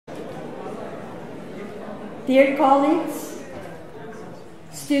Dear colleagues,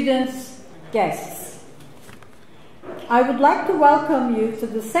 students, guests, I would like to welcome you to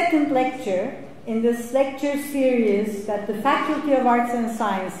the second lecture in this lecture series that the Faculty of Arts and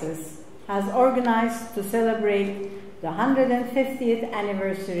Sciences has organized to celebrate the 150th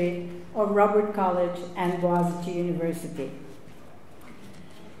anniversary of Robert College and Boğaziçi University.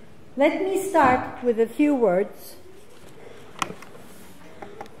 Let me start with a few words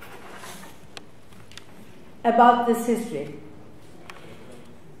about this history.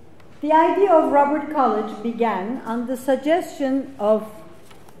 The idea of Robert College began on the suggestion of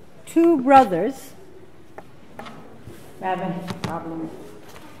two brothers. The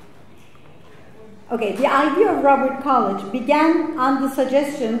idea of Robert College began on the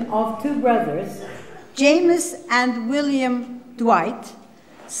suggestion of two brothers, James and William Dwight,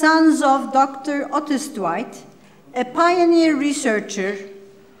 sons of Dr. Otis Dwight, a pioneer researcher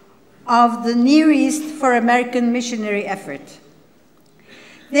of the Near East for American missionary effort.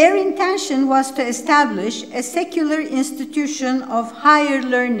 Their intention was to establish a secular institution of higher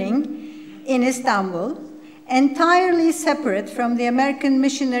learning in Istanbul, entirely separate from the American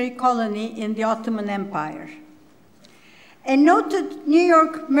missionary colony in the Ottoman Empire. A noted New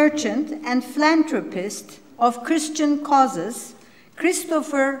York merchant and philanthropist of Christian causes,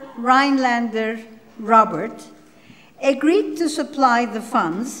 Christopher Rhinelander Robert, agreed to supply the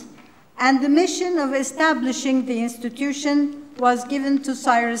funds, and the mission of establishing the institution was given to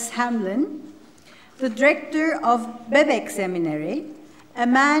Cyrus Hamlin, the director of Bebek Seminary, a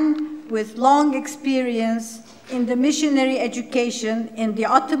man with long experience in the missionary education in the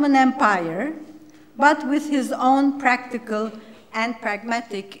Ottoman Empire, but with his own practical and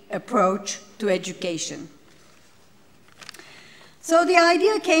pragmatic approach to education. So the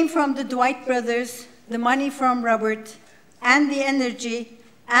idea came from the Dwight brothers, the money from Robert, and the energy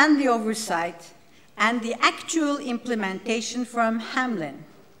and the oversight, and the actual implementation from Hamlin.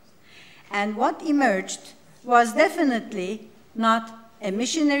 And what emerged was definitely not a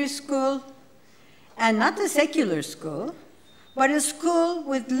missionary school and not a secular school, but a school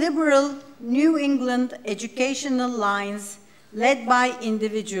with liberal New England educational lines led by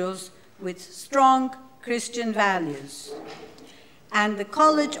individuals with strong Christian values. And the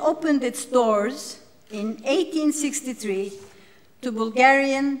college opened its doors in 1863 to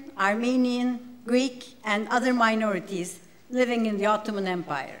Bulgarian, Armenian, Greek, and other minorities living in the Ottoman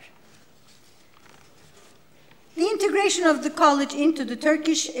Empire. The integration of the college into the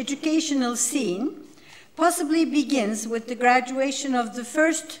Turkish educational scene possibly begins with the graduation of the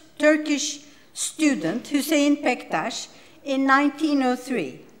first Turkish student, Hüseyin Pektaş, in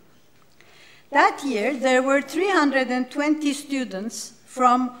 1903. That year, there were 320 students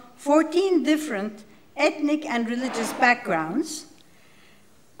from 14 different ethnic and religious backgrounds,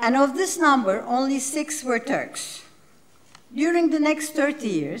 and of this number, only 6 were Turks. During the next 30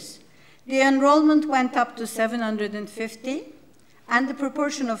 years, the enrollment went up to 750, and the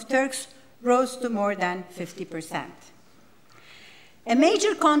proportion of Turks rose to more than 50%. A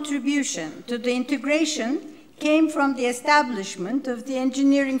major contribution to the integration came from the establishment of the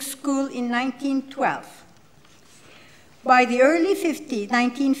engineering school in 1912. By the early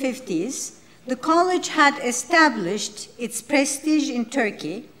 1950s, the college had established its prestige in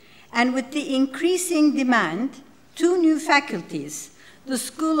Turkey, and with the increasing demand, 2 new faculties, the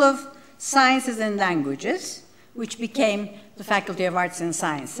School of Sciences and Languages, which became the Faculty of Arts and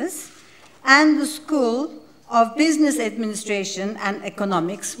Sciences, and the School of Business Administration and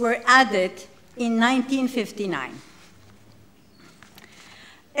Economics were added in 1959.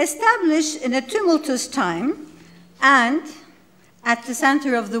 Established in a tumultuous time and at the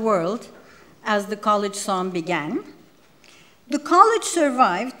center of the world, as the college soon began, the college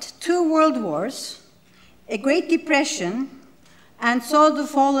survived 2 world wars, a Great Depression, and saw the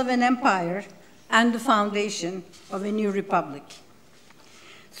fall of an empire and the foundation of a new republic,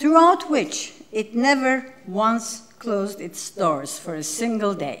 throughout which it never once closed its doors for a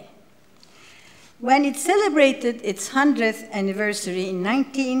single day. When it celebrated its 100th anniversary in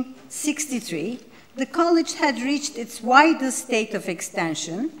 1963, the college had reached its widest state of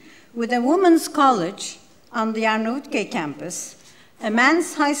extension, with a women's college on the Arnavutköy campus, a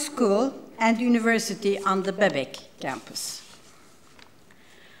men's high school, and university on the Bebek campus.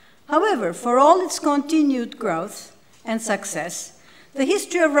 However, for all its continued growth and success, the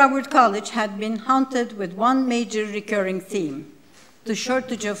history of Robert College had been haunted with one major recurring theme: the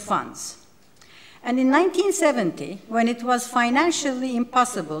shortage of funds. And in 1970, when it was financially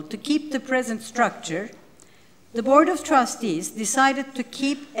impossible to keep the present structure, the Board of Trustees decided to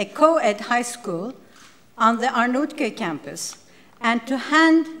keep a co-ed high school on the Arnavutköy campus and to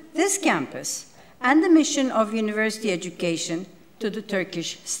hand this campus and the mission of university education to the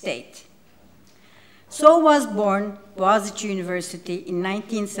Turkish state. So was born Boğaziçi University in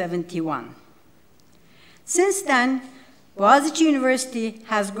 1971. Since then, Boğaziçi University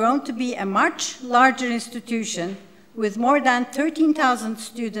has grown to be a much larger institution with more than 13,000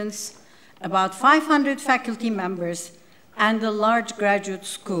 students, about 500 faculty members, and a large graduate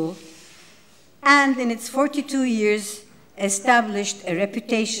school, and in its 42 years established a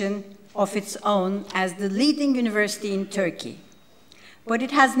reputation of its own as the leading university in Turkey. But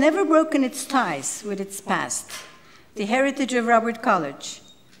it has never broken its ties with its past, the heritage of Robert College.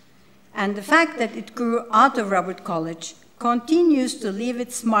 And the fact that it grew out of Robert College continues to leave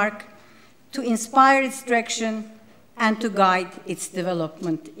its mark, to inspire its direction, and to guide its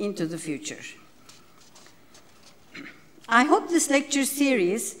development into the future. I hope this lecture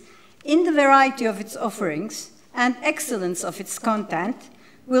series, in the variety of its offerings and excellence of its content,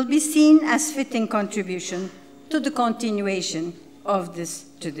 will be seen as fitting contribution to the continuation of this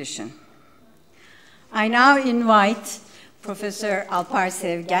tradition. I now invite Professor Alpar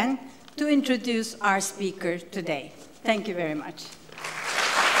Sevgen to introduce our speaker today. Thank you very much.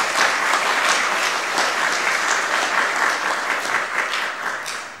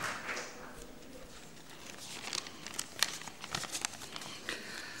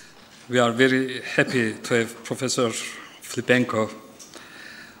 We are very happy to have Professor Filippenko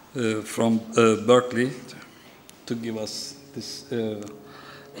from Berkeley to give us this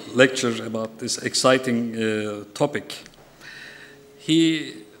lecture about this exciting topic.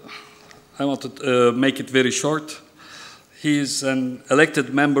 I want to make it very short. He is an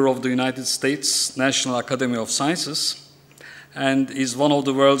elected member of the United States National Academy of Sciences and is one of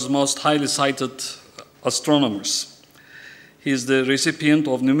the world's most highly cited astronomers. He is the recipient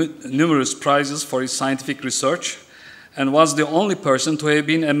of numerous prizes for his scientific research and was the only person to have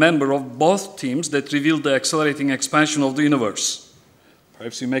been a member of both teams that revealed the accelerating expansion of the universe.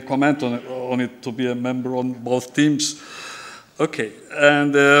 Perhaps you may comment on it to be a member on both teams. Okay,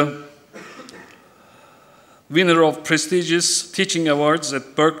 and winner of prestigious teaching awards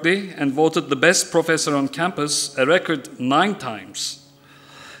at Berkeley and voted the best professor on campus a record 9 times.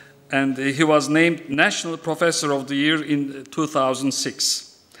 And he was named National Professor of the Year in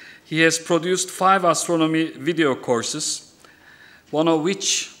 2006. He has produced 5 astronomy video courses, one of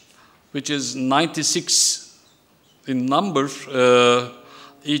which is 96 in number,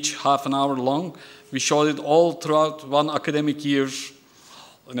 each half an hour long. We showed it all throughout one academic year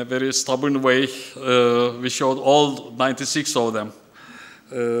in a very stubborn way. We showed all 96 of them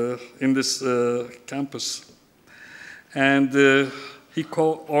in this campus. And he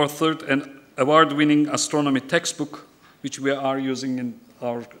co-authored an award-winning astronomy textbook, which we are using in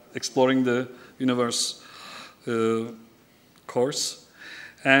our Exploring the Universe course,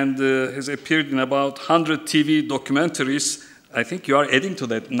 and has appeared in about 100 TV documentaries. I think you are adding to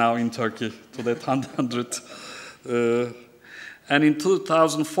that now in Turkey, to that 100. And in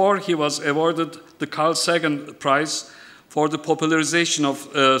 2004, he was awarded the Carl Sagan Prize for the popularization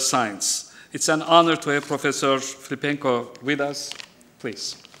of science. It's an honor to have Professor Filippenko with us.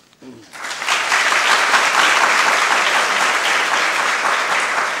 Please.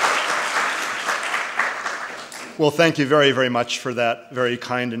 Well, thank you very, very much for that very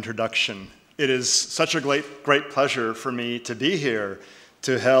kind introduction. It is such a great pleasure for me to be here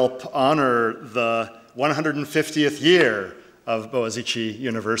to help honor the 150th year of Boğaziçi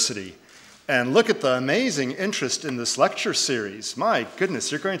University. And look at the amazing interest in this lecture series. My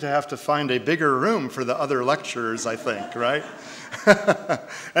goodness, you're going to have to find a bigger room for the other lecturers, I think, right?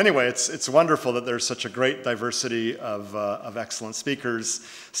 Anyway, it's wonderful that there's such a great diversity of excellent speakers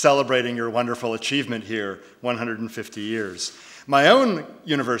celebrating your wonderful achievement here, 150 years. My own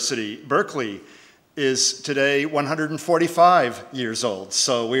university, Berkeley, is today 145 years old,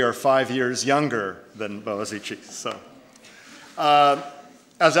 so we are 5 years younger than Boğaziçi. So,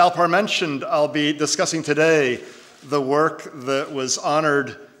 as Alpar mentioned, I'll be discussing today the work that was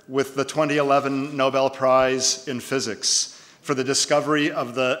honored with the 2011 Nobel Prize in Physics for the discovery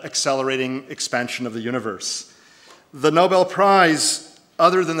of the accelerating expansion of the universe. The Nobel Prize,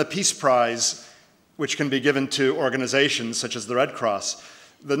 other than the Peace Prize, which can be given to organizations such as the Red Cross,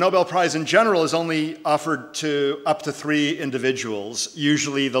 the Nobel Prize in general is only offered to up to 3 individuals,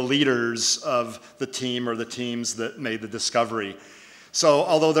 usually the leaders of the team or the teams that made the discovery. So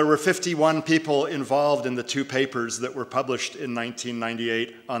although there were 51 people involved in the 2 papers that were published in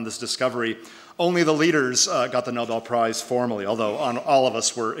 1998 on this discovery, only the leaders got the Nobel Prize formally, although all of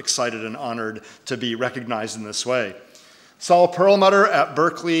us were excited and honored to be recognized in this way. Saul Perlmutter at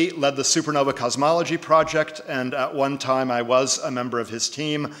Berkeley led the supernova cosmology project, and at one time I was a member of his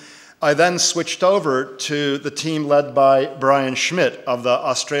team. I then switched over to the team led by Brian Schmidt of the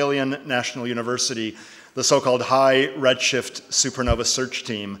Australian National University, the so-called High Redshift Supernova Search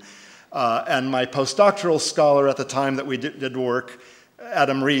Team. And my postdoctoral scholar at the time that we did work,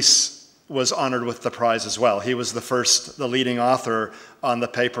 Adam Rees, was honored with the prize as well. He was the leading author on the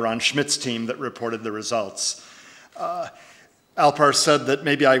paper on Schmidt's team that reported the results. Alpar said that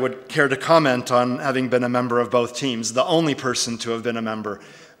maybe I would care to comment on having been a member of both teams, the only person to have been a member.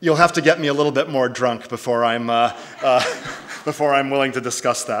 You'll have to get me a little bit more drunk before I'm willing to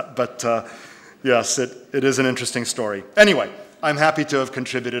discuss that. But yes, it is an interesting story. Anyway, I'm happy to have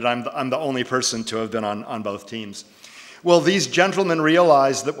contributed. I'm the only person to have been on both teams. Well, these gentlemen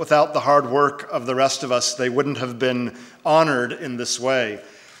realized that without the hard work of the rest of us, they wouldn't have been honored in this way.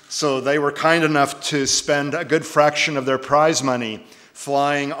 So they were kind enough to spend a good fraction of their prize money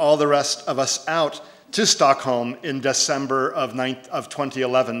flying all the rest of us out to Stockholm in December of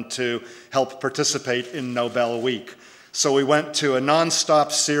 2011 to help participate in Nobel Week. So we went to a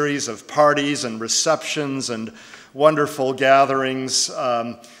nonstop series of parties and receptions and wonderful gatherings.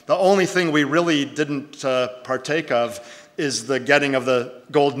 The only thing we really didn't partake of is the getting of the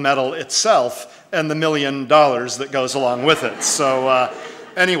gold medal itself and the $1 million that goes along with it. So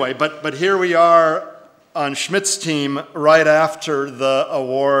anyway, but here we are on Schmidt's team right after the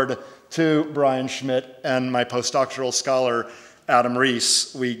award to Brian Schmidt and my postdoctoral scholar, Adam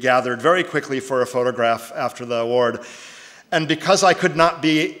Rees. We gathered very quickly for a photograph after the award. And because I could not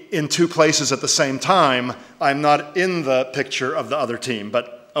be in two places at the same time, I'm not in the picture of the other team,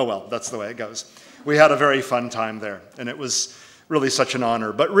 but oh well, that's the way it goes. We had a very fun time there, and it was really such an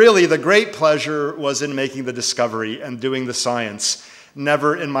honor. But really, the great pleasure was in making the discovery and doing the science.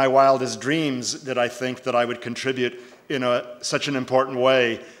 Never in my wildest dreams did I think that I would contribute in such an important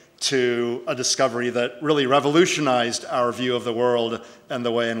way to a discovery that really revolutionized our view of the world and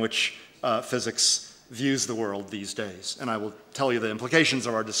the way in which physics views the world these days. And I will tell you the implications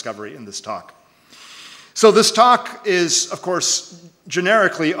of our discovery in this talk. So this talk is, of course,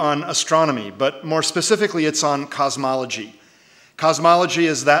 generically on astronomy, but more specifically it's on cosmology. Cosmology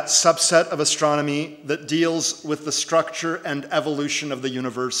is that subset of astronomy that deals with the structure and evolution of the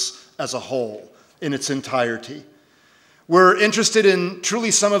universe as a whole, in its entirety. We're interested in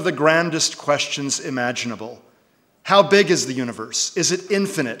truly some of the grandest questions imaginable. How big is the universe? Is it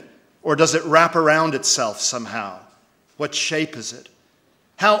infinite, or does it wrap around itself somehow? What shape is it?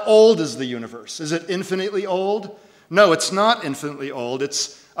 How old is the universe? Is it infinitely old? No, it's not infinitely old.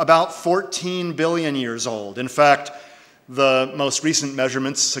 It's about 14 billion years old. In fact, the most recent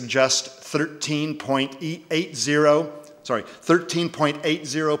measurements suggest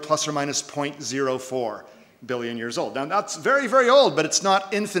 13.80 plus or minus 0.04 billion years old. Now that's very, very old, but it's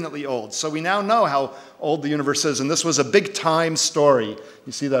not infinitely old. So we now know how old the universe is, and this was a big time story.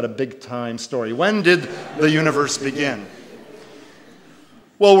 You see that, a big time story. When did the universe begin?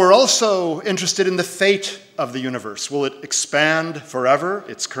 Well, we're also interested in the fate of the universe. Will it expand forever?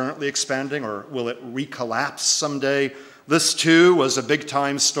 It's currently expanding, or will it recollapse someday? This too was a big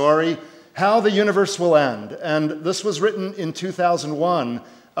time story. How the universe will end. And this was written in 2001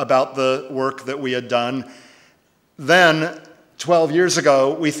 about the work that we had done. Then, 12 years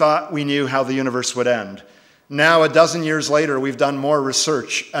ago, we thought we knew how the universe would end. Now, a dozen years later, we've done more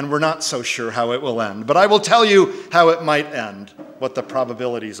research, and we're not so sure how it will end. But I will tell you how it might end, what the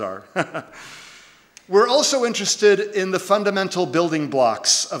probabilities are. We're also interested in the fundamental building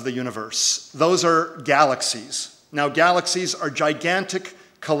blocks of the universe. Those are galaxies. Now, galaxies are gigantic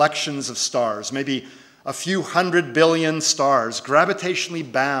collections of stars, maybe a few 100 billion stars,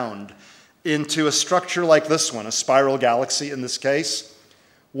 gravitationally bound into a structure like this one, a spiral galaxy in this case,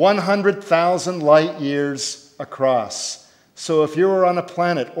 100,000 light years across. So if you were on a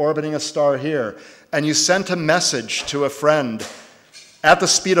planet orbiting a star here, and you sent a message to a friend at the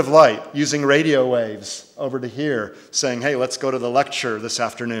speed of light using radio waves over to here, saying, hey, let's go to the lecture this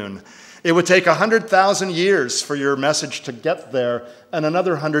afternoon, it would take 100,000 years for your message to get there and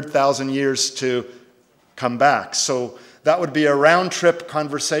another 100,000 years to come back. So that would be a round-trip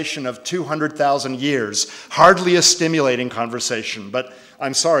conversation of 200,000 years. Hardly a stimulating conversation, but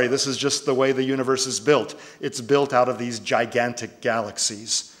I'm sorry, this is just the way the universe is built. It's built out of these gigantic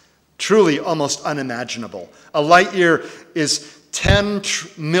galaxies. Truly almost unimaginable. A light year is 10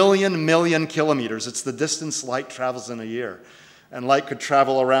 million kilometers. It's the distance light travels in a year. And light could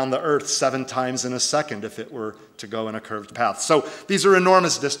travel around the Earth 7 times in a second if it were to go in a curved path. So these are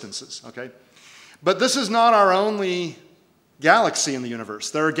enormous distances, okay? But this is not our only galaxy in the universe.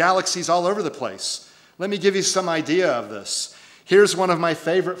 There are galaxies all over the place. Let me give you some idea of this. Here's one of my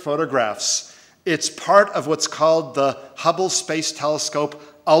favorite photographs. It's part of what's called the Hubble Space Telescope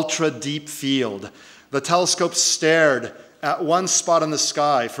ultra-deep field. The telescope stared at one spot in the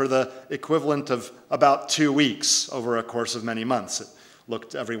sky for the equivalent of about 2 weeks over a course of many months. It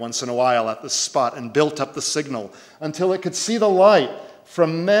looked every once in a while at the spot and built up the signal until it could see the light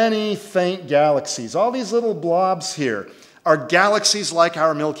from many faint galaxies. All these little blobs here are galaxies like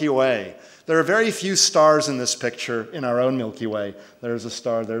our Milky Way. There are very few stars in this picture in our own Milky Way. There's a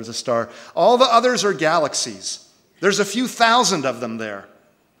star, there's a star. All the others are galaxies. There's a few thousand of them there.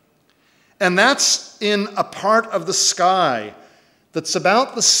 And that's in a part of the sky that's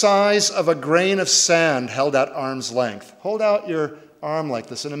about the size of a grain of sand held at arm's length. Hold out your arm like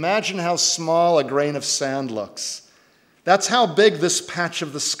this and imagine how small a grain of sand looks. That's how big this patch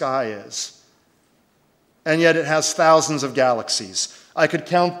of the sky is. And yet it has thousands of galaxies. I could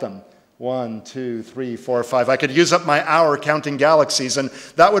count them. 1, 2, 3, 4, 5. I could use up my hour counting galaxies, and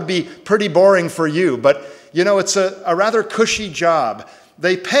that would be pretty boring for you. But, you know, it's a rather cushy job.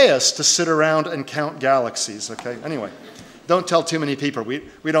 They pay us to sit around and count galaxies, okay? Anyway, don't tell too many people.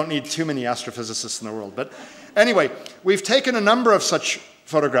 We don't need too many astrophysicists in the world. But anyway, we've taken a number of such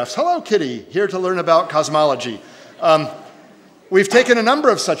photographs. Hello, Kitty, here to learn about cosmology. We've taken a number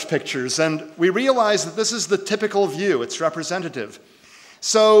of such pictures, and we realize that this is the typical view. It's representative.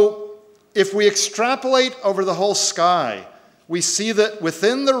 So if we extrapolate over the whole sky, we see that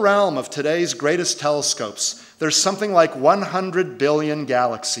within the realm of today's greatest telescopes, there's something like 100 billion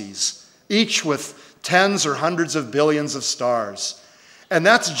galaxies, each with tens or hundreds of billions of stars. And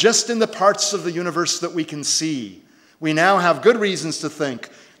that's just in the parts of the universe that we can see. We now have good reasons to think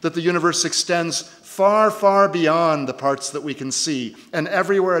that the universe extends far, far beyond the parts that we can see, and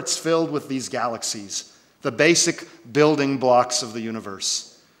everywhere it's filled with these galaxies, the basic building blocks of the universe.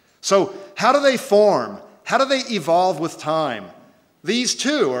 So how do they form? How do they evolve with time? These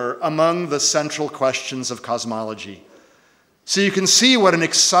too are among the central questions of cosmology. So you can see what an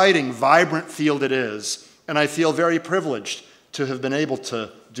exciting, vibrant field it is, and I feel very privileged to have been able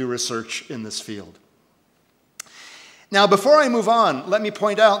to do research in this field. Now, before I move on, let me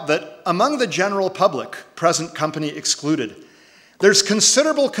point out that among the general public, present company excluded, there's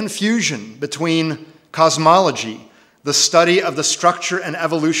considerable confusion between cosmology, the study of the structure and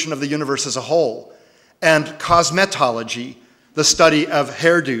evolution of the universe as a whole, and cosmetology, the study of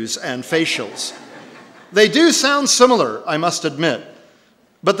hairdos and facials. They do sound similar, I must admit,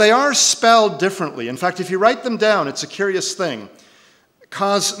 but they are spelled differently. In fact, if you write them down, it's a curious thing.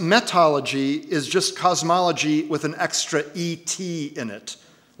 Cosmetology is just cosmology with an extra ET in it,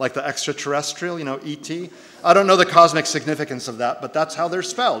 like the extraterrestrial, you know, ET. I don't know the cosmic significance of that, but that's how they're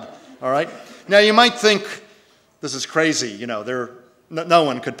spelled, all right? Now, you might think, this is crazy, you know, no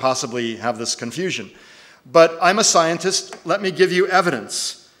one could possibly have this confusion. But I'm a scientist. Let me give you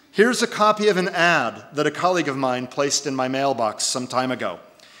evidence. Here's a copy of an ad that a colleague of mine placed in my mailbox some time ago.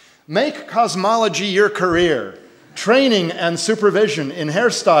 Make cosmology your career. Training and supervision in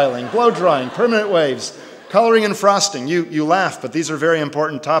hairstyling, blow drying, permanent waves, coloring and frosting. You laugh, but these are very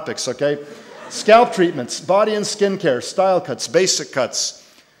important topics, okay? Scalp treatments, body and skincare, style cuts, basic cuts.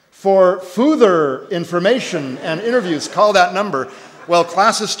 For further information and interviews, call that number. Well,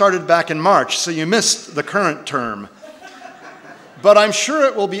 classes started back in March, so you missed the current term. But I'm sure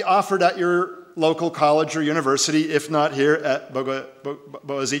it will be offered at your local college or university, if not here at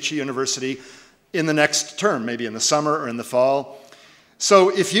Bogazici University, in the next term, maybe in the summer or in the fall. So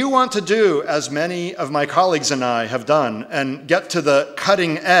if you want to do, as many of my colleagues and I have done, and get to the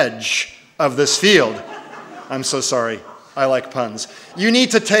cutting edge of this field, I'm so sorry, I like puns. You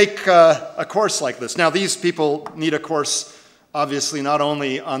need to take a course like this. Now, these people need a course, obviously, not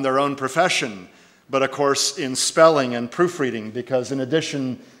only on their own profession, but a course in spelling and proofreading, because in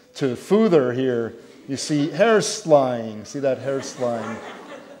addition to further here, you see hairstyling. See that hairstyling?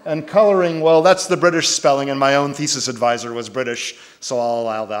 And coloring, well, that's the British spelling, and my own thesis advisor was British, so I'll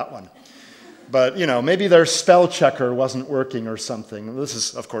allow that one. But, you know, maybe their spell checker wasn't working or something. This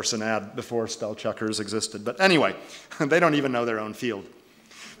is, of course, an ad before spell checkers existed. But anyway, they don't even know their own field.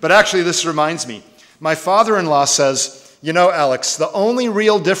 But actually, this reminds me. My father-in-law says, you know, Alex, the only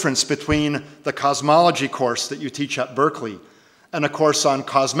real difference between the cosmology course that you teach at Berkeley and a course on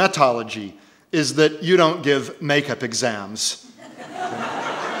cosmetology is that you don't give makeup exams.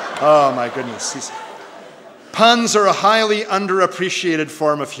 Oh, my goodness. Puns are a highly underappreciated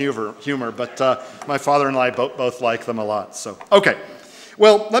form of humor, but my father and I both like them a lot. So, okay.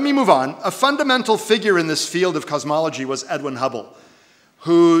 Well, let me move on. A fundamental figure in this field of cosmology was Edwin Hubble,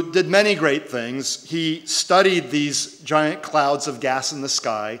 who did many great things. He studied these giant clouds of gas in the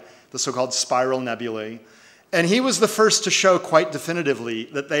sky, the so-called spiral nebulae, And he was the first to show quite definitively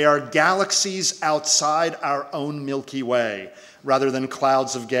that they are galaxies outside our own Milky Way, rather than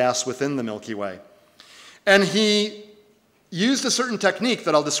clouds of gas within the Milky Way. And he used a certain technique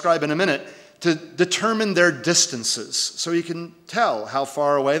that I'll describe in a minute to determine their distances, so you can tell how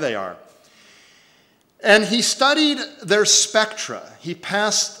far away they are. And he studied their spectra. He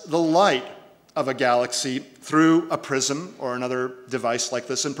passed the light of a galaxy through a prism or another device like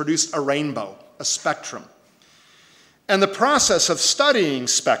this and produced a rainbow, a spectrum. And the process of studying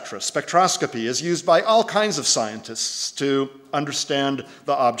spectra, spectroscopy, is used by all kinds of scientists to understand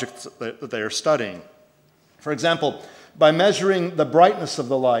the objects that they are studying. For example, by measuring the brightness of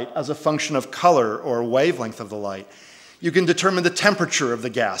the light as a function of color or wavelength of the light, you can determine the temperature of the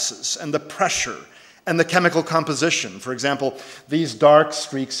gases and the pressure and the chemical composition. For example, these dark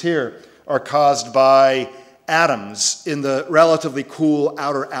streaks here are caused by atoms in the relatively cool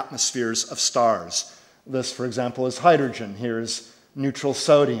outer atmospheres of stars. This, for example, is hydrogen. Here is neutral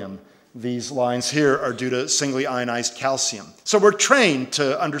sodium. These lines here are due to singly ionized calcium. So we're trained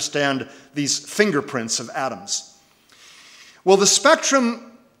to understand these fingerprints of atoms. Well, the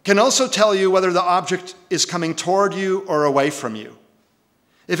spectrum can also tell you whether the object is coming toward you or away from you.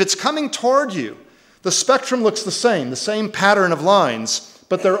 If it's coming toward you, the spectrum looks the same pattern of lines,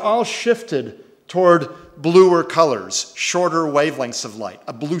 but they're all shifted toward bluer colors, shorter wavelengths of light,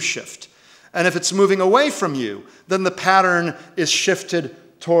 a blue shift. And if it's moving away from you, then the pattern is shifted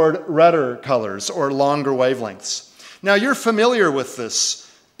toward redder colors or longer wavelengths. Now, you're familiar with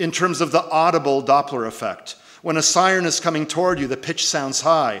this in terms of the audible Doppler effect. When a siren is coming toward you, the pitch sounds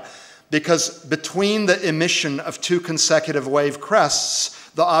high because between the emission of two consecutive wave crests,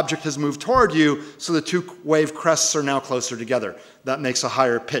 the object has moved toward you, so the two wave crests are now closer together. That makes a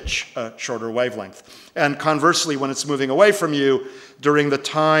higher pitch, a shorter wavelength. And conversely, when it's moving away from you, during the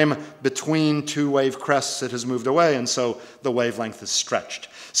time between two wave crests, it has moved away, and so the wavelength is stretched.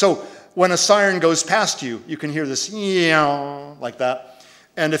 So when a siren goes past you, you can hear this ee-yaw, like that.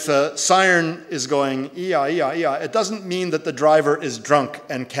 And if a siren is going ee-yaw, ee-yaw, ee-yaw, it doesn't mean that the driver is drunk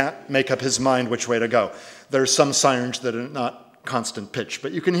and can't make up his mind which way to go. There are some sirens that are not constant pitch,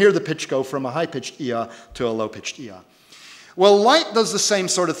 but you can hear the pitch go from a high-pitched ee-yaw to a low-pitched ee-yaw. Well, light does the same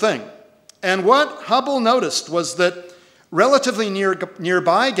sort of thing. And what Hubble noticed was that relatively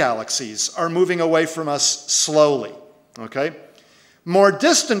nearby galaxies are moving away from us slowly, okay? More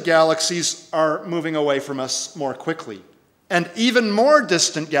distant galaxies are moving away from us more quickly. And even more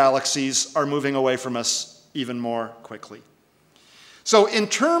distant galaxies are moving away from us even more quickly. So in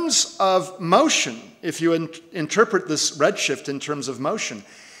terms of motion, if you interpret this redshift in terms of motion,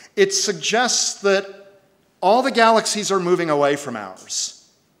 it suggests that all the galaxies are moving away from ours,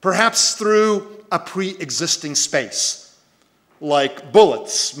 perhaps through a pre-existing space, like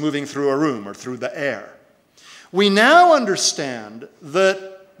bullets moving through a room or through the air. We now understand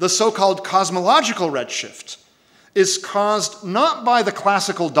that the so-called cosmological redshift is caused not by the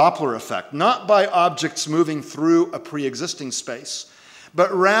classical Doppler effect, not by objects moving through a pre-existing space,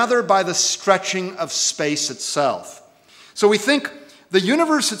 but rather by the stretching of space itself. So we think the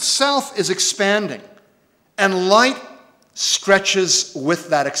universe itself is expanding, and light stretches with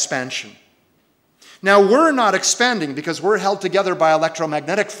that expansion. Now, we're not expanding because we're held together by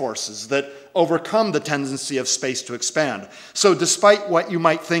electromagnetic forces that overcome the tendency of space to expand. So despite what you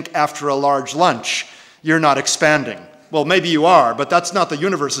might think after a large lunch, you're not expanding. Well, maybe you are, but that's not the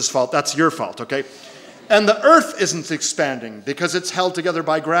universe's fault, that's your fault, okay? And the Earth isn't expanding because it's held together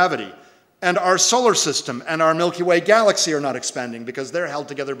by gravity. And our solar system and our Milky Way galaxy are not expanding because they're held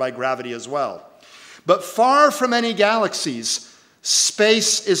together by gravity as well. But far from any galaxies,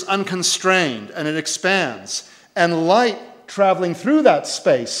 space is unconstrained and it expands. And light traveling through that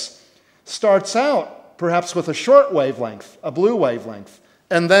space starts out perhaps with a short wavelength, a blue wavelength,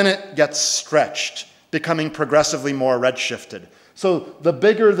 and then it gets stretched, becoming progressively more redshifted. So the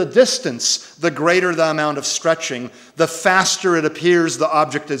bigger the distance, the greater the amount of stretching, the faster it appears the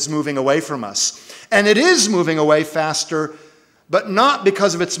object is moving away from us. And it is moving away faster, but not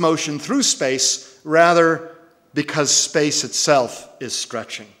because of its motion through space, rather because space itself is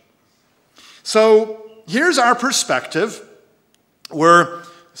stretching. So here's our perspective. We're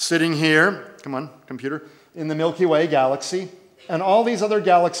sitting here, come on, computer, in the Milky Way galaxy, and all these other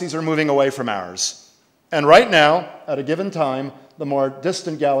galaxies are moving away from ours. And right now, at a given time, the more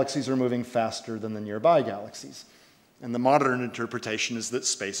distant galaxies are moving faster than the nearby galaxies. And the modern interpretation is that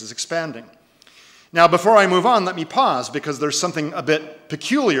space is expanding. Now, before I move on, let me pause, because there's something a bit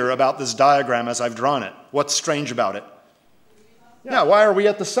peculiar about this diagram as I've drawn it. What's strange about it? Yeah, why are we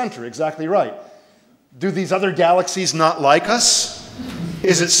at the center? Exactly right. Do these other galaxies not like us?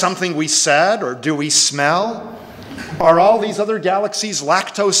 Is it something we said, or do we smell? Are all these other galaxies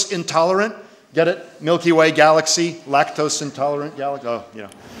lactose intolerant? Get it? Milky Way galaxy, lactose intolerant galaxy. Oh, you know.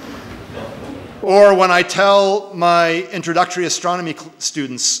 Or when I tell my introductory astronomy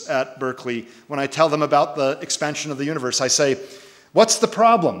students at Berkeley, when I tell them about the expansion of the universe, I say, what's the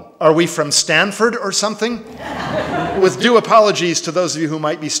problem? Are we from Stanford or something? With due apologies to those of you who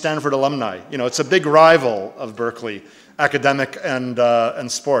might be Stanford alumni. You know, it's a big rival of Berkeley, academic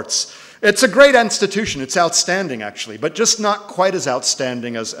and sports. It's a great institution. It's outstanding, actually, but just not quite as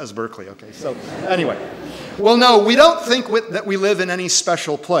outstanding as Berkeley. Okay, so anyway. Well, no, we don't think that we live in any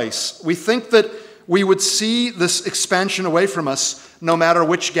special place. We think that we would see this expansion away from us no matter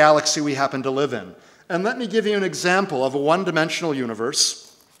which galaxy we happen to live in. And let me give you an example of a one-dimensional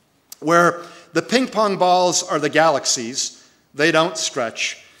universe where the ping pong balls are the galaxies, they don't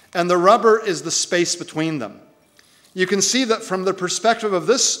stretch, and the rubber is the space between them. You can see that from the perspective of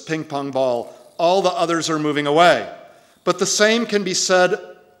this ping pong ball, all the others are moving away. But the same can be said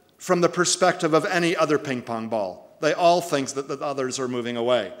from the perspective of any other ping pong ball. They all think that the others are moving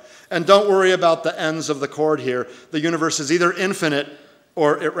away. And don't worry about the ends of the cord here. The universe is either infinite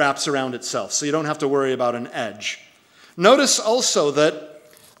or it wraps around itself, so you don't have to worry about an edge. Notice also that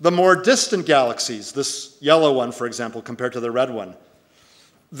the more distant galaxies, this yellow one, for example, compared to the red one,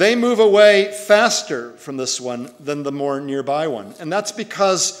 they move away faster from this one than the more nearby one. And that's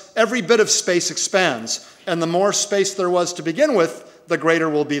because every bit of space expands, and the more space there was to begin with, the greater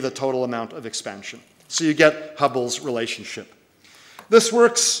will be the total amount of expansion. So you get Hubble's relationship. This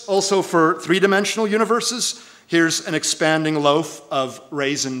works also for three-dimensional universes. Here's an expanding loaf of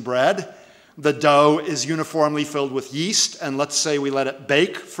raisin bread. The dough is uniformly filled with yeast, and let's say we let it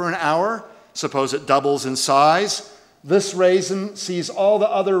bake for an hour. Suppose it doubles in size. This raisin sees all the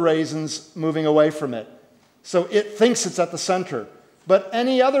other raisins moving away from it. So it thinks it's at the center. But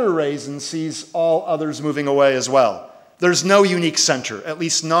any other raisin sees all others moving away as well. There's no unique center, at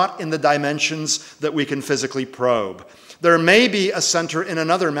least not in the dimensions that we can physically probe. There may be a center in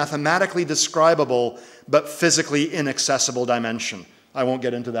another mathematically describable but physically inaccessible dimension. I won't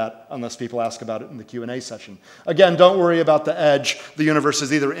get into that unless people ask about it in the Q&A session. Again, don't worry about the edge. The universe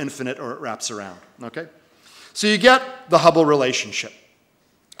is either infinite or it wraps around. Okay? So you get the Hubble relationship.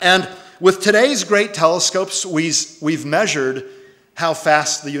 And with today's great telescopes, we've measured how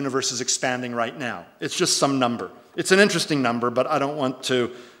fast the universe is expanding right now. It's just some number. It's an interesting number, but I don't want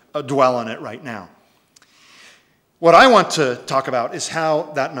to dwell on it right now. What I want to talk about is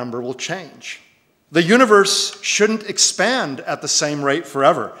how that number will change. The universe shouldn't expand at the same rate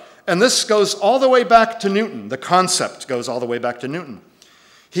forever. And this goes all the way back to Newton. The concept goes all the way back to Newton.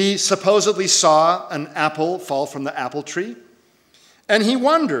 He supposedly saw an apple fall from the apple tree, and he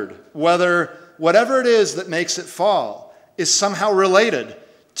wondered whether whatever it is that makes it fall is somehow related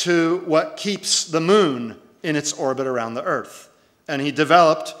to what keeps the moon in its orbit around the Earth. And he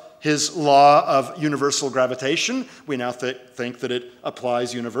developed his law of universal gravitation. We now think that it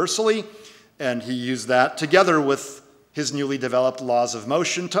applies universally, and he used that together with his newly developed laws of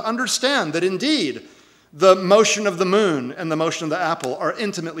motion to understand that indeed the motion of the moon and the motion of the apple are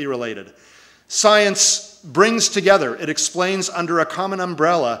intimately related. Science brings together, it explains under a common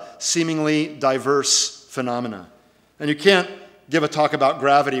umbrella, seemingly diverse phenomena. And you can't give a talk about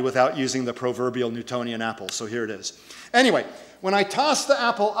gravity without using the proverbial Newtonian apple, so here it is. Anyway, when I toss the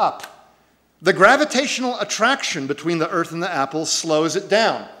apple up, the gravitational attraction between the Earth and the apple slows it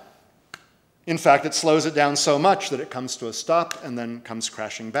down. In fact, it slows it down so much that it comes to a stop and then comes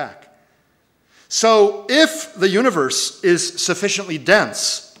crashing back. So if the universe is sufficiently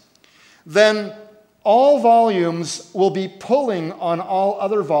dense, then all volumes will be pulling on all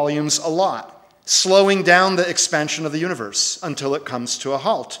other volumes a lot, slowing down the expansion of the universe until it comes to a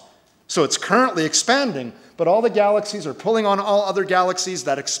halt. So it's currently expanding, but all the galaxies are pulling on all other galaxies.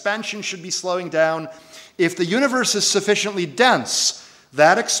 That expansion should be slowing down. If the universe is sufficiently dense,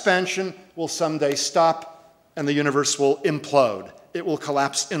 that expansion will someday stop and the universe will implode. It will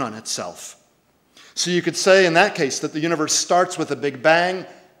collapse in on itself. So you could say in that case that the universe starts with a big bang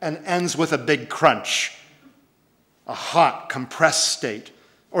and ends with a big crunch, a hot, compressed state.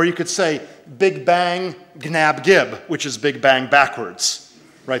 Or you could say Big Bang, Gnab Gib, which is Big Bang backwards.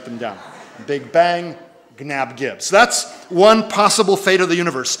 Write them down. Big Bang, Gnab Gib. So that's one possible fate of the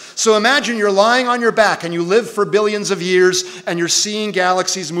universe. So imagine you're lying on your back and you live for billions of years and you're seeing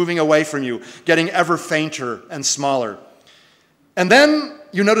galaxies moving away from you, getting ever fainter and smaller. And then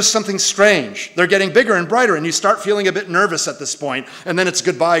you notice something strange. They're getting bigger and brighter, and you start feeling a bit nervous at this point, and then it's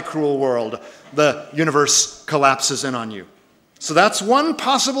goodbye, cruel world. The universe collapses in on you. So that's one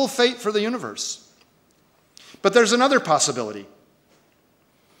possible fate for the universe. But there's another possibility.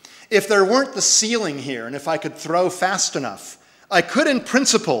 If there weren't the ceiling here, and if I could throw fast enough, I could, in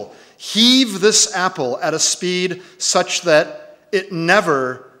principle, heave this apple at a speed such that it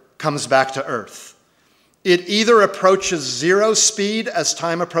never comes back to Earth. It either approaches zero speed as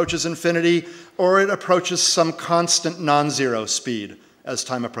time approaches infinity, or it approaches some constant non-zero speed as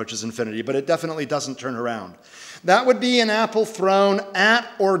time approaches infinity, but it definitely doesn't turn around. That would be an apple thrown at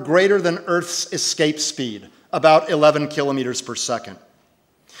or greater than Earth's escape speed, about 11 kilometers per second.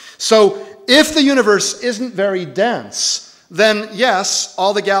 So if the universe isn't very dense, then yes,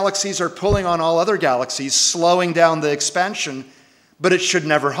 all the galaxies are pulling on all other galaxies, slowing down the expansion, but it should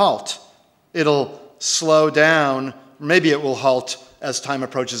never halt. It'll slow down, maybe it will halt as time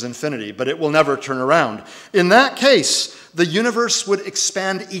approaches infinity, but it will never turn around. In that case, the universe would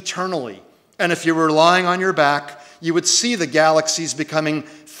expand eternally. And if you were lying on your back, you would see the galaxies becoming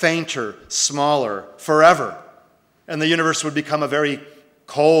fainter, smaller, forever. And the universe would become a very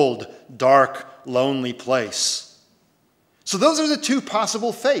cold, dark, lonely place. So those are the two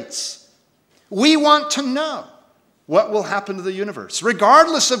possible fates. We want to know what will happen to the universe,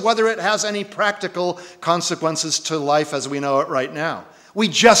 regardless of whether it has any practical consequences to life as we know it right now. We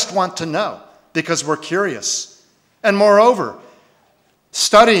just want to know because we're curious. And moreover,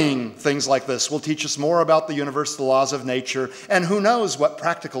 studying things like this will teach us more about the universe, the laws of nature, and who knows what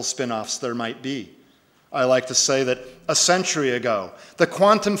practical spin-offs there might be. I like to say that a century ago, the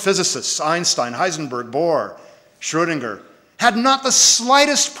quantum physicists, Einstein, Heisenberg, Bohr, Schrödinger, had not the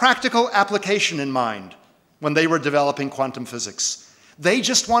slightest practical application in mind when they were developing quantum physics. They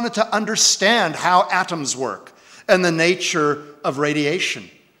just wanted to understand how atoms work and the nature of radiation.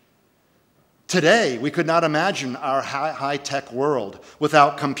 Today, we could not imagine our high-tech world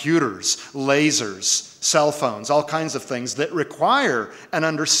without computers, lasers, cell phones, all kinds of things that require an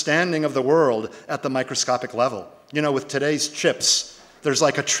understanding of the world at the microscopic level. You know, with today's chips, there's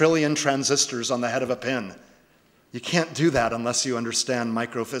like 1 trillion transistors on the head of a pin. You can't do that unless you understand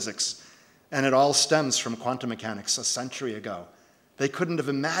microphysics. And it all stems from quantum mechanics a century ago. They couldn't have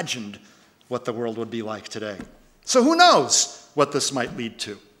imagined what the world would be like today. So who knows what this might lead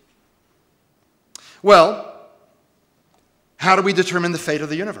to? Well, how do we determine the fate of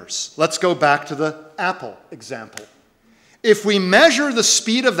the universe? Let's go back to the apple example. If we measure the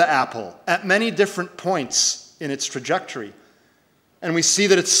speed of the apple at many different points in its trajectory, and we see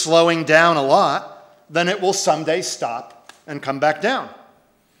that it's slowing down a lot, then it will someday stop and come back down.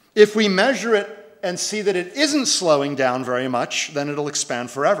 If we measure it and see that it isn't slowing down very much, then it'll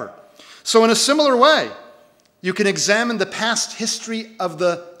expand forever. So in a similar way, you can examine the past history of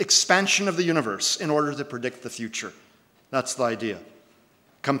the expansion of the universe in order to predict the future. That's the idea.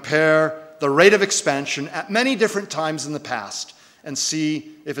 Compare the rate of expansion at many different times in the past and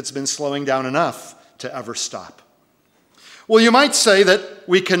see if it's been slowing down enough to ever stop. Well, you might say that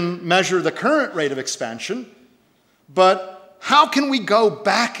we can measure the current rate of expansion, but how can we go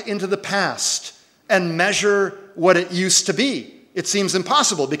back into the past and measure what it used to be? It seems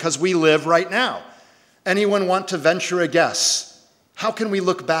impossible because we live right now. Anyone want to venture a guess? How can we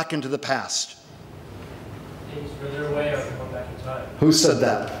look back into the past? Things further away or go back in time. Who said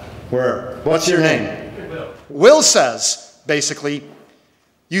that? Where? What's your name? Will. Will says, basically,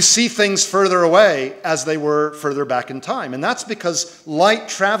 you see things further away as they were further back in time. And that's because light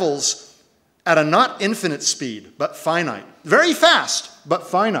travels at a not infinite speed, but finite. Very fast, but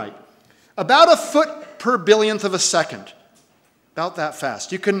finite. About a foot per billionth of a second. About that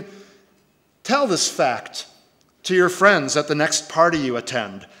fast. You can tell this fact to your friends at the next party you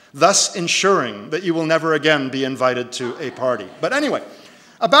attend, thus ensuring that you will never again be invited to a party. But anyway,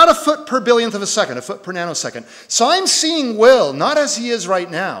 about a foot per billionth of a second, a foot per nanosecond. So I'm seeing Will, not as he is right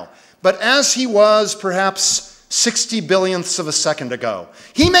now, but as he was perhaps 60 billionths of a second ago.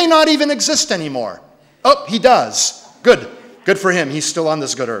 He may not even exist anymore. Oh, he does. Good. Good for him. He's still on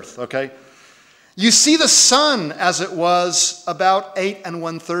this good earth, okay? You see the sun as it was about 8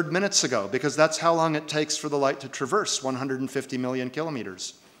 1/3 minutes ago, because that's how long it takes for the light to traverse 150 million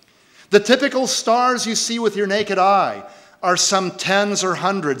kilometers. The typical stars you see with your naked eye are some tens or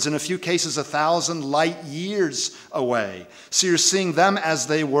hundreds, in a few cases 1,000 light years away. So you're seeing them as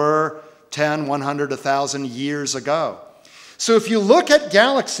they were 10, 100, 1,000 years ago. So if you look at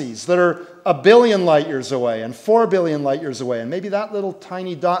galaxies that are 1 billion light years away and 4 billion light years away, and maybe that little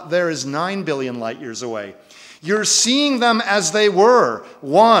tiny dot there is 9 billion light years away, you're seeing them as they were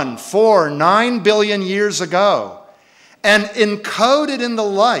 1, 4, 9 billion years ago. And encoded in the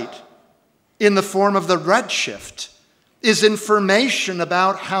light, in the form of the redshift, is information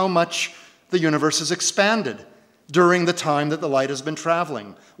about how much the universe has expanded. during the time that the light has been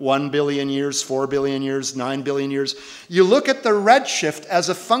traveling. 1 billion years, 4 billion years, 9 billion years. You look at the redshift as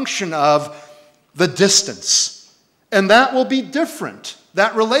a function of the distance. And that will be different.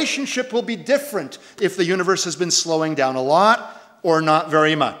 That relationship will be different if the universe has been slowing down a lot or not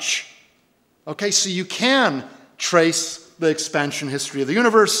very much. Okay, so you can trace the expansion history of the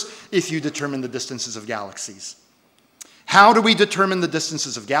universe if you determine the distances of galaxies. How do we determine the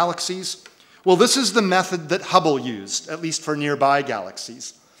distances of galaxies? Well, this is the method that Hubble used, at least for nearby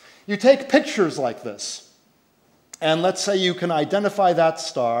galaxies. You take pictures like this, and let's say you can identify that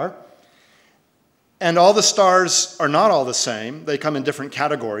star, and all the stars are not all the same. They come in different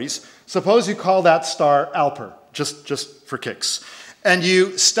categories. Suppose you call that star Alper, just for kicks. And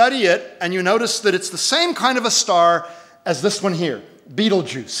you study it, and you notice that it's the same kind of a star as this one here,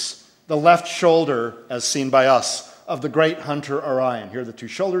 Betelgeuse, the left shoulder, as seen by us, of the great hunter Orion. Here are the two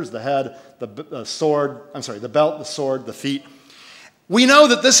shoulders, the head, the sword, the belt, the sword, the feet. We know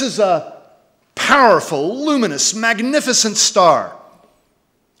that this is a powerful, luminous, magnificent star.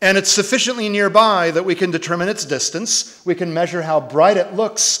 And it's sufficiently nearby that we can determine its distance. We can measure how bright it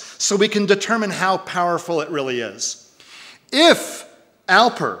looks, so we can determine how powerful it really is. If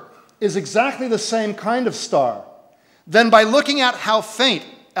Alper is exactly the same kind of star, then by looking at how faint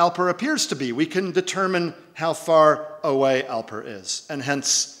Alper appears to be, we can determine how far away Alper is, and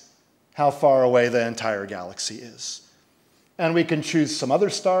hence how far away the entire galaxy is. And we can choose some other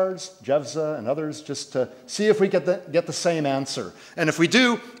stars, Jevza and others, just to see if we get the same answer. And if we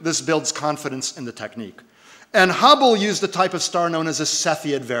do, this builds confidence in the technique. And Hubble used a type of star known as a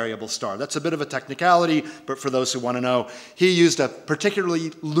Cepheid variable star. That's a bit of a technicality, but for those who want to know, he used a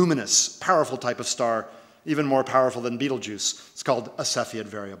particularly luminous, powerful type of star, even more powerful than Betelgeuse. It's called a Cepheid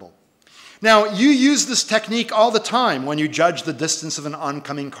variable. Now, you use this technique all the time when you judge the distance of an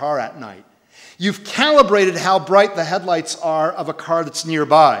oncoming car at night. You've calibrated how bright the headlights are of a car that's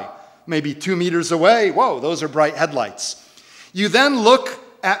nearby, maybe 2 meters away. Whoa, those are bright headlights. You then look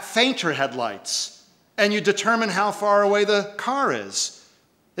at fainter headlights, and you determine how far away the car is,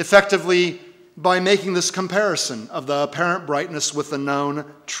 effectively by making this comparison of the apparent brightness with the known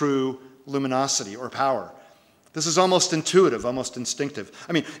true luminosity or power. This is almost intuitive, almost instinctive.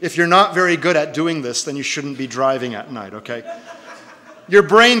 I mean, if you're not very good at doing this, then you shouldn't be driving at night, okay? Your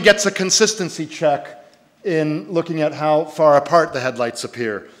brain gets a consistency check in looking at how far apart the headlights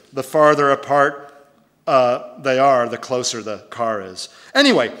appear. The farther apart they are, the closer the car is.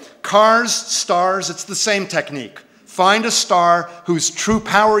 Anyway, cars, stars, it's the same technique. Find a star whose true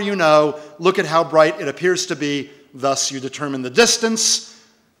power you know, look at how bright it appears to be, thus you determine the distance,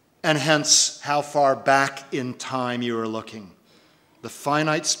 and hence how far back in time you are looking. The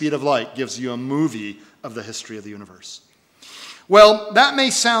finite speed of light gives you a movie of the history of the universe. Well, that may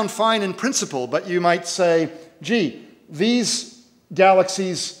sound fine in principle, but you might say, gee, these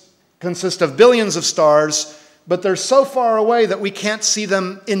galaxies consist of billions of stars, but they're so far away that we can't see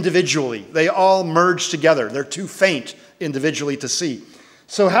them individually. They all merge together. They're too faint individually to see.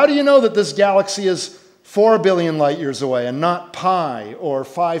 So how do you know that this galaxy is 4 billion light years away and not pi or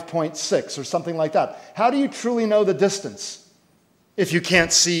 5.6 or something like that? How do you truly know the distance if you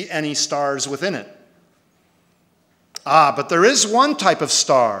can't see any stars within it? But there is one type of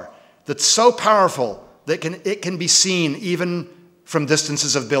star that's so powerful that it can be seen even from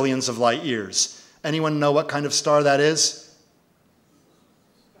distances of billions of light years. Anyone know what kind of star that is?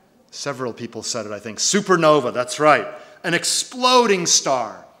 Several people said it, I think. Supernova, that's right. An exploding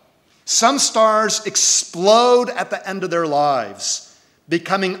star. Some stars explode at the end of their lives,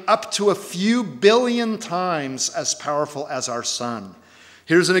 becoming up to a few billion times as powerful as our sun.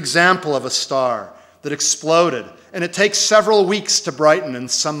 Here's an example of a star that exploded, and it takes several weeks to brighten and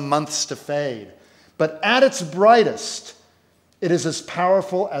some months to fade. But at its brightest, it is as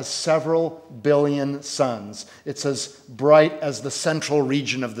powerful as several billion suns. It's as bright as the central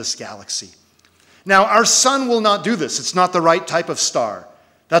region of this galaxy. Now, our sun will not do this. It's not the right type of star.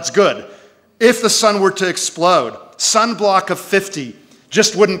 That's good. If the sun were to explode, sunblock of 50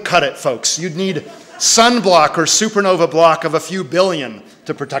 just wouldn't cut it, folks. You'd need sunblock or supernova block of a few billion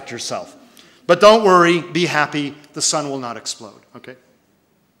to protect yourself. But don't worry, be happy, the sun will not explode, okay?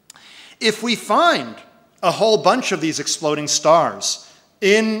 If we find a whole bunch of these exploding stars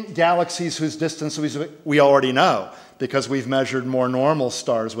in galaxies whose distance we already know, because we've measured more normal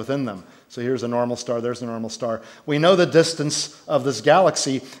stars within them. So here's a normal star, there's a normal star. We know the distance of this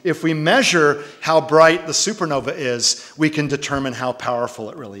galaxy. If we measure how bright the supernova is, we can determine how powerful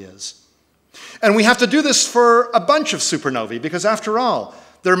it really is. And we have to do this for a bunch of supernovae, because after all,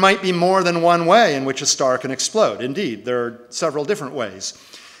 there might be more than one way in which a star can explode. Indeed, there are several different ways.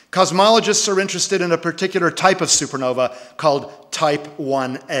 Cosmologists are interested in a particular type of supernova called type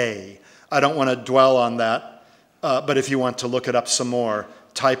 1a. I don't want to dwell on that, but if you want to look it up some more,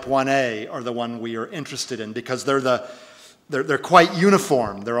 type 1a are the one we are interested in because they're quite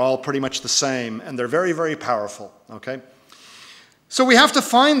uniform. They're all pretty much the same, and they're very, very powerful, okay? So we have to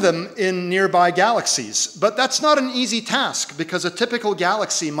find them in nearby galaxies, but that's not an easy task because a typical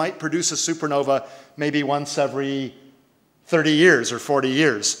galaxy might produce a supernova maybe once every 30 years or 40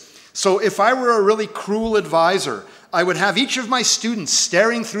 years. So if I were a really cruel advisor, I would have each of my students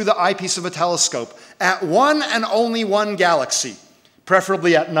staring through the eyepiece of a telescope at one and only one galaxy,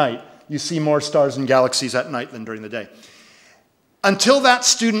 preferably at night. You see more stars and galaxies at night than during the day. Until that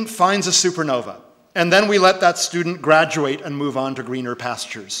student finds a supernova, and then we let that student graduate and move on to greener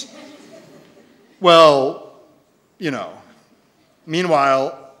pastures. Well, you know,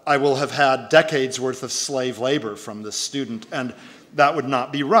 meanwhile, I will have had decades worth of slave labor from this student, and that would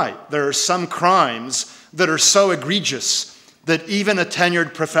not be right. There are some crimes that are so egregious that even a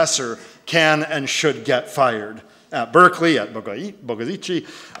tenured professor can and should get fired. At Berkeley, at Bogazici,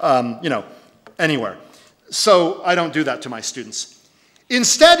 you know, anywhere. So I don't do that to my students.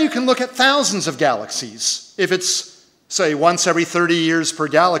 Instead, you can look at thousands of galaxies. If it's, say, once every 30 years per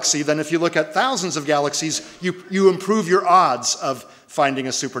galaxy, then if you look at thousands of galaxies, you improve your odds of finding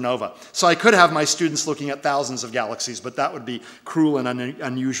a supernova. So I could have my students looking at thousands of galaxies, but that would be cruel and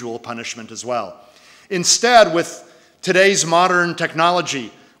unusual punishment as well. Instead, with today's modern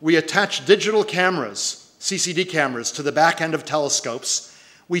technology, we attach digital cameras, CCD cameras, to the back end of telescopes.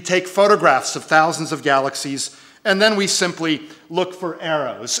 We take photographs of thousands of galaxies, and then we simply look for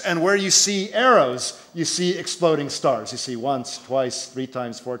arrows. And where you see arrows, you see exploding stars. You see once, twice, 3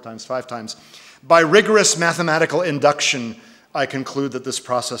 times, 4 times, 5 times. By rigorous mathematical induction, I conclude that this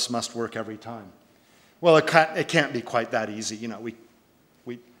process must work every time. Well, it can't be quite that easy. You know, we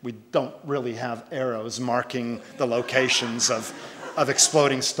don't really have arrows marking the locations of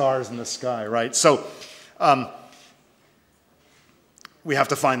exploding stars in the sky, right? So we have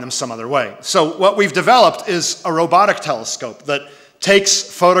to find them some other way. So what we've developed is a robotic telescope that takes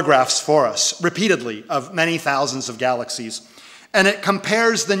photographs for us repeatedly of many thousands of galaxies, and it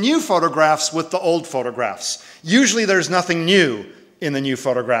compares the new photographs with the old photographs. Usually there's nothing new in the new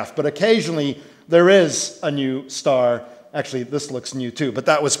photograph, but occasionally there is a new star. Actually, this looks new too, but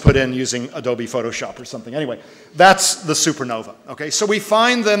that was put in using Adobe Photoshop or something. Anyway, that's the supernova, okay? So we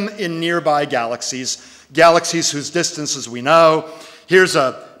find them in nearby galaxies, galaxies whose distances we know. Here's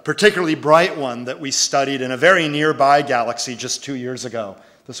a particularly bright one that we studied in a very nearby galaxy just 2 years ago.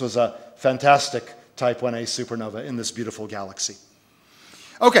 This was a fantastic Type 1a supernova in this beautiful galaxy.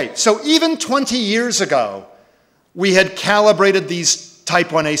 Okay, so even 20 years ago, we had calibrated these Type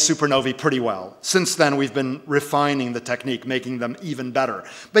 1a supernovae pretty well. Since then, we've been refining the technique, making them even better.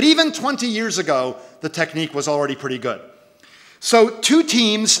 But even 20 years ago, the technique was already pretty good. So 2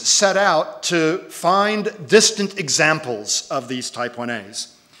 teams set out to find distant examples of these Type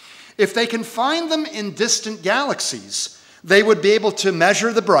 1as. If they can find them in distant galaxies, they would be able to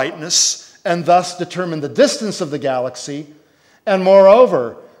measure the brightness and thus determine the distance of the galaxy. And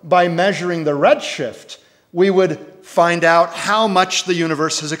moreover, by measuring the redshift, we would find out how much the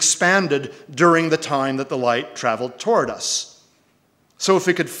universe has expanded during the time that the light traveled toward us. So if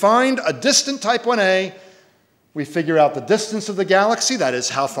we could find a distant Type 1a, we figure out the distance of the galaxy, that is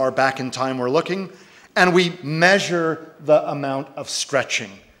how far back in time we're looking, and we measure the amount of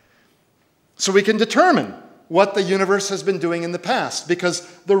stretching. So we can determine what the universe has been doing in the past, because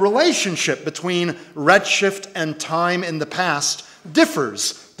the relationship between redshift and time in the past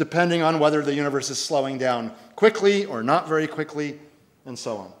differs depending on whether the universe is slowing down quickly or not very quickly, and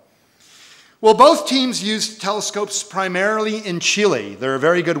so on. Well, both teams used telescopes primarily in Chile. There are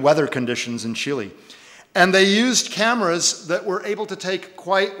very good weather conditions in Chile. And they used cameras that were able to take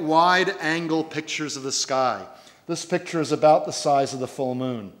quite wide-angle pictures of the sky. This picture is about the size of the full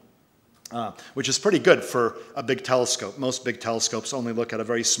moon, which is pretty good for a big telescope. Most big telescopes only look at a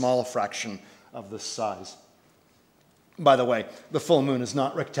very small fraction of this size. By the way, the full moon is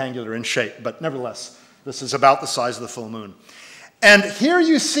not rectangular in shape, but nevertheless, this is about the size of the full moon. And here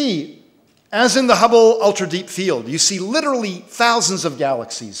you see, as in the Hubble Ultra Deep Field, you see literally thousands of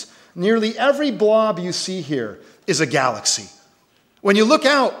galaxies. Nearly every blob you see here is a galaxy. When you look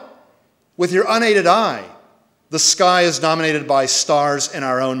out with your unaided eye, the sky is dominated by stars in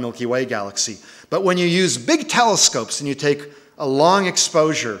our own Milky Way galaxy. But when you use big telescopes and you take a long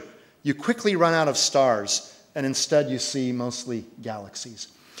exposure, you quickly run out of stars, and instead you see mostly galaxies.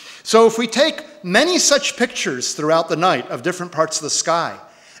 So if we take many such pictures throughout the night of different parts of the sky,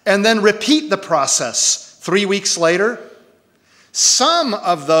 and then repeat the process 3 weeks later, Some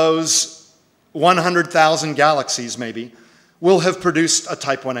of those 100,000 galaxies, maybe, will have produced a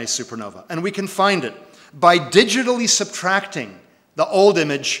type 1a supernova. And we can find it by digitally subtracting the old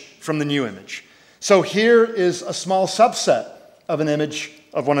image from the new image. So here is a small subset of an image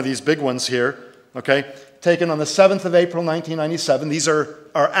of one of these big ones here, okay, taken on the 7th of April, 1997. These are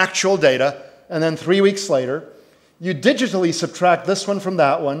our actual data. And then 3 weeks later, you digitally subtract this one from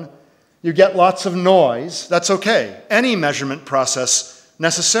that one. You get lots of noise. That's okay. Any measurement process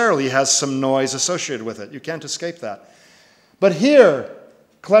necessarily has some noise associated with it. You can't escape that. But here,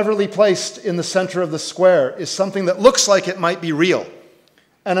 cleverly placed in the center of the square, is something that looks like it might be real.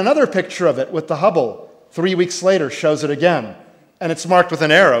 And another picture of it with the Hubble 3 weeks later shows it again. And it's marked with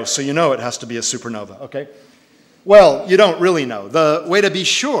an arrow, so you know it has to be a supernova, okay? Well, you don't really know. The way to be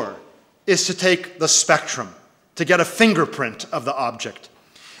sure is to take the spectrum, to get a fingerprint of the object.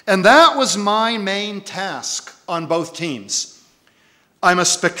 And that was my main task on both teams. I'm a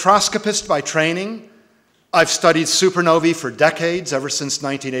spectroscopist by training. I've studied supernovae for decades, ever since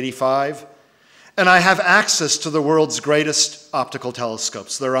 1985. And I have access to the world's greatest optical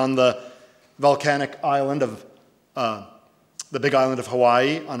telescopes. They're on the volcanic island of, the big island of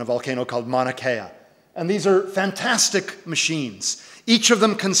Hawaii, on a volcano called Mauna Kea. And these are fantastic machines. Each of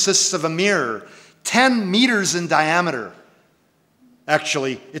them consists of a mirror, 10 meters in diameter.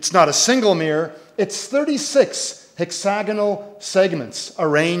 Actually, it's not a single mirror, it's 36 hexagonal segments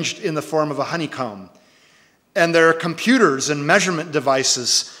arranged in the form of a honeycomb. And there are computers and measurement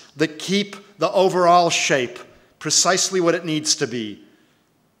devices that keep the overall shape precisely what it needs to be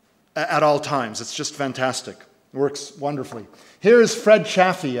at all times. It's just fantastic. It works wonderfully. Here is Fred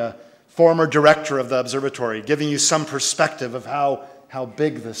Chaffee, a former director of the observatory, giving you some perspective of how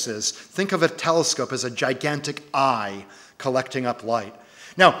big this is. Think of a telescope as a gigantic eye collecting up light.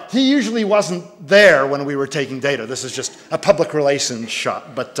 Now, he usually wasn't there when we were taking data. This is just a public relations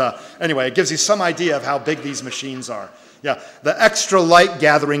shot. But anyway, it gives you some idea of how big these machines are. Yeah, the extra light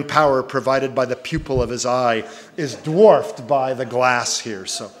gathering power provided by the pupil of his eye is dwarfed by the glass here.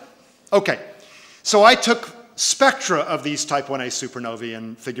 So, okay. So I took spectra of these type 1a supernovae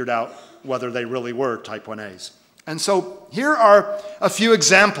and figured out whether they really were type 1as. And so here are a few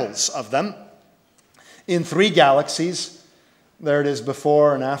examples of them in 3 galaxies. There it is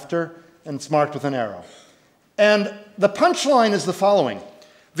before and after, and it's marked with an arrow. And the punchline is the following.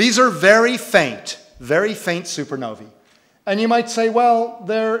 These are very faint supernovae. And you might say, well,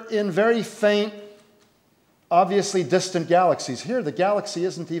 they're in very faint, obviously distant galaxies. Here, the galaxy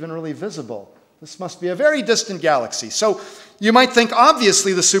isn't even really visible. This must be a very distant galaxy. So you might think,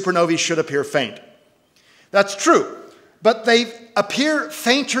 obviously, the supernovae should appear faint. That's true. But they appear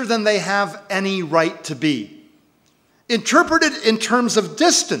fainter than they have any right to be. Interpreted in terms of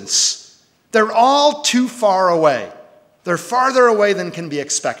distance, they're all too far away. They're farther away than can be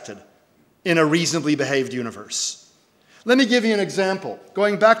expected in a reasonably behaved universe. Let me give you an example.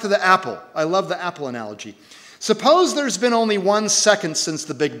 Going back to the apple. I love the apple analogy. Suppose there's been only 1 second since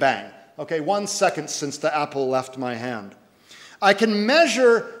the Big Bang. Okay, 1 second since the apple left my hand. I can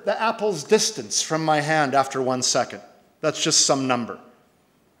measure the apple's distance from my hand after 1 second. That's just some number.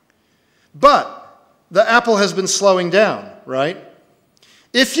 But the apple has been slowing down, right?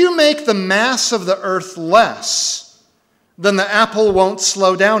 If you make the mass of the Earth less, then the apple won't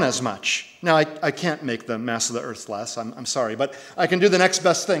slow down as much. Now, I can't make the mass of the Earth less, I'm sorry, but I can do the next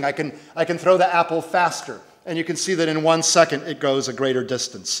best thing. I can throw the apple faster, and you can see that in 1 second it goes a greater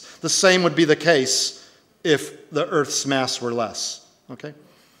distance. The same would be the case if the Earth's mass were less, okay?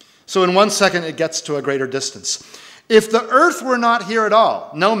 So in 1 second it gets to a greater distance. If the Earth were not here at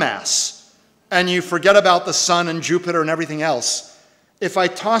all, no mass, and you forget about the sun and Jupiter and everything else, if I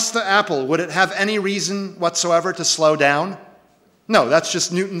toss the apple, would it have any reason whatsoever to slow down? No, that's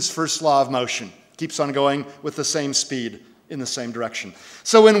just Newton's first law of motion. Keeps on going with the same speed in the same direction.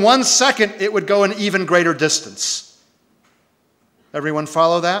 So in 1 second, it would go an even greater distance. Everyone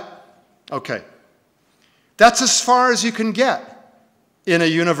follow that? Okay. That's as far as you can get in a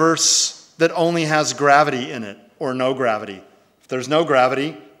universe that only has gravity in it, or no gravity. If there's no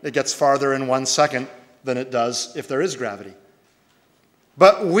gravity, it gets farther in 1 second than it does if there is gravity.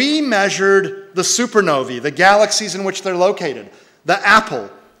 But we measured the supernovae, the galaxies in which they're located, the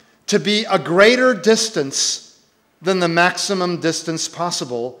apple, to be a greater distance than the maximum distance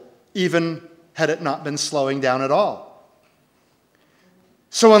possible, even had it not been slowing down at all.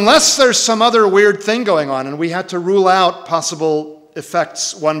 So unless there's some other weird thing going on, and we had to rule out possible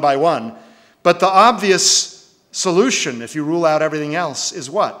effects one by one, but the obvious solution, if you rule out everything else, is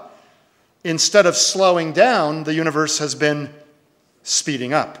what? Instead of slowing down, the universe has been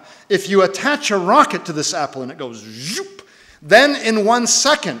speeding up. If you attach a rocket to this apple and it goes zoop, Then in 1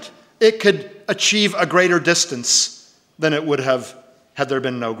 second, it could achieve a greater distance than it would have had there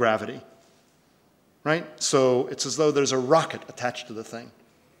been no gravity. Right? So it's as though there's a rocket attached to the thing.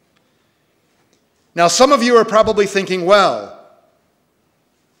 Now, some of you are probably thinking, well,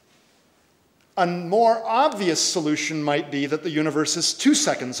 a more obvious solution might be that the universe is 2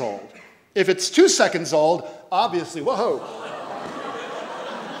 seconds old. If it's 2 seconds old, obviously, whoa.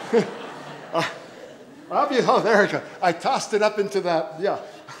 Oh, there we go. I tossed it up into that, yeah,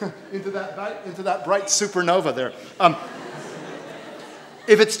 into that bright supernova there.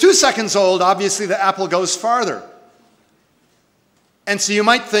 If it's 2 seconds old, obviously the apple goes farther. And so you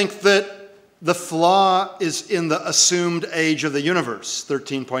might think that the flaw is in the assumed age of the universe,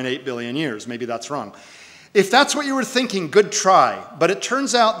 13.8 billion years. Maybe that's wrong. If that's what you were thinking, good try. But it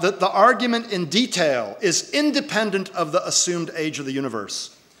turns out that the argument in detail is independent of the assumed age of the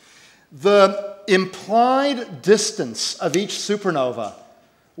universe. The implied distance of each supernova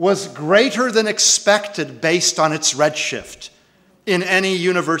was greater than expected based on its redshift in any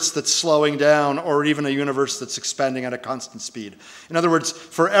universe that's slowing down or even a universe that's expanding at a constant speed. In other words,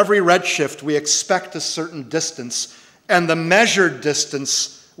 for every redshift, we expect a certain distance, and the measured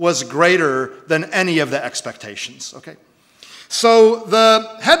distance was greater than any of the expectations. Okay? So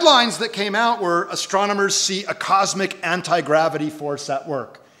the headlines that came out were, astronomers see a cosmic anti-gravity force at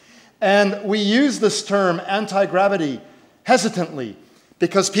work. And we use this term, anti-gravity, hesitantly,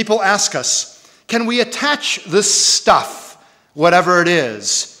 because people ask us, can we attach this stuff, whatever it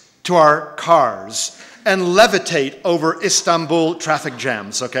is, to our cars and levitate over Istanbul traffic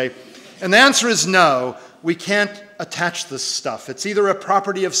jams, okay? And the answer is no, we can't attach this stuff. It's either a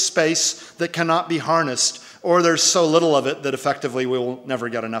property of space that cannot be harnessed, or there's so little of it that effectively we will never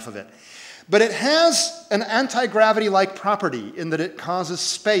get enough of it. But it has an anti-gravity-like property in that it causes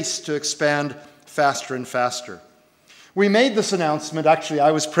space to expand faster and faster. We made this announcement, actually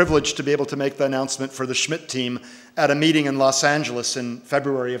I was privileged to be able to make the announcement for the Schmidt team at a meeting in Los Angeles in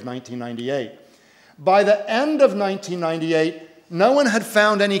February of 1998. By the end of 1998, no one had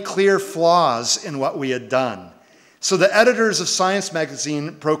found any clear flaws in what we had done. So the editors of Science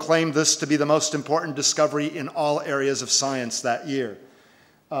magazine proclaimed this to be the most important discovery in all areas of science that year.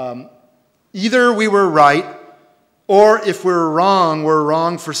 Either we were right, or if we're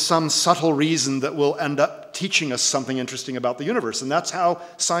wrong for some subtle reason that will end up teaching us something interesting about the universe. And that's how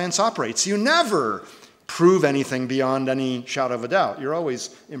science operates. You never prove anything beyond any shadow of a doubt. You're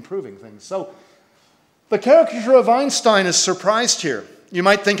always improving things. So the caricature of Einstein is surprised here. You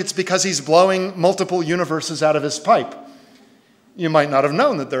might think it's because he's blowing multiple universes out of his pipe. You might not have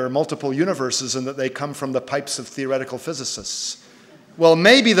known that there are multiple universes and that they come from the pipes of theoretical physicists. Well,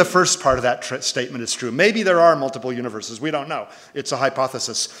 maybe the first part of that statement is true. Maybe there are multiple universes. We don't know. It's a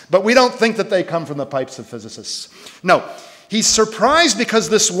hypothesis. But we don't think that they come from the pipes of physicists. No, he's surprised because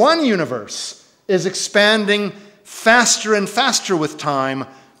this one universe is expanding faster and faster with time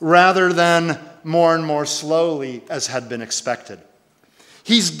rather than more and more slowly as had been expected.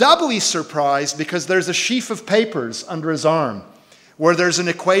 He's doubly surprised because there's a sheaf of papers under his arm where there's an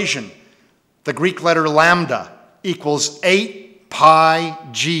equation. The Greek letter lambda equals 8 pi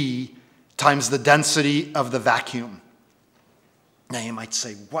g times the density of the vacuum. Now you might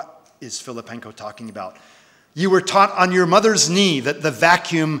say, what is Filippenko talking about? You were taught on your mother's knee that the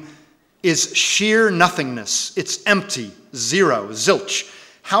vacuum is sheer nothingness. It's empty, zero, zilch.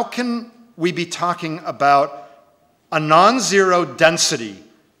 How can we be talking about a non-zero density,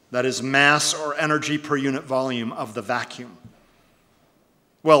 that is mass or energy per unit volume of the vacuum?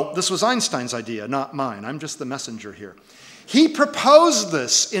 Well, this was Einstein's idea, not mine. I'm just the messenger here. He proposed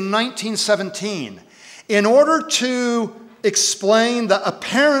this in 1917 in order to explain the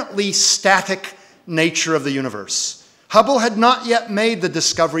apparently static nature of the universe. Hubble had not yet made the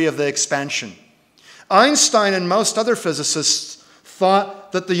discovery of the expansion. Einstein and most other physicists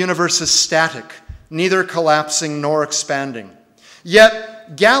thought that the universe is static, neither collapsing nor expanding.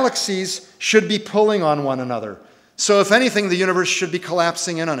 Yet galaxies should be pulling on one another. So if anything, the universe should be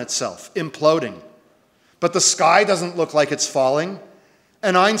collapsing in on itself, imploding. But the sky doesn't look like it's falling,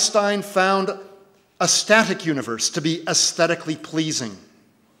 and Einstein found a static universe to be aesthetically pleasing.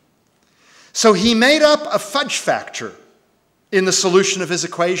 So he made up a fudge factor in the solution of his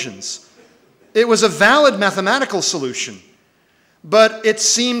equations. It was a valid mathematical solution, but it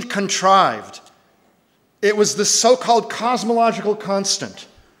seemed contrived. It was the so-called cosmological constant,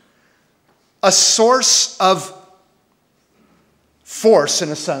 a source of force, in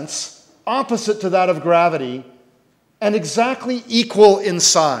a sense, opposite to that of gravity, and exactly equal in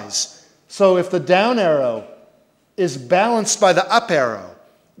size. So if the down arrow is balanced by the up arrow,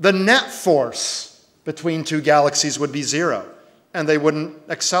 the net force between two galaxies would be 0, and they wouldn't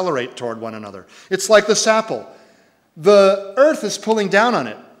accelerate toward one another. It's like this apple. The Earth is pulling down on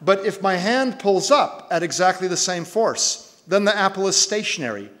it, but if my hand pulls up at exactly the same force, then the apple is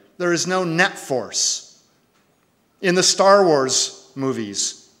stationary. There is no net force. In the Star Wars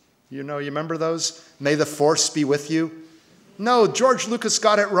movies, you remember those? May the force be with you. No, George Lucas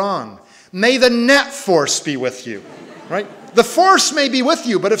got it wrong. May the net force be with you, right? The force may be with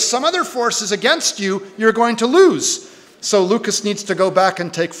you, but if some other force is against you, you're going to lose. So Lucas needs to go back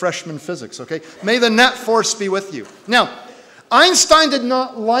and take freshman physics, okay? May the net force be with you. Now, Einstein did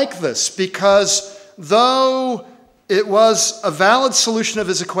not like this because though it was a valid solution of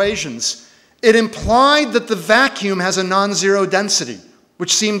his equations, it implied that the vacuum has a non-zero density,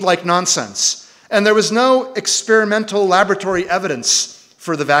 which seemed like nonsense. And there was no experimental laboratory evidence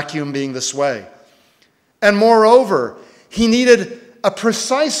for the vacuum being this way. And moreover, he needed a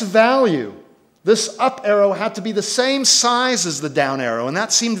precise value. This up arrow had to be the same size as the down arrow, and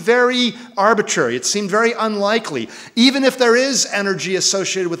that seemed very arbitrary. It seemed very unlikely. Even if there is energy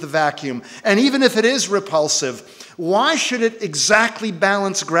associated with the vacuum, and even if it is repulsive, why should it exactly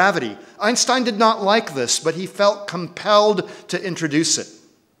balance gravity? Einstein did not like this, but he felt compelled to introduce it.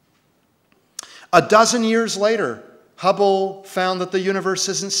 A dozen years later, Hubble found that the universe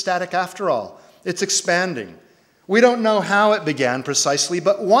isn't static after all. It's expanding. We don't know how it began precisely,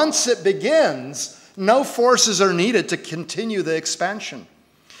 but once it begins, no forces are needed to continue the expansion.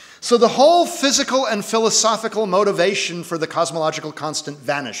 So the whole physical and philosophical motivation for the cosmological constant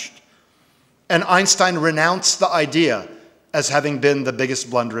vanished. And Einstein renounced the idea as having been the biggest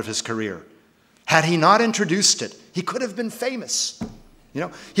blunder of his career. Had he not introduced it, he could have been famous.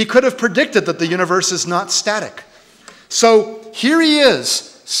 He could have predicted that the universe is not static. So here he is,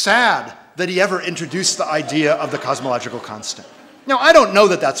 sad that he ever introduced the idea of the cosmological constant. Now, I don't know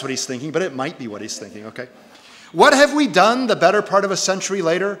that that's what he's thinking, but it might be what he's thinking, okay? What have we done the better part of a century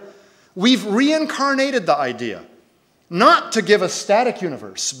later? We've reincarnated the idea, not to give a static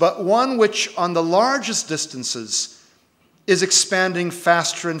universe, but one which, on the largest distances, is expanding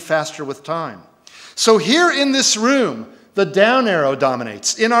faster and faster with time. So here in this room, the down arrow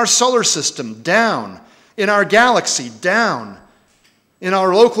dominates. In our solar system, down. In our galaxy, down. In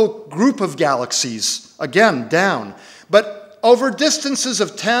our local group of galaxies, again, down. But over distances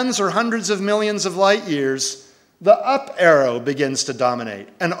of tens or hundreds of millions of light years, the up arrow begins to dominate.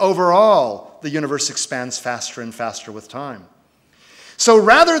 And overall, the universe expands faster and faster with time. So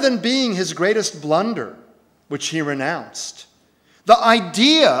rather than being his greatest blunder, which he renounced, the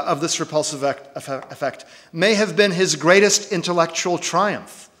idea of this repulsive effect may have been his greatest intellectual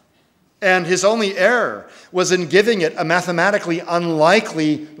triumph. And his only error was in giving it a mathematically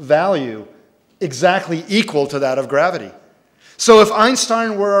unlikely value exactly equal to that of gravity. So if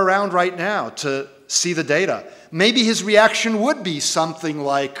Einstein were around right now to see the data, maybe his reaction would be something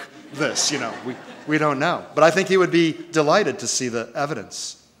like this. We don't know. But I think he would be delighted to see the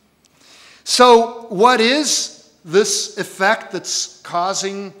evidence. So what is this effect that's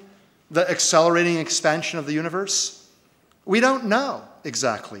causing the accelerating expansion of the universe? We don't know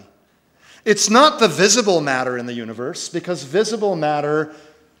exactly. It's not the visible matter in the universe, because visible matter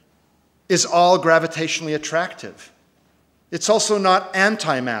is all gravitationally attractive. It's also not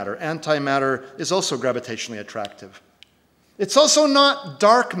antimatter. Antimatter is also gravitationally attractive. It's also not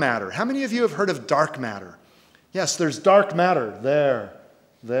dark matter. How many of you have heard of dark matter? Yes, there's dark matter there.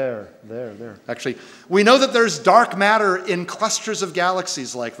 Actually, we know that there's dark matter in clusters of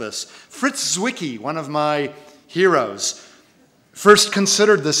galaxies like this. Fritz Zwicky, one of my heroes, first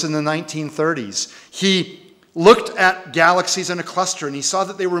considered this in the 1930s. He looked at galaxies in a cluster and he saw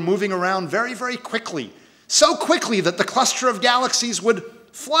that they were moving around very, very quickly. So quickly that the cluster of galaxies would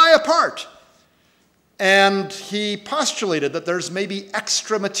fly apart. And he postulated that there's maybe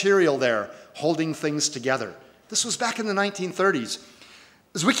extra material there holding things together. This was back in the 1930s.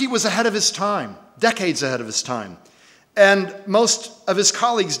 Zwicky was ahead of his time, decades ahead of his time. And most of his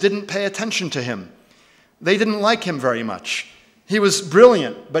colleagues didn't pay attention to him. They didn't like him very much. He was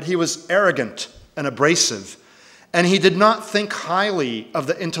brilliant, but he was arrogant and abrasive. And he did not think highly of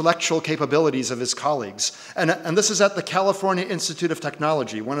the intellectual capabilities of his colleagues. And this is at the California Institute of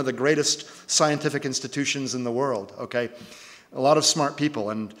Technology, one of the greatest scientific institutions in the world, okay? A lot of smart people.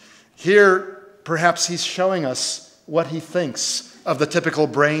 And here, perhaps he's showing us what he thinks of the typical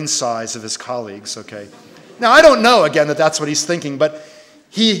brain size of his colleagues, okay? Now, I don't know, again, that that's what he's thinking, but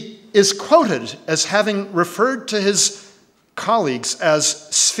he is quoted as having referred to his colleagues as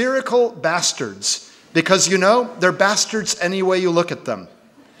spherical bastards because, they're bastards any way you look at them.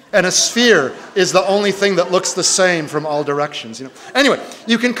 And a sphere is the only thing that looks the same from all directions. Anyway,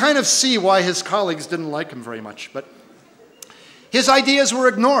 you can kind of see why his colleagues didn't like him very much. But his ideas were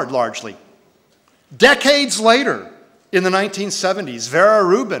ignored largely. Decades later, in the 1970s, Vera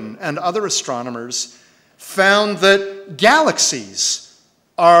Rubin and other astronomers found that galaxies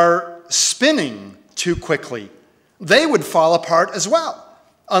are spinning too quickly. They would fall apart as well,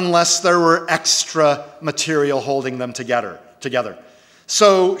 unless there were extra material holding them together.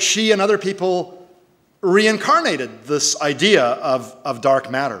 So she and other people reincarnated this idea of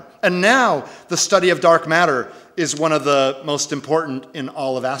dark matter. And now the study of dark matter is one of the most important in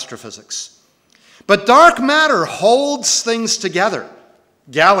all of astrophysics. But dark matter holds things together,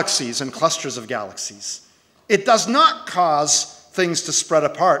 galaxies and clusters of galaxies. It does not cause things to spread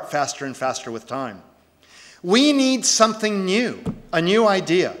apart faster and faster with time. We need something new, a new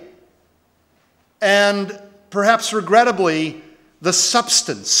idea. And perhaps regrettably, the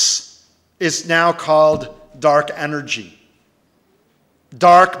substance is now called dark energy.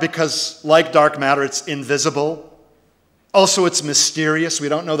 Dark because, like dark matter, it's invisible. Also, it's mysterious. We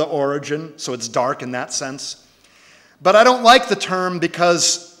don't know the origin, so it's dark in that sense. But I don't like the term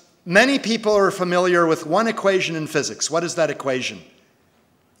because many people are familiar with one equation in physics. What is that equation?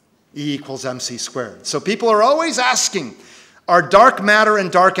 E equals mc squared. So people are always asking, are dark matter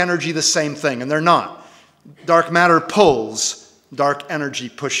and dark energy the same thing? And they're not. Dark matter pulls. Dark energy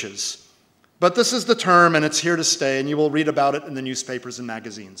pushes. But this is the term, and it's here to stay, and you will read about it in the newspapers and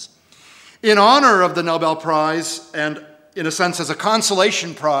magazines. In honor of the Nobel Prize, and in a sense as a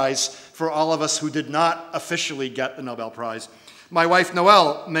consolation prize for all of us who did not officially get the Nobel Prize, my wife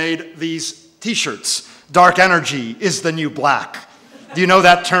Noelle made these t-shirts. Dark energy is the new black. Do you know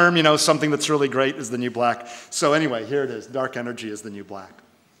that term? You know, something that's really great is the new black. So anyway, here it is. Dark energy is the new black.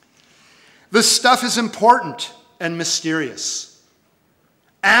 This stuff is important and mysterious.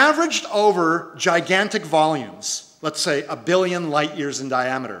 Averaged over gigantic volumes, let's say 1 billion light years in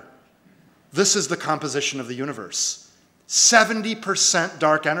diameter, this is the composition of the universe. 70%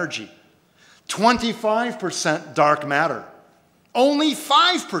 dark energy, 25% dark matter, only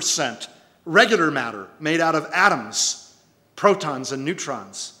 5% regular matter made out of atoms, protons and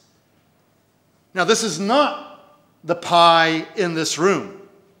neutrons. Now, this is not the pie in this room,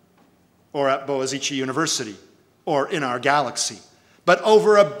 or at Boğaziçi University, or in our galaxy. But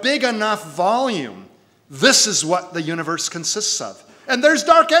over a big enough volume, this is what the universe consists of. And there's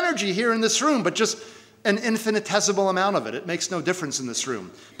dark energy here in this room, but just an infinitesimal amount of it. It makes no difference in this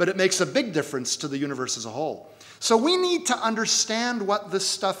room, but it makes a big difference to the universe as a whole. So we need to understand what this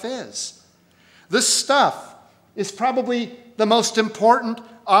stuff is. This stuff is probably the most important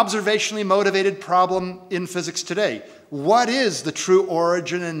observationally motivated problem in physics today. What is the true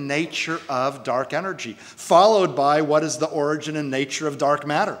origin and nature of dark energy? Followed by what is the origin and nature of dark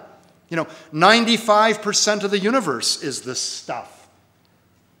matter? 95% of the universe is this stuff.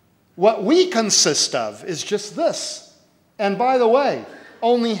 What we consist of is just this. And by the way,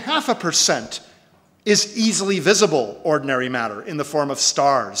 only 0.5% is easily visible ordinary matter in the form of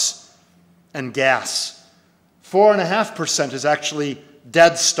stars and gas. 4.5% is actually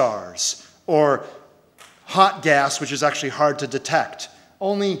dead stars, or hot gas, which is actually hard to detect.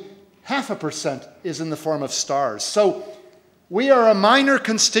 Only 0.5% is in the form of stars. So we are a minor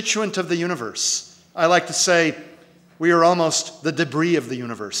constituent of the universe. I like to say we are almost the debris of the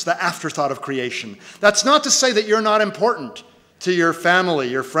universe, the afterthought of creation. That's not to say that you're not important to your family,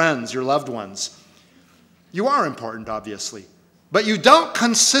 your friends, your loved ones. You are important, obviously. But you don't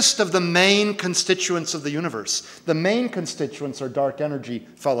consist of the main constituents of the universe. The main constituents are dark energy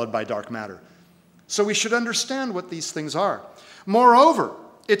followed by dark matter. So we should understand what these things are. Moreover,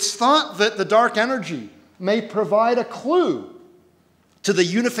 it's thought that the dark energy may provide a clue to the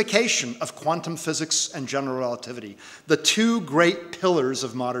unification of quantum physics and general relativity, the two great pillars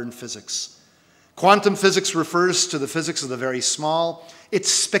of modern physics. Quantum physics refers to the physics of the very small. It's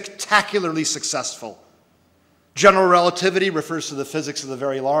spectacularly successful. General relativity refers to the physics of the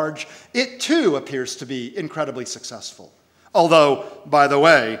very large. It too appears to be incredibly successful. Although, by the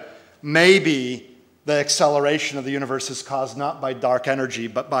way, maybe the acceleration of the universe is caused not by dark energy,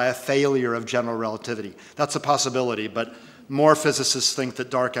 but by a failure of general relativity. That's a possibility, but more physicists think that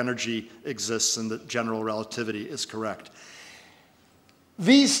dark energy exists and that general relativity is correct.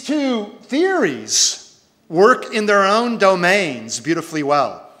 These two theories work in their own domains beautifully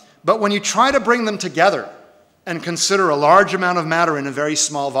well. But when you try to bring them together and consider a large amount of matter in a very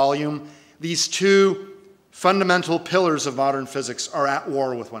small volume, these two fundamental pillars of modern physics are at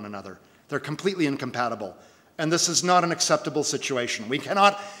war with one another. They're completely incompatible. And this is not an acceptable situation. We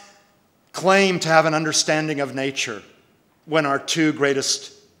cannot claim to have an understanding of nature when our two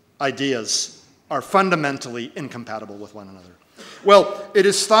greatest ideas are fundamentally incompatible with one another? Well, it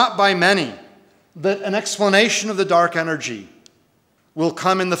is thought by many that an explanation of the dark energy will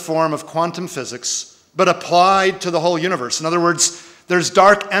come in the form of quantum physics, but applied to the whole universe. In other words, there's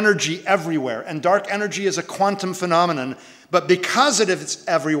dark energy everywhere, and dark energy is a quantum phenomenon, but because it is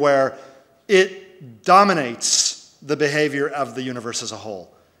everywhere, it dominates the behavior of the universe as a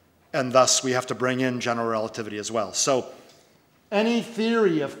whole. And thus, we have to bring in general relativity as well. So, any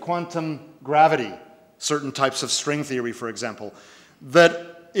theory of quantum gravity, certain types of string theory, for example,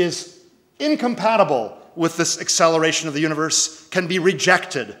 that is incompatible with this acceleration of the universe can be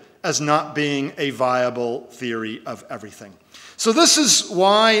rejected as not being a viable theory of everything. So this is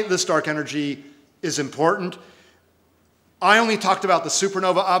why this dark energy is important. I only talked about the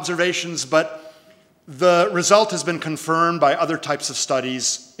supernova observations, but the result has been confirmed by other types of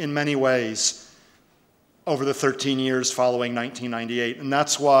studies in many ways over the 13 years following 1998. And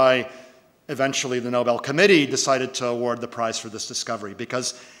that's why eventually the Nobel Committee decided to award the prize for this discovery,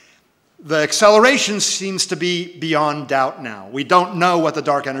 because the acceleration seems to be beyond doubt now. We don't know what the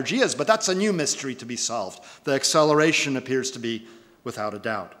dark energy is, but that's a new mystery to be solved. The acceleration appears to be without a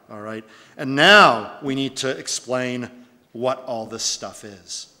doubt, all right? And now we need to explain what all this stuff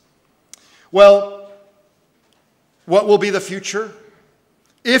is. Well, what will be the future?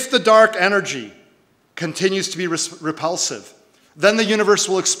 If the dark energy continues to be repulsive, then the universe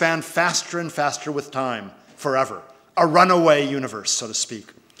will expand faster and faster with time, forever. A runaway universe, so to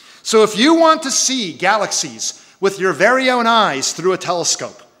speak. So if you want to see galaxies with your very own eyes through a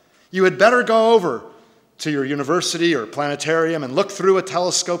telescope, you had better go over to your university or planetarium and look through a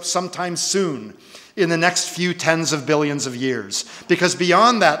telescope sometime soon in the next few tens of billions of years. Because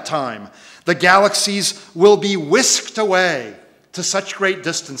beyond that time, the galaxies will be whisked away to such great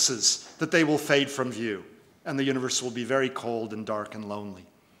distances that they will fade from view, and the universe will be very cold and dark and lonely.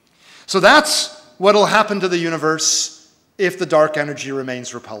 So that's what will happen to the universe if the dark energy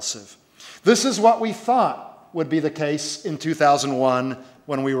remains repulsive. This is what we thought would be the case in 2001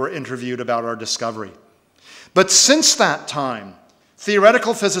 when we were interviewed about our discovery. But since that time,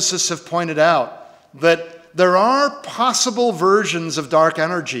 theoretical physicists have pointed out that there are possible versions of dark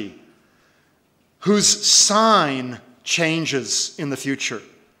energy whose sign changes in the future.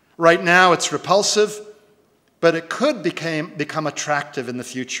 Right now it's repulsive, but it could become attractive in the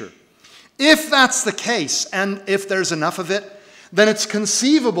future. If that's the case, and if there's enough of it, then it's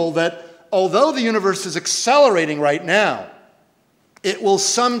conceivable that although the universe is accelerating right now, it will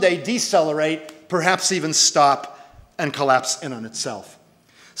someday decelerate, perhaps even stop and collapse in on itself.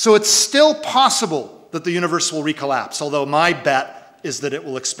 So it's still possible that the universe will recollapse, although my bet is that it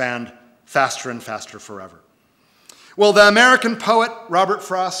will expand faster and faster forever. Well, the American poet Robert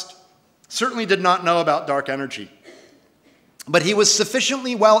Frost certainly did not know about dark energy. But he was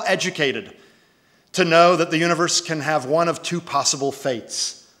sufficiently well educated to know that the universe can have one of two possible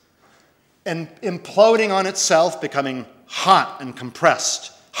fates: and imploding on itself, becoming hot and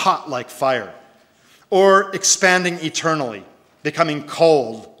compressed, hot like fire, or expanding eternally, becoming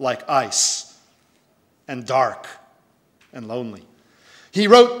cold like ice, and dark and lonely. He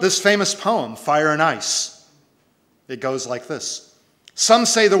wrote this famous poem, Fire and Ice. It goes like this: some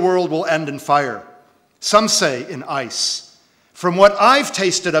say the world will end in fire, some say in ice. From what I've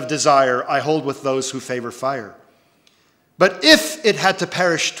tasted of desire, I hold with those who favor fire. But if it had to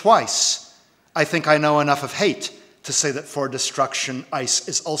perish twice, I think I know enough of hate to say that for destruction, ice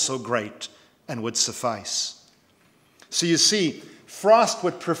is also great and would suffice. So you see, Frost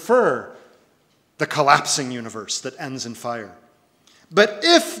would prefer the collapsing universe that ends in fire. But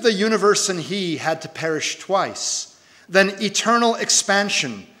if the universe and he had to perish twice, then eternal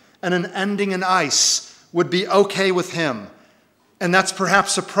expansion and an ending in ice would be okay with him. And that's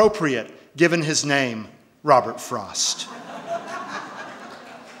perhaps appropriate, given his name, Robert Frost.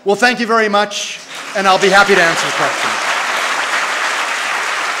 Well, thank you very much, and I'll be happy to answer questions.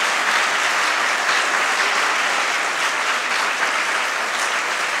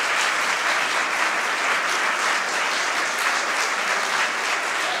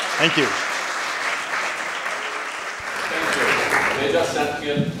 Thank you. Thank you. They just sent me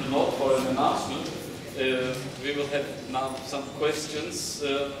a note for an announcement. We will have now some questions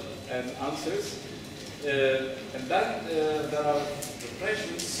and answers. And then there are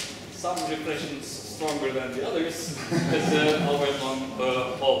repressions, some repressions stronger than the others, as always on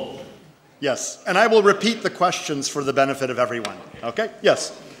hall. Yes, and I will repeat the questions for the benefit of everyone. Okay?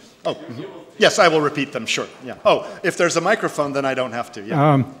 Yes. Oh, yes, I will repeat them, sure. Yeah. Oh, if there's a microphone, then I don't have to.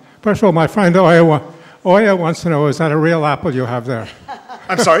 Yeah. First of all, my friend Oya wants to know, is that a real apple you have there?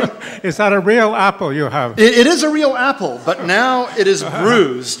 I'm sorry? Is that a real apple you have? It is a real apple, but now it is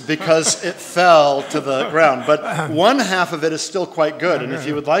bruised because it fell to the ground. But one half of it is still quite good, and if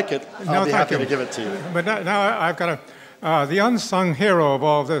you would like it, I'll be happy to give it to you. But now I've got the unsung hero of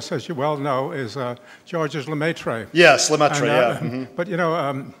all this, as you well know, is Georges Lemaitre. Yes, Lemaitre, yeah. But you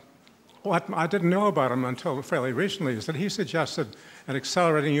know, what I didn't know about him until fairly recently is that he suggested an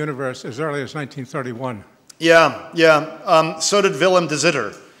accelerating universe as early as 1931. Yeah. So did Willem de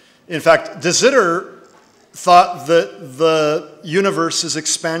Sitter. In fact, de Sitter thought that the universe's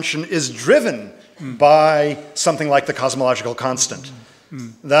expansion is driven by something like the cosmological constant.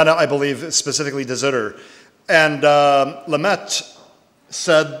 That, I believe, is specifically de Sitter. And Lemaitre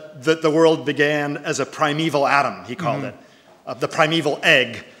said that the world began as a primeval atom, he called it, the primeval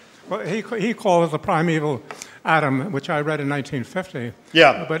egg. Well, he called it the primeval atom, which I read in 1950.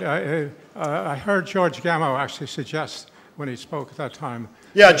 Yeah. But I heard George Gamow actually suggest when he spoke at that time.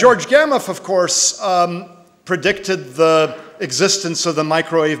 Yeah, George Gamow, of course, predicted the existence of the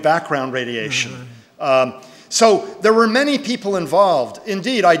microwave background radiation. So there were many people involved.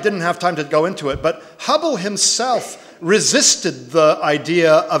 Indeed, I didn't have time to go into it, but Hubble himself resisted the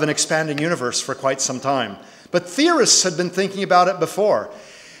idea of an expanding universe for quite some time. But theorists had been thinking about it before.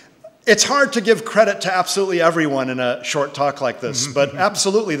 It's hard to give credit to absolutely everyone in a short talk like this, but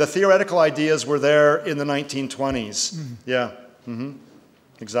absolutely, the theoretical ideas were there in the 1920s. Yeah,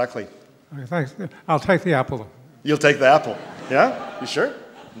 exactly. Okay, thanks. I'll take the apple. You'll take the apple? Yeah? You sure?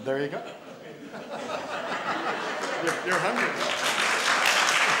 There you go. You're hungry.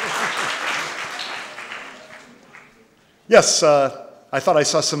 Yes, I thought I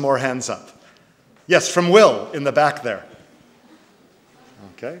saw some more hands up. Yes, from Will in the back there.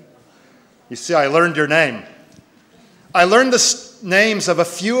 Okay. You see, I learned your name. I learned the names of a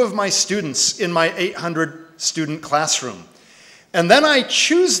few of my students in my 800-student classroom. And then I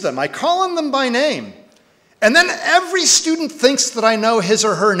choose them. I call on them by name. And then every student thinks that I know his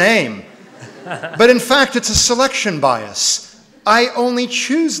or her name. But in fact, it's a selection bias. I only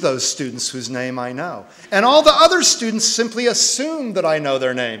choose those students whose name I know. And all the other students simply assume that I know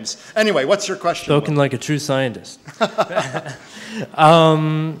their names. Anyway, what's your question? Spoken like a true scientist.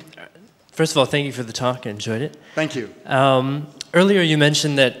 First of all, thank you for the talk. I enjoyed it. Thank you. Earlier you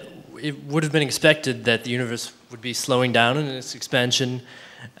mentioned that it would have been expected that the universe would be slowing down in its expansion,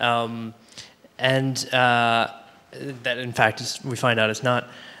 and that in fact we find out it's not.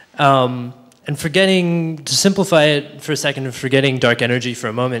 And forgetting, to simplify it for a second, and forgetting dark energy for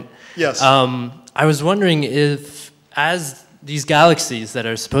a moment. Yes. I was wondering if, as these galaxies that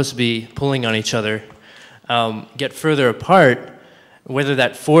are supposed to be pulling on each other get further apart, whether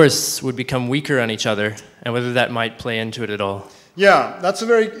that force would become weaker on each other, and whether that might play into it at all. Yeah, that's a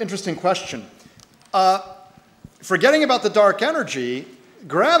very interesting question. Forgetting about the dark energy,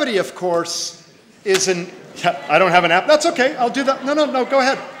 gravity, of course, is in... Yeah, I don't have an app. That's okay. I'll do that. No, go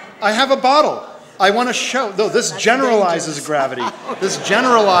ahead. I have a bottle. I want to show... No, this generalizes gravity. This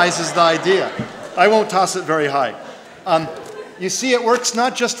generalizes the idea. I won't toss it very high. You see, it works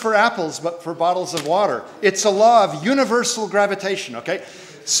not just for apples, but for bottles of water. It's a law of universal gravitation, okay?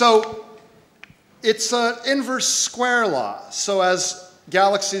 So it's an inverse square law. So as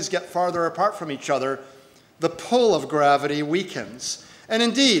galaxies get farther apart from each other, the pull of gravity weakens. And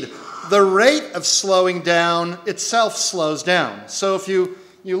indeed, the rate of slowing down itself slows down. So if you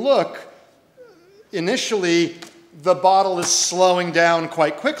look, initially, the bottle is slowing down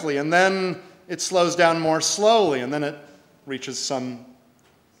quite quickly, and then it slows down more slowly, and then it reaches some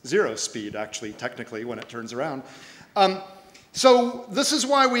zero speed, actually, technically, when it turns around. So this is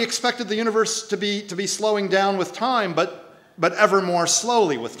why we expected the universe to be slowing down with time, but ever more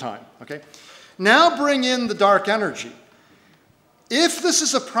slowly with time. Okay? Now bring in the dark energy. If this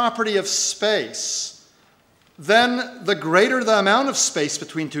is a property of space, then the greater the amount of space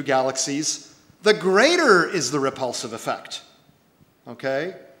between two galaxies, the greater is the repulsive effect.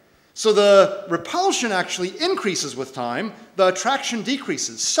 Okay? So the repulsion actually increases with time, the attraction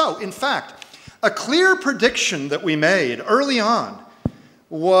decreases. So, in fact, a clear prediction that we made early on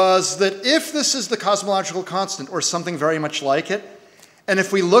was that if this is the cosmological constant or something very much like it, and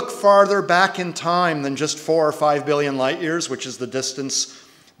if we look farther back in time than just 4 or 5 billion light years, which is the distance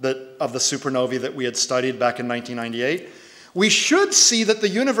of the supernovae that we had studied back in 1998, we should see that the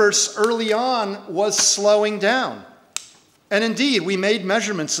universe early on was slowing down. And indeed, we made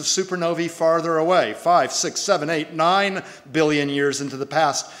measurements of supernovae farther away, 5, 6, 7, 8, 9 billion years into the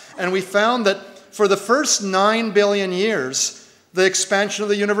past. And we found that for the first 9 billion years, the expansion of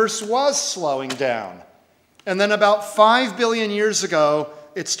the universe was slowing down. And then about 5 billion years ago,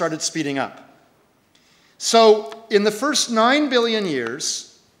 it started speeding up. So in the first 9 billion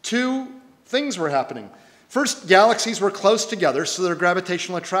years, two things were happening. First, galaxies were close together, so their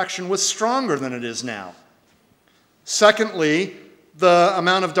gravitational attraction was stronger than it is now. Secondly, the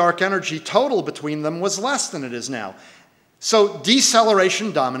amount of dark energy total between them was less than it is now. So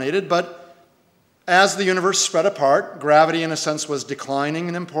deceleration dominated, but as the universe spread apart, gravity in a sense was declining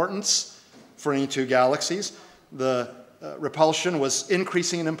in importance for any two galaxies. The repulsion was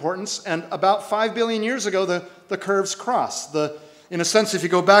increasing in importance, and about 5 billion years ago, the curves crossed. In a sense, if you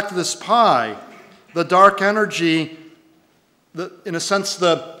go back to this pie, the dark energy, in a sense,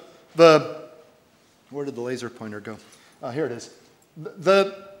 where did the laser pointer go? Here it is.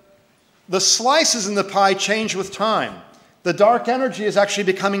 The slices in the pie change with time. The dark energy is actually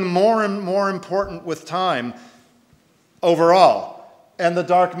becoming more and more important with time overall, and the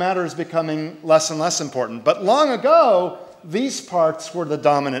dark matter is becoming less and less important. But long ago, these parts were the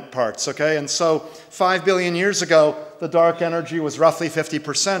dominant parts, okay? And so 5 billion years ago, the dark energy was roughly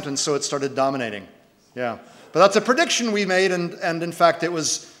 50%, and so it started dominating. Yeah. But that's a prediction we made, and in fact, it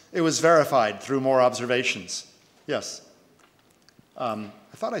was verified through more observations. Yes. I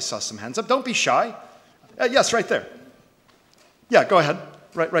thought I saw some hands up. Don't be shy. Yes, right there. Yeah, go ahead.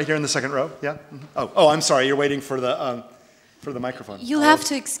 Right here in the second row. Yeah. Mm-hmm. Oh, I'm sorry. You're waiting for the microphone. You'll have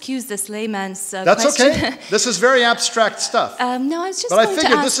to excuse this layman's That's question. okay. This is very abstract stuff. No, I was just But I going to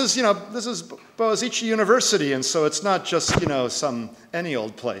figured ask... this is Boğaziçi University, and so it's not just, some any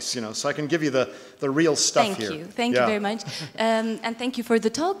old place, so I can give you the real stuff here. Thank you very much. And thank you for the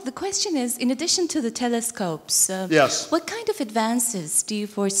talk. The question is, in addition to the telescopes, yes. What kind of advances do you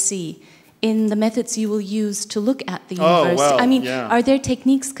foresee in the methods you will use to look at the universe? Well, I mean, yeah. Are there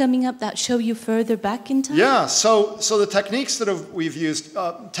techniques coming up that show you further back in time? Yeah, so the techniques that we've used,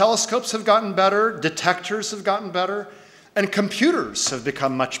 telescopes have gotten better, detectors have gotten better, and computers have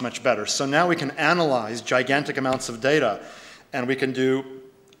become much, much better. So now we can analyze gigantic amounts of data, and we can do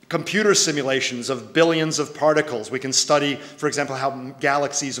computer simulations of billions of particles. We can study, for example, how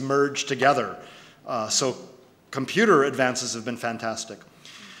galaxies merge together. So computer advances have been fantastic.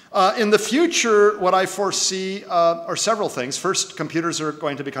 In the future, what I foresee are several things. First, computers are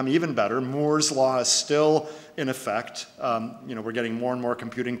going to become even better. Moore's law is still in effect. We're getting more and more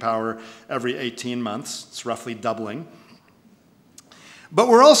computing power every 18 months. It's roughly doubling. But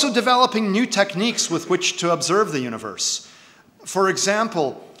we're also developing new techniques with which to observe the universe. For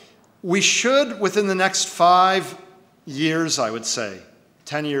example, we should, within the next 5 years, I would say,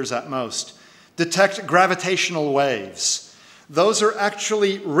 10 years at most, detect gravitational waves. Those are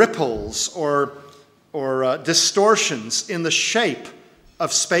actually ripples or distortions in the shape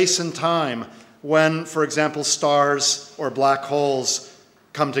of space and time when, for example, stars or black holes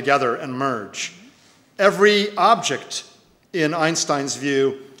come together and merge. Every object, in Einstein's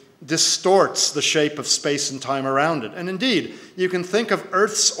view, distorts the shape of space and time around it. And indeed, you can think of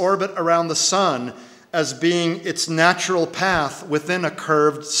Earth's orbit around the sun as being its natural path within a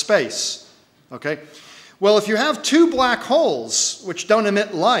curved space. Okay? Well, if you have two black holes which don't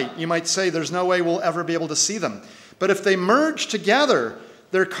emit light, you might say there's no way we'll ever be able to see them. But if they merge together,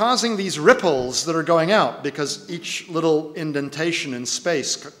 they're causing these ripples that are going out because each little indentation in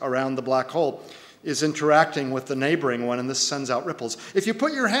space around the black hole is interacting with the neighboring one, and this sends out ripples. If you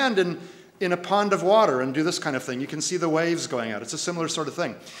put your hand in a pond of water and do this kind of thing, you can see the waves going out. It's a similar sort of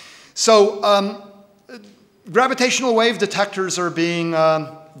thing. So gravitational wave detectors are being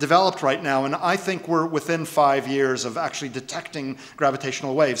developed right now, and I think we're within 5 years of actually detecting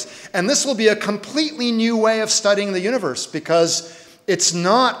gravitational waves. And this will be a completely new way of studying the universe because it's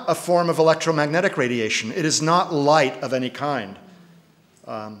not a form of electromagnetic radiation. It is not light of any kind.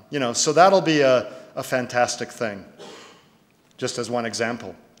 So that'll be a fantastic thing, just as one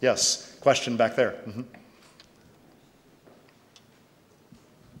example. Yes, question back there. Mm-hmm.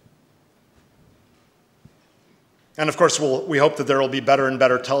 And of course, we hope that there will be better and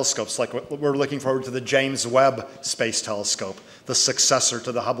better telescopes, like we're looking forward to the James Webb Space Telescope, the successor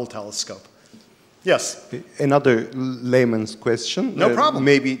to the Hubble telescope. Yes? Another layman's question. No problem.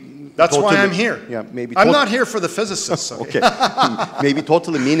 Maybe that's totally, why I'm here. Yeah, maybe I'm not here for the physicists. Okay. Maybe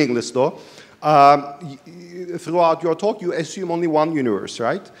totally meaningless, though. Throughout your talk, you assume only one universe,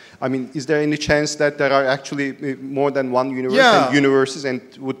 right? I mean, is there any chance that there are actually more than one universe and universes? And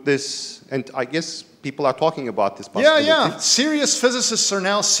would this? And I guess people are talking about this possibility. Yeah. Serious physicists are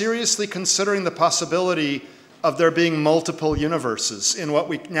now seriously considering the possibility of there being multiple universes in what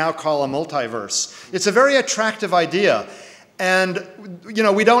we now call a multiverse. It's a very attractive idea. And,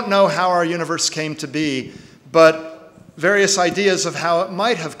 we don't know how our universe came to be, but various ideas of how it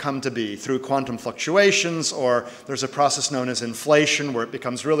might have come to be through quantum fluctuations, or there's a process known as inflation where it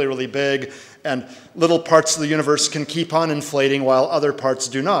becomes really, really big, and little parts of the universe can keep on inflating while other parts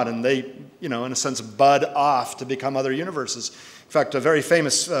do not, and they, you know, in a sense, bud off to become other universes. In fact, a very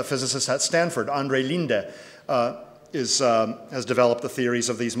famous physicist at Stanford, Andre Linde, has developed the theories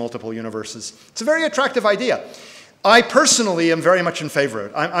of these multiple universes. It's a very attractive idea. I personally am very much in favor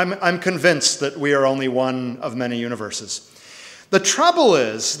of it. I'm convinced that we are only one of many universes. The trouble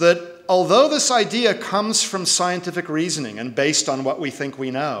is that although this idea comes from scientific reasoning and based on what we think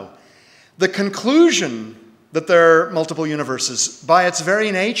we know, the conclusion that there are multiple universes, by its very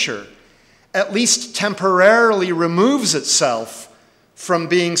nature, at least temporarily removes itself from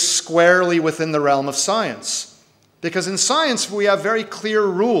being squarely within the realm of science. Because in science, we have very clear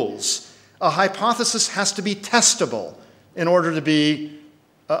rules. A hypothesis has to be testable in order to be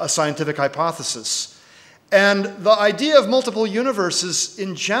a scientific hypothesis. And the idea of multiple universes,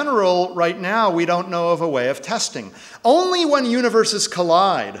 in general, right now, we don't know of a way of testing. Only when universes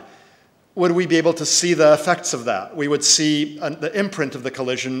collide would we be able to see the effects of that. We would see the imprint of the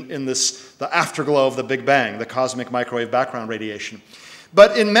collision in the afterglow of the Big Bang, the cosmic microwave background radiation.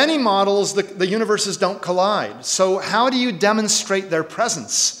 But in many models, the universes don't collide. So how do you demonstrate their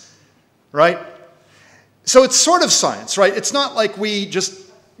presence? Right? So it's sort of science, right? It's not like we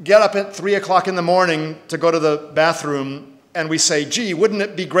just get up at 3 o'clock in the morning to go to the bathroom and we say, gee, wouldn't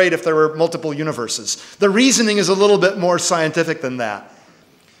it be great if there were multiple universes? The reasoning is a little bit more scientific than that.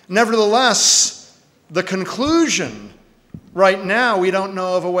 Nevertheless, the conclusion, right now, we don't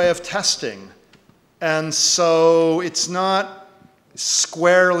know of a way of testing. And so it's not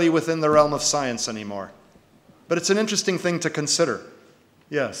squarely within the realm of science anymore. But it's an interesting thing to consider.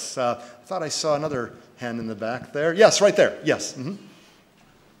 Yes, I thought I saw another hand in the back there. Yes, right there. Yes. Mm-hmm.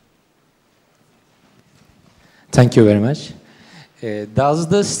 Thank you very much. Does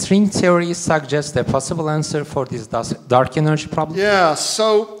the string theory suggest a possible answer for this dark energy problem? Yeah,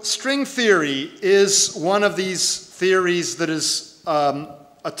 so string theory is one of these theories that is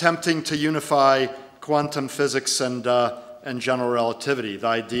attempting to unify quantum physics and general relativity. The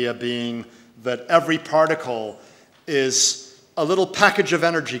idea being that every particle is a little package of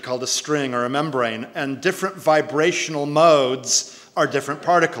energy called a string or a membrane, and different vibrational modes are different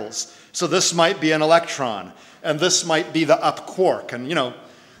particles. So this might be an electron, and this might be the up quark, and you know,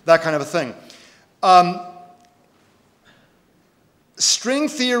 that kind of a thing. String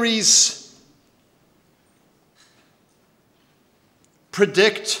theories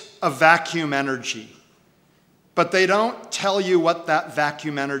predict a vacuum energy, but they don't tell you what that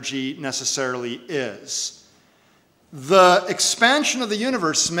vacuum energy necessarily is. The expansion of the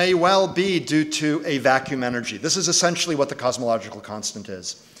universe may well be due to a vacuum energy. This is essentially what the cosmological constant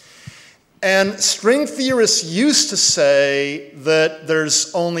is. And string theorists used to say that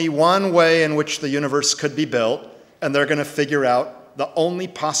there's only one way in which the universe could be built, and they're going to figure out the only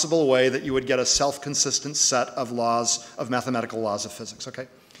possible way that you would get a self-consistent set of laws, of mathematical laws of physics, okay?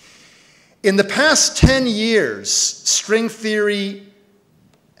 In the past 10 years, string theory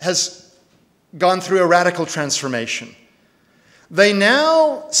has gone through a radical transformation. They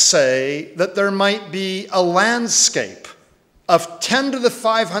now say that there might be a landscape of 10 to the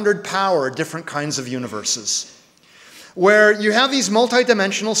 500 power different kinds of universes, where you have these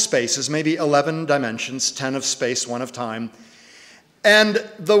multidimensional spaces, maybe 11 dimensions, 10 of space, 1 of time, and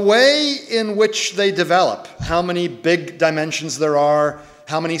the way in which they develop, how many big dimensions there are,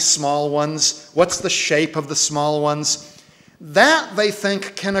 how many small ones, what's the shape of the small ones, that, they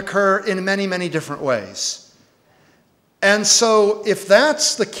think, can occur in many, many different ways. And so if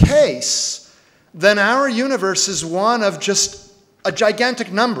that's the case, then our universe is one of just a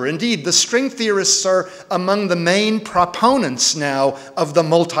gigantic number. Indeed, the string theorists are among the main proponents now of the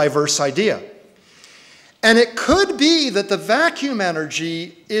multiverse idea. And it could be that the vacuum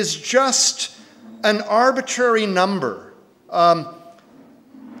energy is just an arbitrary number.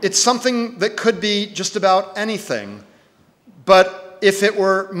 It's something that could be just about anything. But if it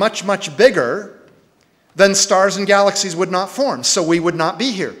were much, much bigger, then stars and galaxies would not form, so we would not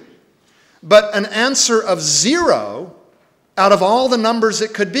be here. But an answer of 0 out of all the numbers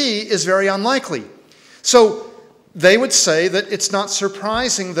it could be is very unlikely. So they would say that it's not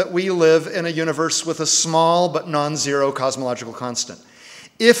surprising that we live in a universe with a small but non-zero cosmological constant.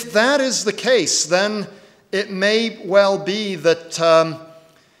 If that is the case, then it may well be that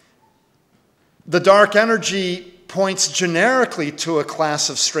the dark energy points generically to a class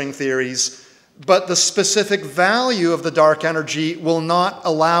of string theories, but the specific value of the dark energy will not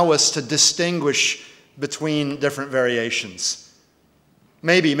allow us to distinguish between different variations.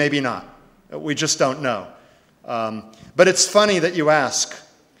 Maybe, maybe not. We just don't know. But it's funny that you ask,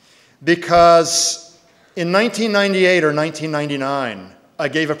 because in 1998 or 1999, I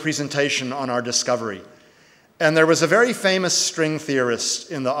gave a presentation on our discovery. And there was a very famous string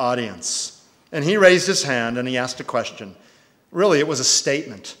theorist in the audience. And he raised his hand and he asked a question. Really, it was a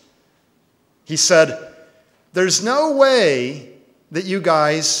statement. He said, there's no way that you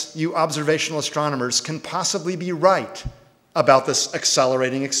guys, you observational astronomers, can possibly be right about this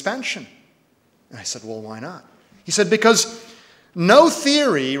accelerating expansion. And I said, well, why not? He said, because no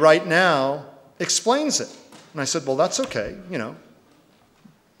theory right now explains it. And I said, well, that's okay, you know.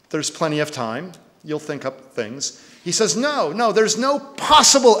 There's plenty of time. You'll think up things. He says, no, there's no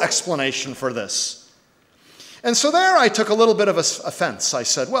possible explanation for this. And so there I took a little bit of offense. I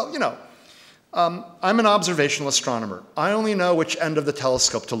said, well, you know, I'm an observational astronomer. I only know which end of the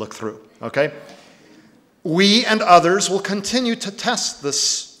telescope to look through, okay? We and others will continue to test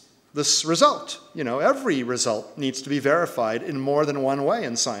this result. You know, every result needs to be verified in more than one way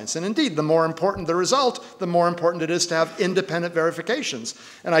in science. And indeed, the more important the result, the more important it is to have independent verifications.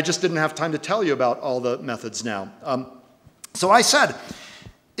 And I just didn't have time to tell you about all the methods now. So I said,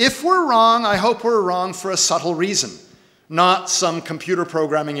 if we're wrong, I hope we're wrong for a subtle reason. Not some computer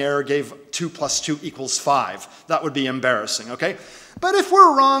programming error gave 2 + 2 = 5. That would be embarrassing, okay? But if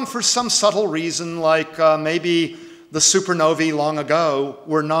we're wrong for some subtle reason, like maybe the supernovae long ago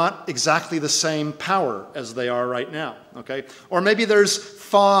were not exactly the same power as they are right now, okay? Or maybe there's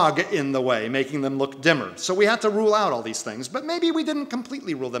fog in the way, making them look dimmer. So we had to rule out all these things, but maybe we didn't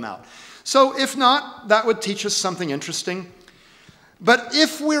completely rule them out. So if not, that would teach us something interesting. But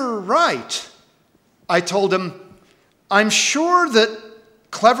if we're right, I told him, I'm sure that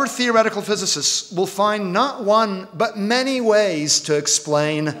clever theoretical physicists will find not one, but many ways to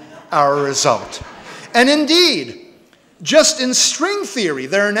explain our result. And indeed, just in string theory,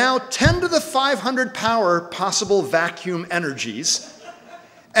 there are now 10 to the 500 power possible vacuum energies.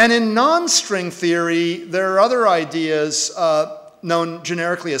 And in non-string theory, there are other ideas known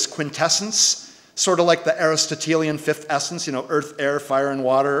generically as quintessence, sort of like the Aristotelian fifth essence, you know, earth, air, fire, and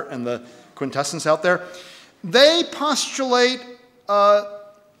water, and the quintessence out there. They postulate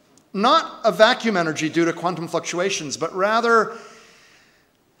not a vacuum energy due to quantum fluctuations, but rather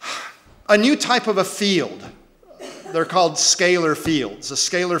a new type of a field. They're called scalar fields. A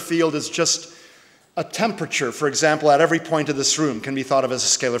scalar field is just a temperature, for example, at every point of this room can be thought of as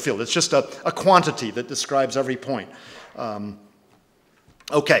a scalar field. It's just a quantity that describes every point.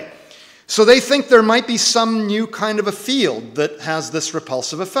 Okay, so they think there might be some new kind of a field that has this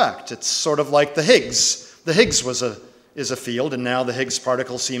repulsive effect. It's sort of like the Higgs. The Higgs is a field, and now the Higgs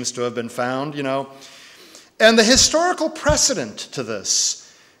particle seems to have been found, you know. And the historical precedent to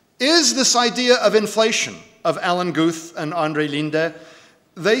this is this idea of inflation, of Alan Guth and André Linde.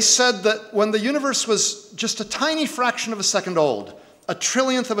 They said that when the universe was just a tiny fraction of a second old, a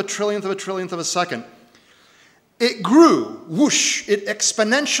trillionth of a trillionth of a trillionth of a second, it grew, whoosh, it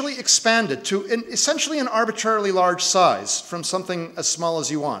exponentially expanded to essentially an arbitrarily large size from something as small as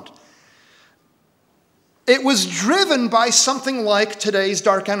you want. It was driven by something like today's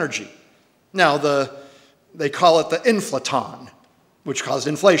dark energy. Now, they call it the inflaton, which caused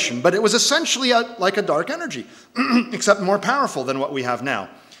inflation, but it was essentially like a dark energy, except more powerful than what we have now.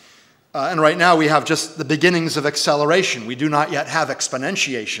 And right now we have just the beginnings of acceleration. We do not yet have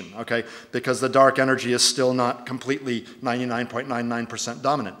exponentiation, okay, because the dark energy is still not completely 99.99%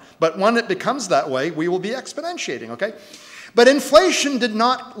 dominant. But when it becomes that way, we will be exponentiating, okay? But inflation did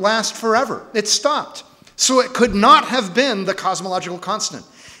not last forever. It stopped. So it could not have been the cosmological constant.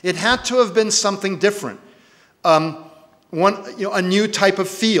 It had to have been something different. A new type of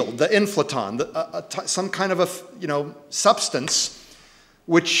field, the inflaton, some kind of a substance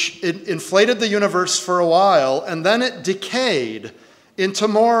which inflated the universe for a while, and then it decayed into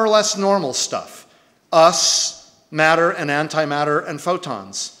more or less normal stuff. Us, matter and antimatter and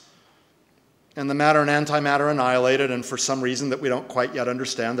photons. And the matter and antimatter annihilated, and for some reason that we don't quite yet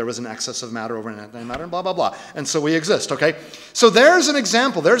understand, there was an excess of matter over an antimatter, and blah, blah, blah. And so we exist, okay? So there's an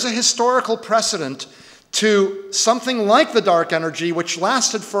example. There's a historical precedent to something like the dark energy, which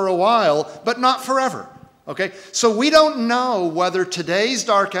lasted for a while, but not forever, okay? So we don't know whether today's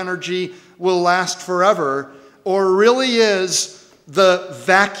dark energy will last forever, or really is the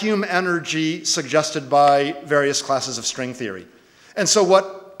vacuum energy suggested by various classes of string theory. And so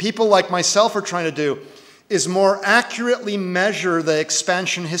what people like myself are trying to do is more accurately measure the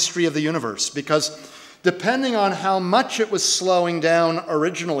expansion history of the universe, because depending on how much it was slowing down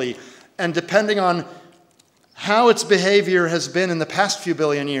originally, and depending on how its behavior has been in the past few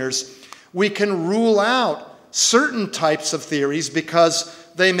billion years, we can rule out certain types of theories because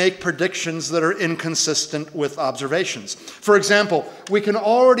they make predictions that are inconsistent with observations. For example, we can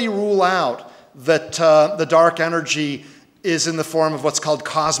already rule out that the dark energy is in the form of what's called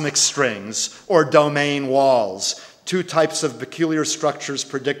cosmic strings or domain walls, two types of peculiar structures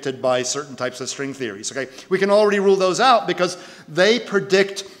predicted by certain types of string theories. Okay? We can already rule those out because they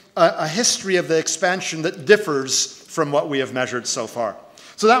predict a history of the expansion that differs from what we have measured so far.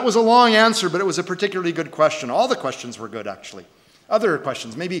 So that was a long answer, but it was a particularly good question. All the questions were good, actually. Other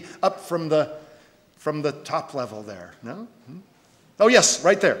questions, maybe up from the top level there. No? Oh, yes,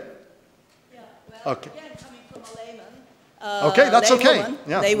 right there. Yeah, well, okay. Again, coming from a layman. Okay, that's okay.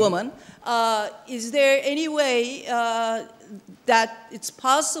 Laywoman. Is there any way that it's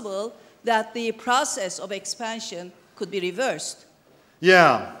possible that the process of expansion could be reversed?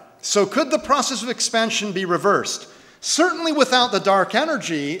 Yeah. So could the process of expansion be reversed? Certainly without the dark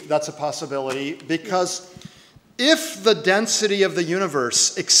energy, that's a possibility, because if the density of the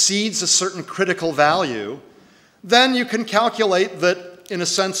universe exceeds a certain critical value, then you can calculate that, in a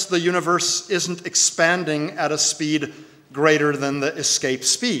sense, the universe isn't expanding at a speed greater than the escape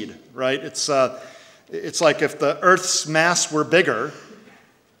speed, right? It's like if the Earth's mass were bigger,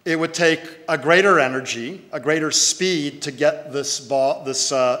 it would take a greater energy, a greater speed to get this ball,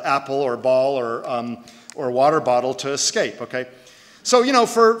 this apple or ball or water bottle to escape, okay? So, you know,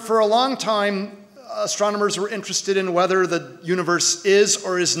 for a long time, astronomers were interested in whether the universe is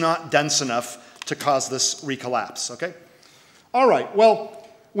or is not dense enough to cause this recollapse, okay? All right, well,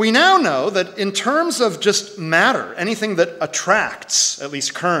 we now know that in terms of just matter, anything that attracts, at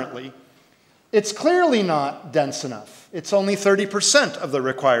least currently, it's clearly not dense enough. It's only 30% of the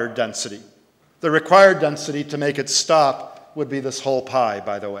required density. The required density to make it stop would be this whole pie,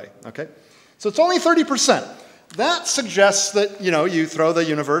 by the way, okay? So it's only 30%. That suggests that, you know, you throw the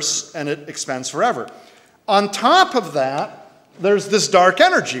universe and it expands forever. On top of that, there's this dark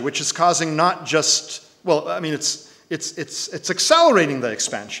energy, which is causing not just, well, I mean, it's accelerating the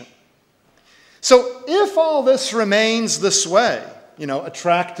expansion. So if all this remains this way, you know,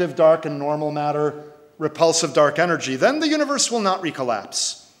 attractive dark and normal matter, repulsive dark energy, then the universe will not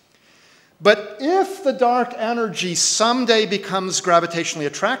recollapse. But if the dark energy someday becomes gravitationally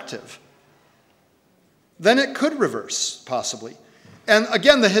attractive, then it could reverse, possibly. And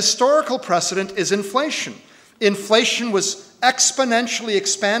again, the historical precedent is inflation. Inflation was exponentially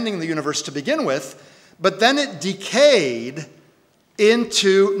expanding the universe to begin with, but then it decayed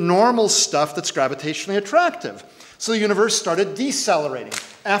into normal stuff that's gravitationally attractive. So the universe started decelerating.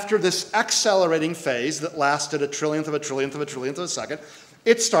 After this accelerating phase that lasted a trillionth of a trillionth of a trillionth of a second,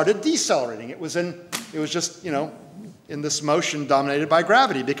 it started decelerating. It was just, you know, in this motion dominated by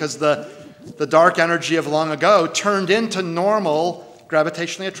gravity, because the dark energy of long ago turned into normal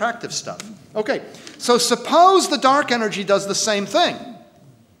gravitationally attractive stuff. Okay, so suppose the dark energy does the same thing.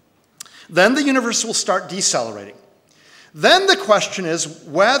 Then the universe will start decelerating. Then the question is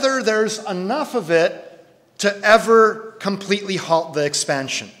whether there's enough of it to ever completely halt the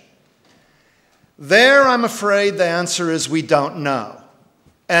expansion. There, I'm afraid the answer is we don't know.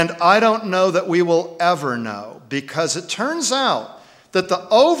 And I don't know that we will ever know, because it turns out that the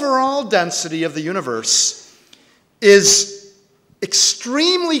overall density of the universe is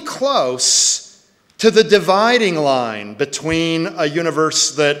extremely close to the dividing line between a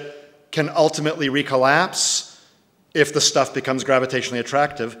universe that can ultimately recollapse if the stuff becomes gravitationally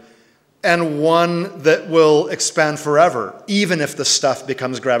attractive, and one that will expand forever, even if the stuff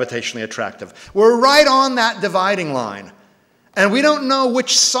becomes gravitationally attractive. We're right on that dividing line, and we don't know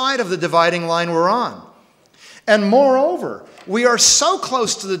which side of the dividing line we're on. And moreover, we are so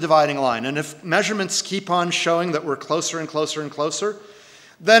close to the dividing line, and if measurements keep on showing that we're closer and closer and closer,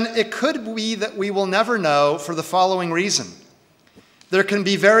 then it could be that we will never know for the following reason. There can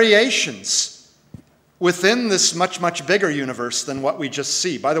be variations within this much, much bigger universe than what we just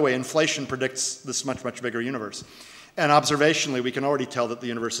see. By the way, inflation predicts this much, much bigger universe. And observationally, we can already tell that the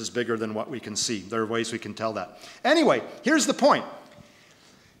universe is bigger than what we can see. There are ways we can tell that. Anyway, here's the point.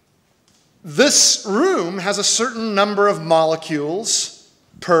 This room has a certain number of molecules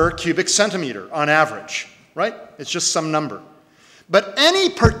per cubic centimeter on average, right? It's just some number. But any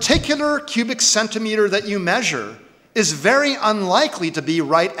particular cubic centimeter that you measure is very unlikely to be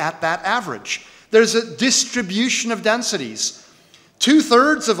right at that average. There's a distribution of densities.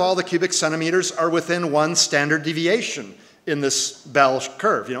 2/3 of all the cubic centimeters are within one standard deviation in this bell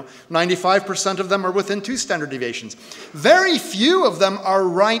curve. You know, 95% of them are within 2 standard deviations. Very few of them are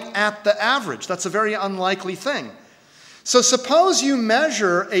right at the average. That's a very unlikely thing. So suppose you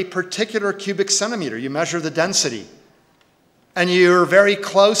measure a particular cubic centimeter, you measure the density, and you're very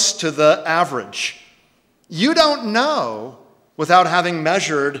close to the average. You don't know without having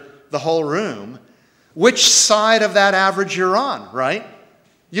measured the whole room, which side of that average you're on, right?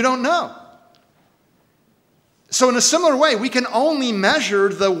 You don't know. So in a similar way, we can only measure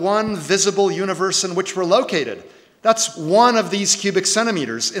the one visible universe in which we're located. That's one of these cubic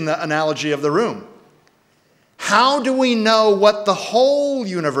centimeters in the analogy of the room. How do we know what the whole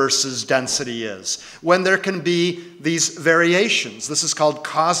universe's density is when there can be these variations? This is called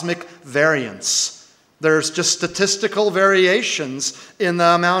cosmic variance. There's just statistical variations in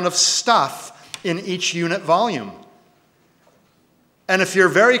the amount of stuff in each unit volume. And if you're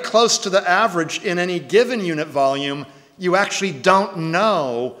very close to the average in any given unit volume, you actually don't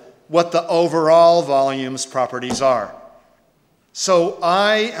know what the overall volume's properties are. So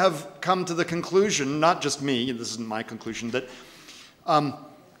I have come to the conclusion, not just me, this isn't my conclusion, that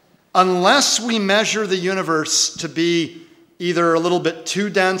unless we measure the universe to be either a little bit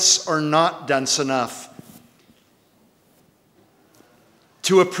too dense or not dense enough,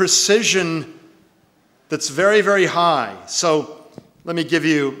 to a precision that's very, very high. So let me give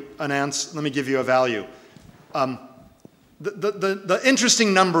you an answer. Let me give you a value. The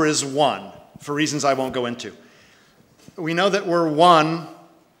interesting number is 1, for reasons I won't go into. We know that we're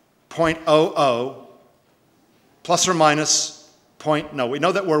 1.00 plus or minus we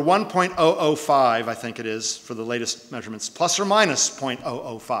know that we're 1.005, I think it is, for the latest measurements, plus or minus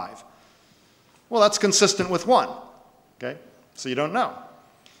 0.005. Well, that's consistent with 1, okay? So you don't know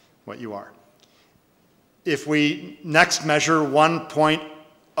what you are. If we next measure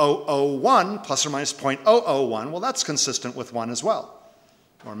 1.001 plus or minus 0.001, well, that's consistent with 1 as well.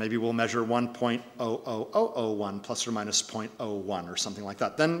 Or maybe we'll measure 1.00001 plus or minus 0.01 or something like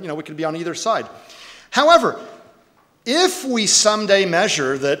that. Then, we could be on either side. However, if we someday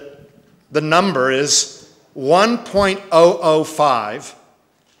measure that the number is 1.005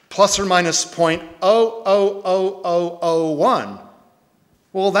 plus or minus 0.000001,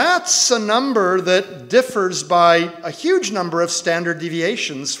 well, that's a number that differs by a huge number of standard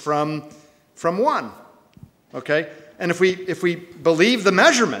deviations from 1, okay? And if we believe the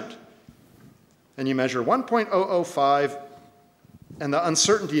measurement, and you measure 1.005, and the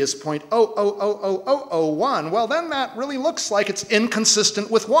uncertainty is 0.000001, well, then that really looks like it's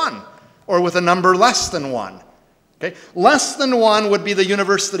inconsistent with 1, or with a number less than 1. Okay? Less than 1 would be the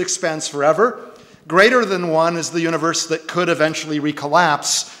universe that expands forever. Greater than 1 is the universe that could eventually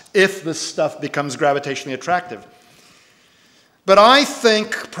recollapse if this stuff becomes gravitationally attractive. But I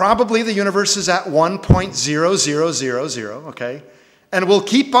think probably the universe is at 1.0000, okay? And we'll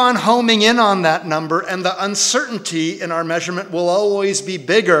keep on homing in on that number, and the uncertainty in our measurement will always be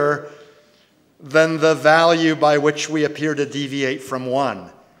bigger than the value by which we appear to deviate from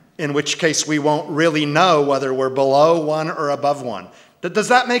 1, in which case we won't really know whether we're below 1 or above 1. Does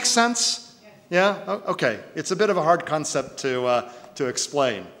that make sense? Yeah? Okay. It's a bit of a hard concept to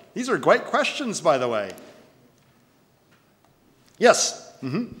explain. These are great questions, by the way. Yes?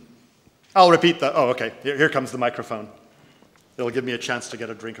 Mm-hmm. I'll repeat that. Oh, okay. Here comes the microphone. It'll give me a chance to get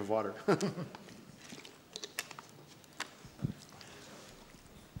a drink of water.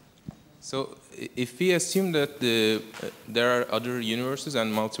 So if we assume that there are other universes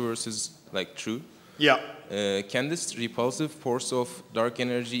and multiverses like true, yeah. Can this repulsive force of dark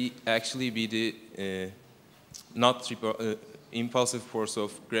energy actually be the impulsive force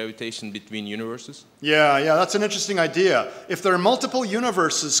of gravitation between universes? Yeah, that's an interesting idea. If there are multiple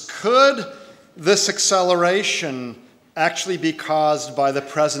universes, could this acceleration actually be caused by the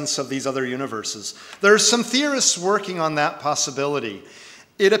presence of these other universes? There are some theorists working on that possibility.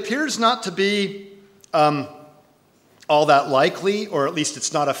 It appears not to be all that likely, or at least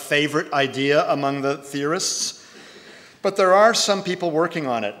it's not a favorite idea among the theorists. But there are some people working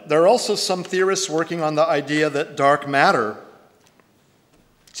on it. There are also some theorists working on the idea that dark matter,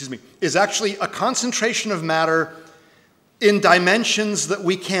 is actually a concentration of matter in dimensions that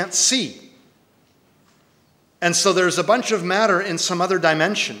we can't see. And so there's a bunch of matter in some other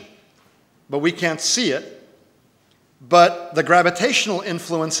dimension, but we can't see it. But the gravitational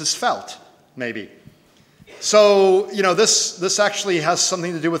influence is felt, maybe. So, this actually has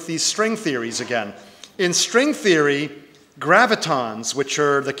something to do with these string theories again. In string theory, gravitons, which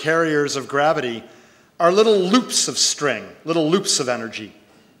are the carriers of gravity, are little loops of string, little loops of energy.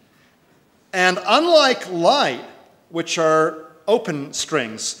 And unlike light, which are open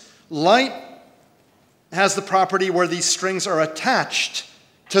strings, light has the property where these strings are attached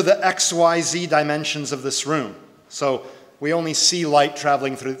to the x, y, z dimensions of this room. So we only see light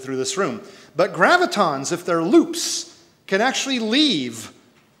traveling through this room. But gravitons, if they're loops, can actually leave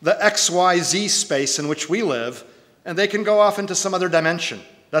the x, y, z space in which we live, and they can go off into some other dimension.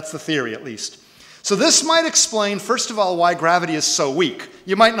 That's the theory, at least. So this might explain, first of all, why gravity is so weak.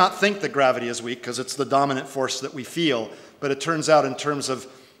 You might not think that gravity is weak because it's the dominant force that we feel, but it turns out in terms of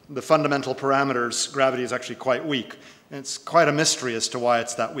the fundamental parameters, gravity is actually quite weak. And it's quite a mystery as to why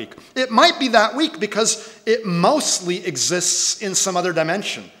it's that weak. It might be that weak because it mostly exists in some other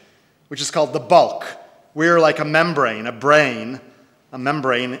dimension, which is called the bulk. We're like a membrane, a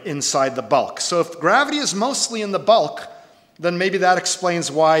membrane inside the bulk. So if gravity is mostly in the bulk, then maybe that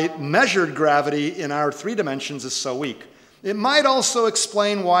explains why measured gravity in our 3 dimensions is so weak. It might also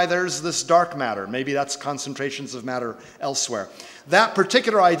explain why there's this dark matter. Maybe that's concentrations of matter elsewhere. That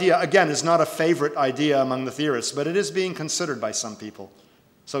particular idea, again, is not a favorite idea among the theorists, but it is being considered by some people.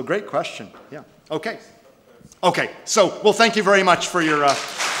 So great question. Yeah. Okay. Okay. So, well, thank you very much for your...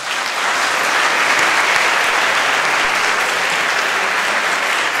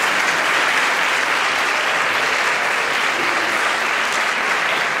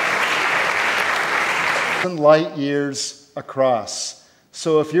 light years across.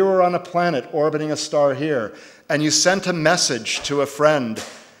 So if you were on a planet orbiting a star here and you sent a message to a friend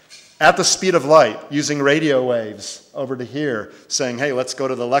at the speed of light using radio waves over to here saying, hey, let's go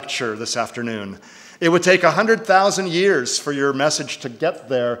to the lecture this afternoon, it would take 100,000 years for your message to get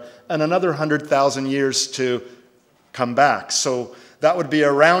there and another 100,000 years to come back. So that would be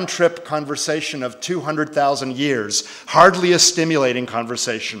a round-trip conversation of 200,000 years. Hardly a stimulating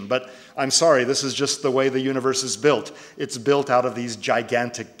conversation, but I'm sorry, this is just the way the universe is built. It's built out of these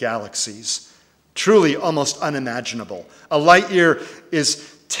gigantic galaxies. Truly almost unimaginable. A light year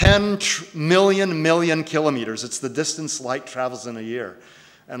is 10 million kilometers. It's the distance light travels in a year.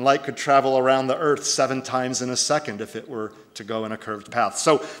 And light could travel around the Earth 7 times in a second if it were to go in a curved path.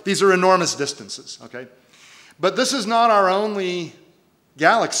 So these are enormous distances, okay? But this is not our only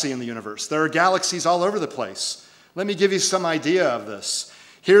galaxy in the universe. There are galaxies all over the place. Let me give you some idea of this.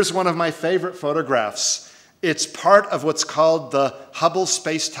 Here's one of my favorite photographs. It's part of what's called the Hubble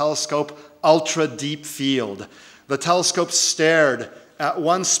Space Telescope Ultra Deep Field. The telescope stared at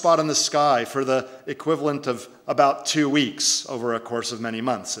one spot in the sky for the equivalent of about 2 weeks over a course of many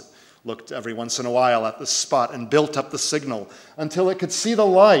months. It looked every once in a while at this spot and built up the signal until it could see the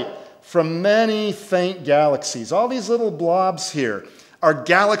light from many faint galaxies. All these little blobs here are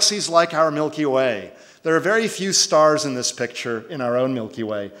galaxies like our Milky Way. There are very few stars in this picture in our own Milky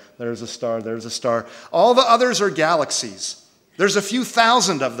Way. There's a star, there's a star. All the others are galaxies. There's a few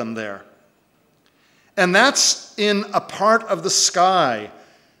thousand of them there. And that's in a part of the sky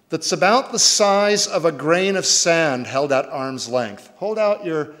that's about the size of a grain of sand held at arm's length. Hold out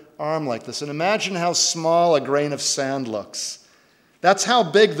your arm like this and imagine how small a grain of sand looks. That's how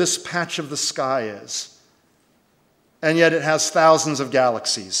big this patch of the sky is. And yet it has thousands of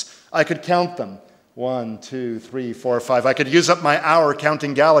galaxies. I could count them. 1, 2, 3, 4, 5. I could use up my hour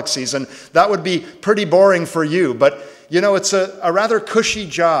counting galaxies, and that would be pretty boring for you. But, you know, it's a rather cushy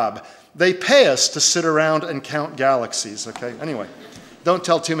job. They pay us to sit around and count galaxies, okay? Anyway, don't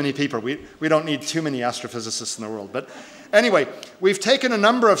tell too many people. We don't need too many astrophysicists in the world. But anyway, we've taken a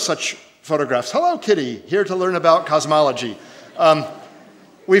number of such photographs. Hello, Kitty, here to learn about cosmology.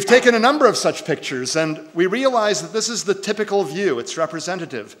 We've taken a number of such pictures, and we realize that this is the typical view. It's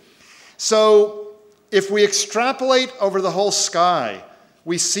representative. So if we extrapolate over the whole sky,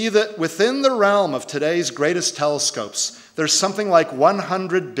 we see that within the realm of today's greatest telescopes, there's something like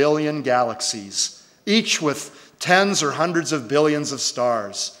 100 billion galaxies, each with tens or hundreds of billions of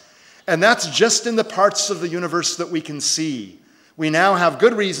stars. And that's just in the parts of the universe that we can see. We now have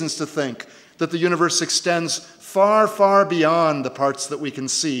good reasons to think that the universe extends far, far beyond the parts that we can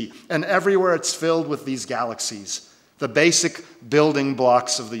see, and everywhere it's filled with these galaxies, the basic building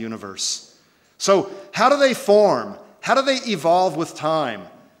blocks of the universe. So how do they form? How do they evolve with time?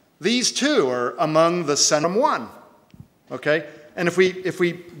 These two are among the centrum one, okay? And if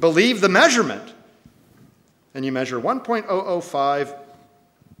we believe the measurement, and you measure 1.005,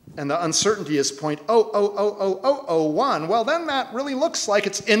 and the uncertainty is 0.0000001, well, then that really looks like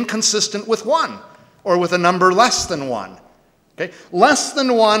it's inconsistent with 1, or with a number less than 1. Okay? Less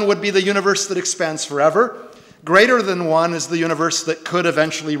than 1 would be the universe that expands forever. Greater than 1 is the universe that could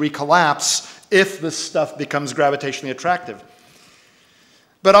eventually recollapse if this stuff becomes gravitationally attractive.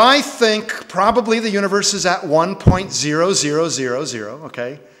 But I think probably the universe is at 1.0000,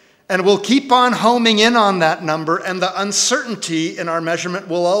 okay? And we'll keep on homing in on that number, and the uncertainty in our measurement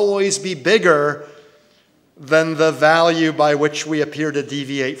will always be bigger than the value by which we appear to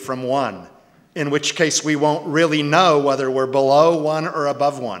deviate from 1, in which case we won't really know whether we're below 1 or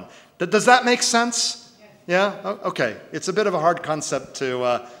above 1. Does that make sense? Yeah? Okay. It's a bit of a hard concept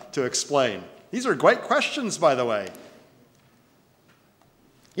to explain. These are great questions, by the way.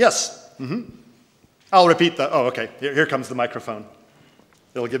 Yes? Mm-hmm. I'll repeat the, oh, okay, here comes the microphone.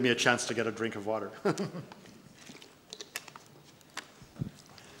 It'll give me a chance to get a drink of water.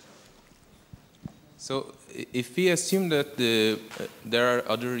 So if we assume that there are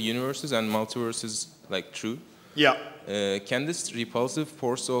other universes and multiverses like true, yeah. Can this repulsive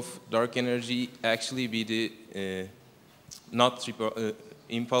force of dark energy actually be the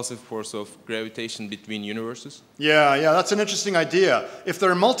impulsive force of gravitation between universes? Yeah, that's an interesting idea. If there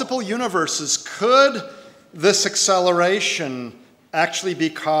are multiple universes, could this acceleration actually be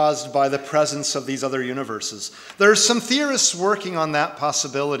caused by the presence of these other universes? There are some theorists working on that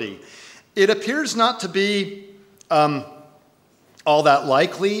possibility. It appears not to be all that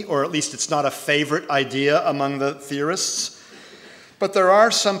likely, or at least it's not a favorite idea among the theorists. But there are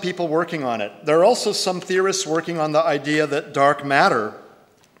some people working on it. There are also some theorists working on the idea that dark matter,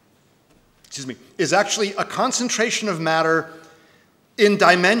 is actually a concentration of matter in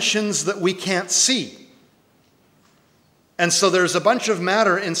dimensions that we can't see. And so there's a bunch of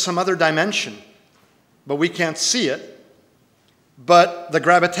matter in some other dimension, but we can't see it. But the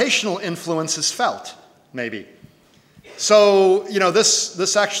gravitational influence is felt, maybe. So,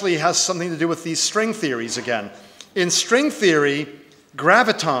 this actually has something to do with these string theories again. In string theory,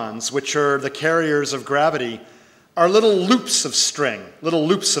 gravitons, which are the carriers of gravity, are little loops of string, little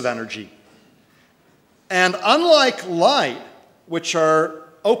loops of energy. And unlike light, which are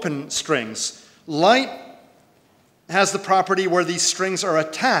open strings, light has the property where these strings are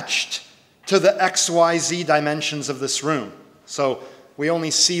attached to the x, y, z dimensions of this room. So we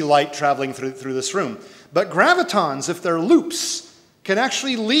only see light traveling through this room. But gravitons, if they're loops, can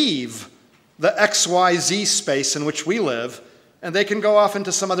actually leave the x, y, z space in which we live, and they can go off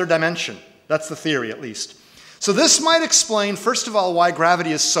into some other dimension. That's the theory, at least. So this might explain, first of all, why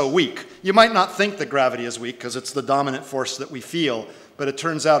gravity is so weak. You might not think that gravity is weak because it's the dominant force that we feel, but it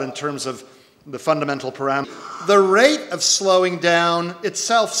turns out in terms of the fundamental parameter, the rate of slowing down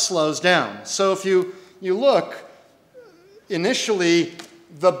itself slows down. So if you look, initially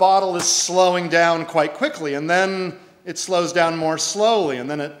the bottle is slowing down quite quickly, and then it slows down more slowly, and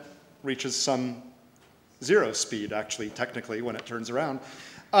then it reaches some zero speed, actually, technically, when it turns around.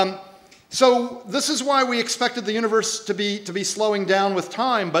 So this is why we expected the universe to be slowing down with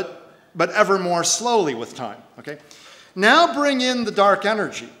time, but ever more slowly with time. Okay? Now bring in the dark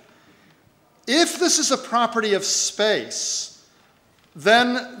energy. If this is a property of space,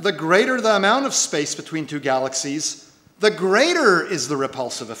 then the greater the amount of space between two galaxies, the greater is the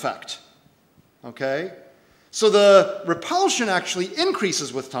repulsive effect. Okay? So the repulsion actually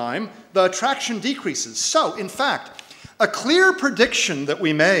increases with time, the attraction decreases. So, in fact, a clear prediction that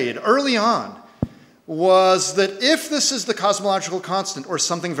we made early on was that if this is the cosmological constant or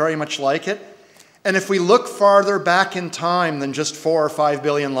something very much like it, and if we look farther back in time than just 4 or 5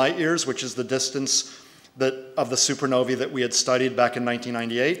 billion light years, which is the distance of the supernovae that we had studied back in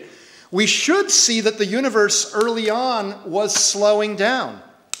 1998, we should see that the universe early on was slowing down.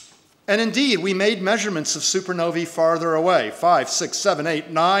 And indeed, we made measurements of supernovae farther away, 5, 6, 7,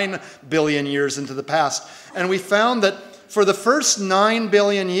 8, 9 billion years into the past. And we found that for the first 9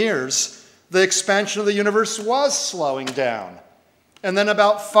 billion years, the expansion of the universe was slowing down. And then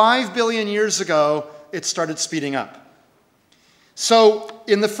about 5 billion years ago, it started speeding up. So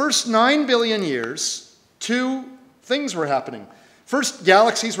in the first 9 billion years, two things were happening. First,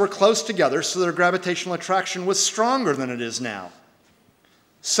 galaxies were close together, so their gravitational attraction was stronger than it is now.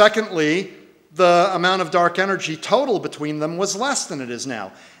 Secondly, the amount of dark energy total between them was less than it is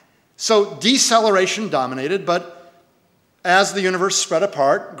now. So deceleration dominated, but as the universe spread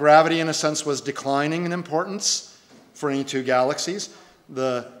apart, gravity in a sense was declining in importance for any two galaxies.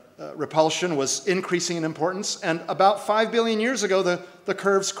 The repulsion was increasing in importance, and about 5 billion years ago, the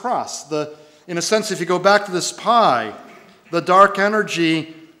curves crossed. In a sense, if you go back to this pie, the dark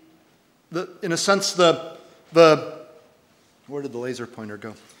energy, in a sense, where did the laser pointer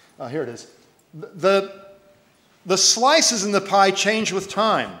go? Here it is. The slices in the pie change with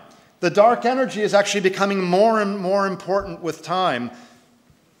time. The dark energy is actually becoming more and more important with time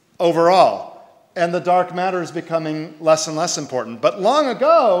overall. And the dark matter is becoming less and less important. But long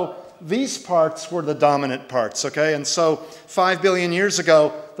ago, these parts were the dominant parts, okay? And so 5 billion years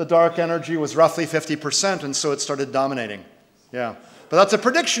ago, the dark energy was roughly 50%, and so it started dominating. Yeah. But that's a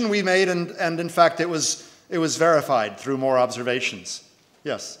prediction we made, and in fact, it was verified through more observations.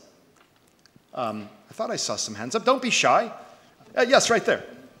 Yes. I thought I saw some hands up. Don't be shy. Yes, right there.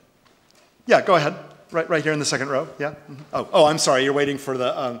 Yeah, go ahead. Right here in the second row. Yeah. Mm-hmm. Oh, I'm sorry. You're waiting for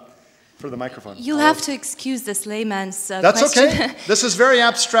the. for the microphone. You'll have to excuse this layman's That's question. okay. This is very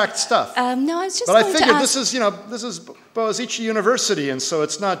abstract stuff. No, I was just But I going to figured ask... this is, this is Bozici University, and so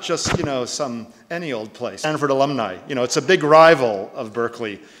it's not just, some any old place. Stanford alumni, it's a big rival of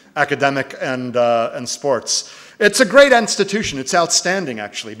Berkeley, academic and sports. It's a great institution. It's outstanding,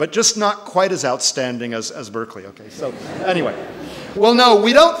 actually, but just not quite as outstanding as Berkeley. Okay, so anyway. Well, no,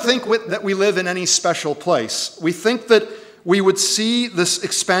 we don't think that we live in any special place. We think that we would see this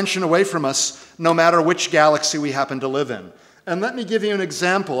expansion away from us no matter which galaxy we happen to live in. And let me give you an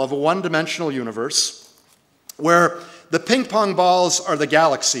example of a one-dimensional universe where the ping pong balls are the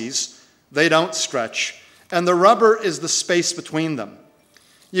galaxies, they don't stretch, and the rubber is the space between them.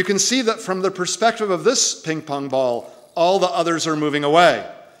 You can see that from the perspective of this ping pong ball, all the others are moving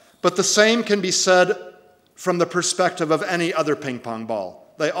away. But the same can be said from the perspective of any other ping pong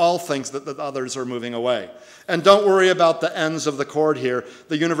ball. They all think that the others are moving away. And don't worry about the ends of the cord here.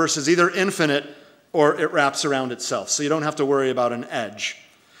 The universe is either infinite or it wraps around itself, so you don't have to worry about an edge.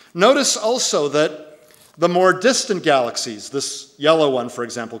 Notice also that the more distant galaxies, this yellow one, for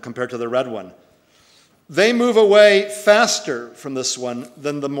example, compared to the red one, they move away faster from this one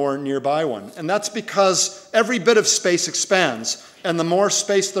than the more nearby one. And that's because every bit of space expands, and the more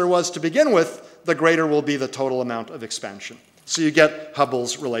space there was to begin with, the greater will be the total amount of expansion. So you get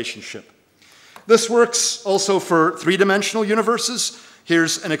Hubble's relationship. This works also for three-dimensional universes.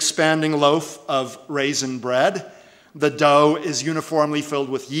 Here's an expanding loaf of raisin bread. The dough is uniformly filled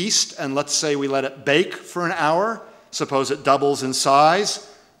with yeast, and let's say we let it bake for an hour. Suppose it doubles in size.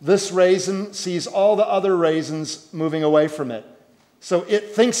 This raisin sees all the other raisins moving away from it. So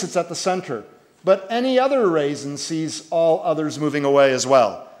it thinks it's at the center. But any other raisin sees all others moving away as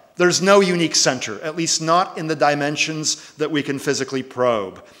well. There's no unique center, at least not in the dimensions that we can physically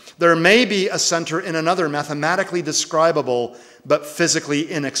probe. There may be a center in another mathematically describable but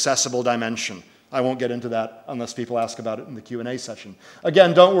physically inaccessible dimension. I won't get into that unless people ask about it in the Q&A session.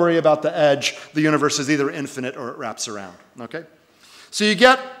 Again, don't worry about the edge. The universe is either infinite or it wraps around. Okay? So you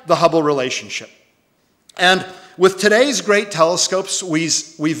get the Hubble relationship. And with today's great telescopes,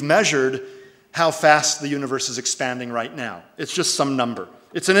 we've measured how fast the universe is expanding right now. It's just some number.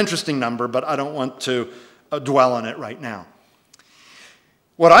 It's an interesting number, but I don't want to dwell on it right now.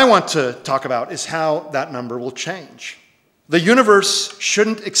 What I want to talk about is how that number will change. The universe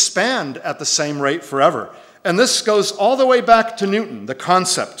shouldn't expand at the same rate forever. And this goes all the way back to Newton. The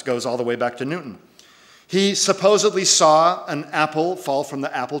concept goes all the way back to Newton. He supposedly saw an apple fall from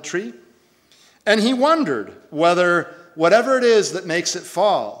the apple tree, and he wondered whether whatever it is that makes it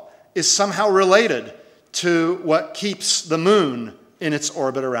fall is somehow related to what keeps the moon in its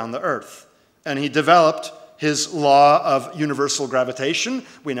orbit around the Earth. And he developed his law of universal gravitation.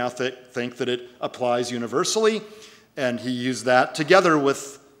 We now think that it applies universally, and he used that together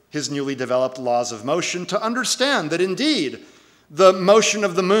with his newly developed laws of motion to understand that indeed the motion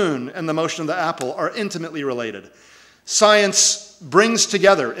of the moon and the motion of the apple are intimately related. Science brings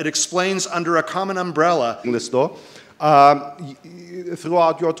together, it explains under a common umbrella.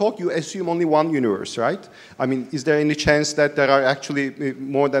 Throughout your talk, you assume only one universe, right? I mean, is there any chance that there are actually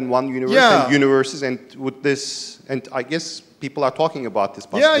more than one universe and universes, and would this, and I guess people are talking about this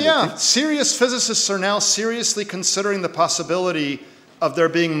possibility? Yeah. Serious physicists are now seriously considering the possibility of there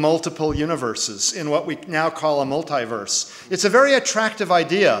being multiple universes in what we now call a multiverse. It's a very attractive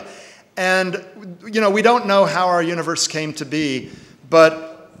idea. And, we don't know how our universe came to be, but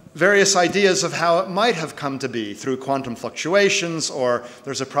various ideas of how it might have come to be through quantum fluctuations, or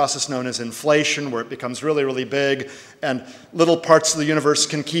there's a process known as inflation where it becomes really, really big, and little parts of the universe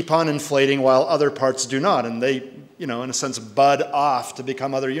can keep on inflating while other parts do not, and they, in a sense, bud off to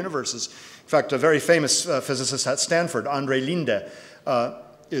become other universes. In fact, a very famous physicist at Stanford, Andre Linde,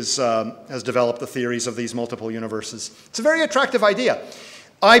 has developed the theories of these multiple universes. It's a very attractive idea.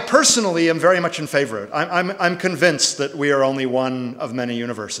 I personally am very much in favor of it. I'm convinced that we are only one of many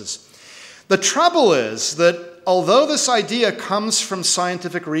universes. The trouble is that although this idea comes from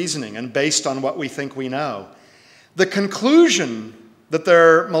scientific reasoning and based on what we think we know, the conclusion that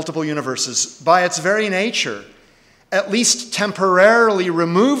there are multiple universes, by its very nature, at least temporarily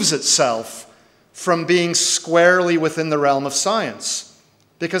removes itself from being squarely within the realm of science.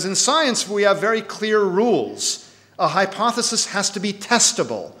 Because in science, we have very clear rules. A hypothesis has to be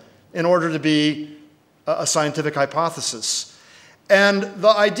testable in order to be a scientific hypothesis. And the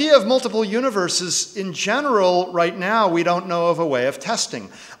idea of multiple universes, in general, right now, we don't know of a way of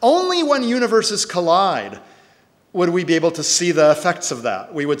testing. Only when universes collide would we be able to see the effects of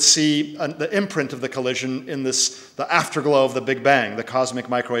that. We would see the imprint of the collision in the afterglow of the Big Bang, the cosmic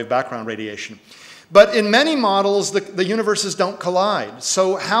microwave background radiation. But in many models, the universes don't collide.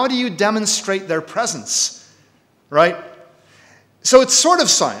 So how do you demonstrate their presence, right? So it's sort of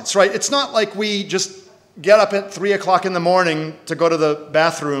science, right? It's not like we just get up at 3 o'clock in the morning to go to the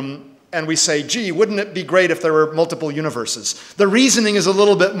bathroom and we say, gee, wouldn't it be great if there were multiple universes? The reasoning is a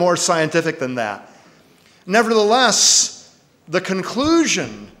little bit more scientific than that. Nevertheless, the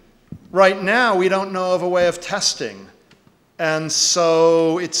conclusion, right now, we don't know of a way of testing. And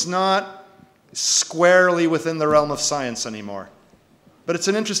so it's not squarely within the realm of science anymore. But it's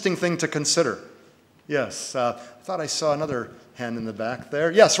an interesting thing to consider. Yes, I thought I saw another hand in the back there.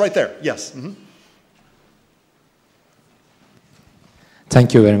 Yes, right there. Yes. Mm-hmm.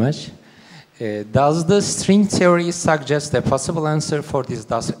 Thank you very much. Does the string theory suggest a possible answer for this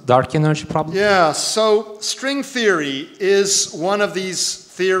dark energy problem? Yeah, so string theory is one of these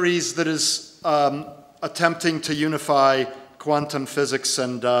theories that is attempting to unify quantum physics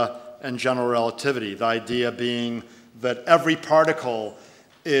and general relativity. The idea being that every particle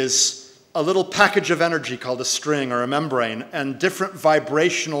is a little package of energy called a string or a membrane, and different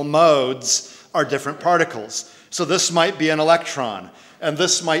vibrational modes are different particles. So this might be an electron, and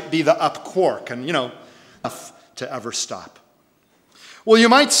this might be the up quark, and enough to ever stop. Well, you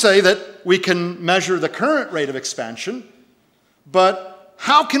might say that we can measure the current rate of expansion, but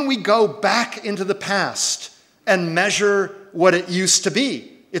how can we go back into the past and measure what it used to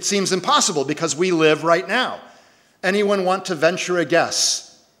be? It seems impossible because we live right now. Anyone want to venture a guess?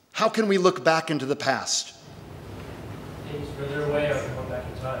 How can we look back into the past? Things further away or go back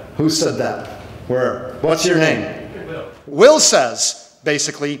in time. Who said that? Where? What's your name? Will. Will says,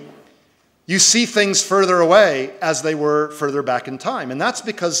 basically, you see things further away as they were further back in time. And that's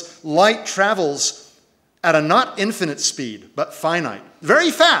because light travels at a not infinite speed, but finite.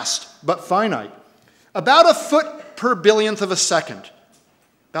 Very fast, but finite. About a foot per billionth of a second.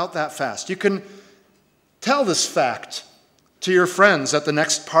 About that fast. You can tell this fact to your friends at the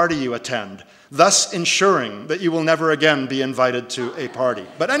next party you attend, thus ensuring that you will never again be invited to a party.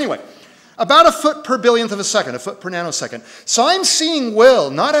 But anyway, about a foot per billionth of a second, a foot per nanosecond. So I'm seeing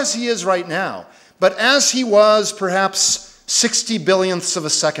Will, not as he is right now, but as he was perhaps 60 billionths of a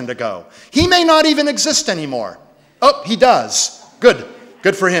second ago. He may not even exist anymore. Oh, he does. Good.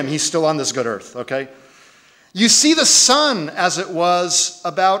 Good for him. He's still on this good earth, okay? You see the sun as it was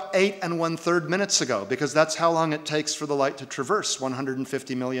about 8 1/3 minutes ago, because that's how long it takes for the light to traverse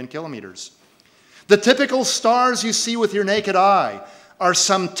 150 million kilometers. The typical stars you see with your naked eye are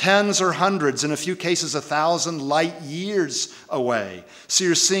some tens or hundreds, in a few cases 1,000 light years away. So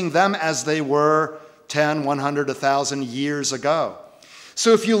you're seeing them as they were 10, 100, 1,000 years ago.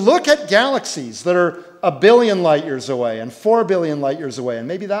 So if you look at galaxies that are 1 billion light years away and 4 billion light years away, and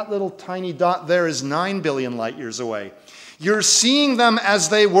maybe that little tiny dot there is 9 billion light years away, you're seeing them as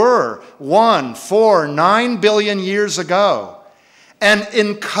they were 1, 4, 9 billion years ago. And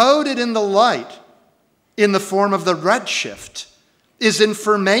encoded in the light, in the form of the redshift, is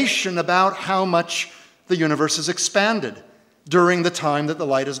information about how much the universe has expanded during the time that the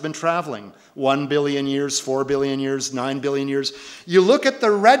light has been traveling. 1 billion years, 4 billion years, 9 billion years. You look at the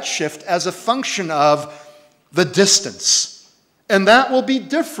redshift as a function of the distance. And that will be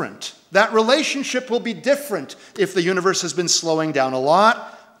different. That relationship will be different if the universe has been slowing down a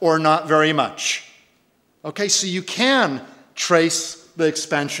lot or not very much. Okay, so you can trace the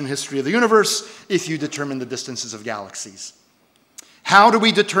expansion history of the universe if you determine the distances of galaxies. How do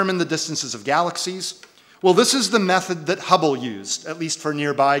we determine the distances of galaxies? Well, this is the method that Hubble used, at least for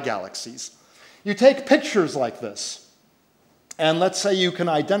nearby galaxies. You take pictures like this, and let's say you can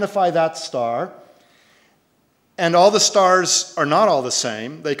identify that star, and all the stars are not all the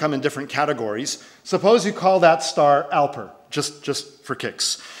same. They come in different categories. Suppose you call that star Alper, just for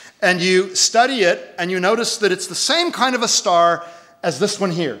kicks. And you study it, and you notice that it's the same kind of a star as this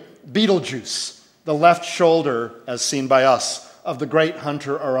one here, Betelgeuse, the left shoulder, as seen by us, of the great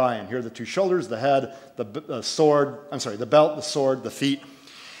hunter Orion. Here are the two shoulders, the head, the sword, the belt, the sword, the feet.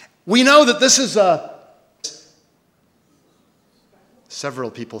 We know that this is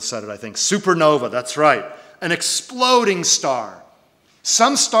several people said it, I think, supernova, that's right, an exploding star.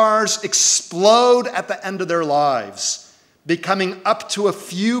 Some stars explode at the end of their lives, becoming up to a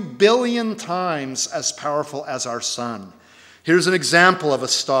few billion times as powerful as our sun. Here's an example of a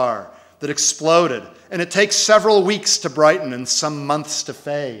star that exploded, and it takes several weeks to brighten and some months to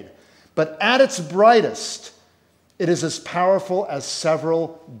fade. But at its brightest, it is as powerful as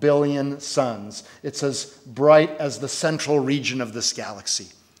several billion suns. It's as bright as the central region of this galaxy.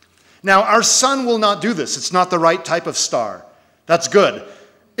 Now, our sun will not do this. It's not the right type of star. That's good.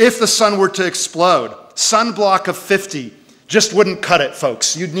 If the sun were to explode, sunblock of 50 just wouldn't cut it,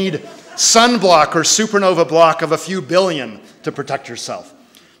 folks. You'd need sunblock or supernova block of a few billion to protect yourself.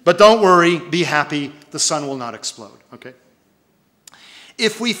 But don't worry, be happy, the sun will not explode, okay?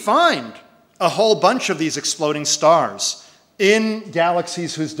 If we find a whole bunch of these exploding stars in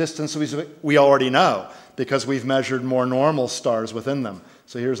galaxies whose distance we already know, because we've measured more normal stars within them.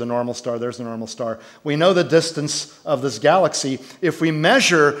 So here's a normal star, there's a normal star. We know the distance of this galaxy. If we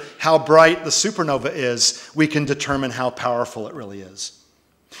measure how bright the supernova is, we can determine how powerful it really is.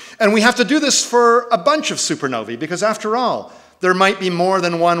 And we have to do this for a bunch of supernovae, because after all, there might be more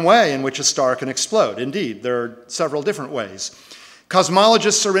than one way in which a star can explode. Indeed, there are several different ways.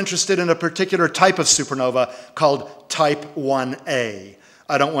 Cosmologists are interested in a particular type of supernova called type 1a.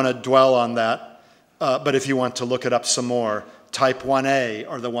 I don't want to dwell on that, but if you want to look it up some more, type 1a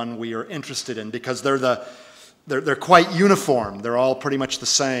are the one we are interested in, because they're quite uniform. They're all pretty much the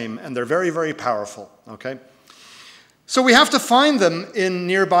same, and they're very, very powerful, okay? So we have to find them in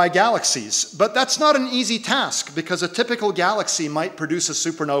nearby galaxies, but that's not an easy task, because a typical galaxy might produce a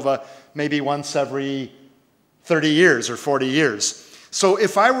supernova maybe once every 30 years or 40 years. So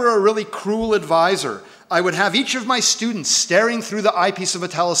if I were a really cruel advisor, I would have each of my students staring through the eyepiece of a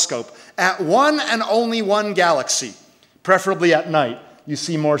telescope at one and only one galaxy, preferably at night. You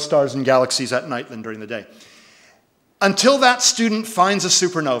see more stars and galaxies at night than during the day. Until that student finds a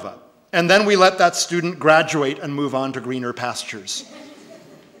supernova, and then we let that student graduate and move on to greener pastures.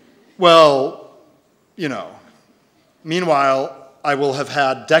 Well, you know, meanwhile, I will have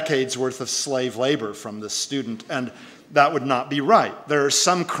had decades worth of slave labor from this student, and that would not be right. There are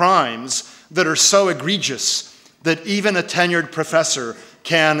some crimes that are so egregious that even a tenured professor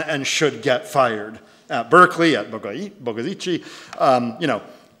can and should get fired. At Berkeley, at Bogazici, you know,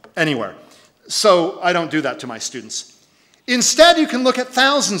 anywhere. So I don't do that to my students. Instead, you can look at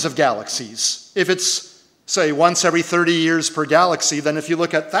thousands of galaxies. If it's, say, once every 30 years per galaxy, then if you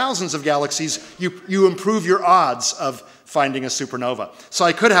look at thousands of galaxies, you improve your odds of finding a supernova. So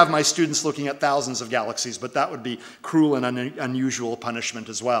I could have my students looking at thousands of galaxies, but that would be cruel and unusual punishment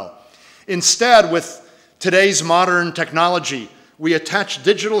as well. Instead, with today's modern technology, we attach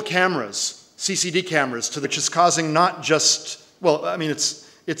digital cameras, CCD cameras, to which is causing not just, well, I mean, it's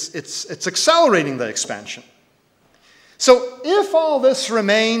accelerating the expansion. So if all this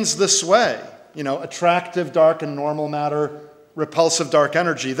remains this way, you know, attractive dark and normal matter, repulsive dark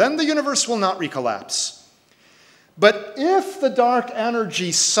energy, then the universe will not recollapse. But if the dark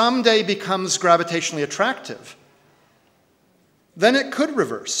energy someday becomes gravitationally attractive, then it could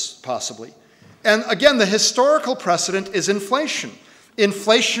reverse, possibly. And again, the historical precedent is inflation.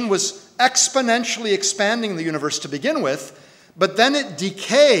 Inflation was exponentially expanding the universe to begin with, but then it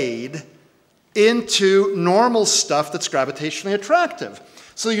decayed into normal stuff that's gravitationally attractive.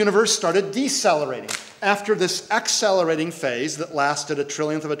 So the universe started decelerating. After this accelerating phase that lasted a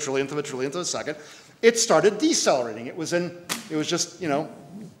trillionth of a trillionth of a trillionth of a second, it started decelerating. It was just, you know,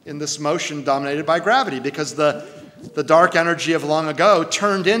 in this motion dominated by gravity, because the dark energy of long ago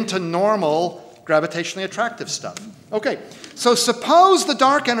turned into normal gravitationally attractive stuff. Okay, so suppose the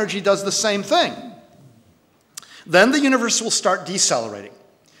dark energy does the same thing. Then the universe will start decelerating.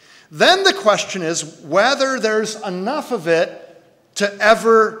 Then the question is whether there's enough of it to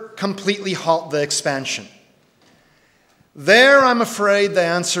ever completely halt the expansion. There, I'm afraid the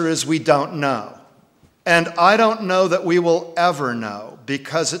answer is we don't know. And I don't know that we will ever know,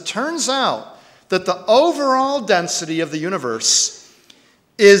 because it turns out that the overall density of the universe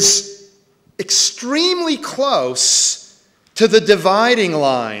is extremely close to the dividing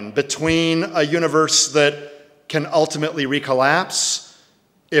line between a universe that can ultimately recollapse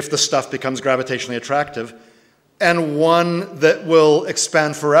if the stuff becomes gravitationally attractive, and one that will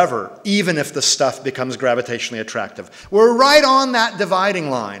expand forever, even if the stuff becomes gravitationally attractive. We're right on that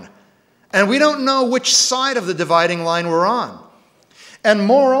dividing line. And we don't know which side of the dividing line we're on. And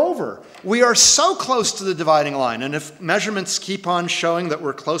moreover, we are so close to the dividing line, and if measurements keep on showing that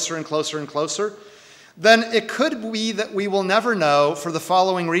we're closer and closer and closer, then it could be that we will never know for the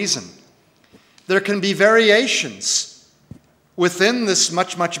following reason. There can be variations within this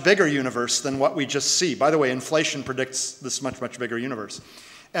much, much bigger universe than what we just see. By the way, inflation predicts this much, much bigger universe.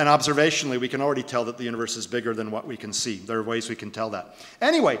 And observationally, we can already tell that the universe is bigger than what we can see. There are ways we can tell that.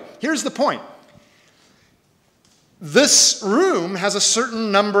 Anyway, here's the point. This room has a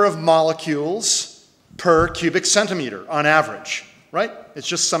certain number of molecules per cubic centimeter on average, right? It's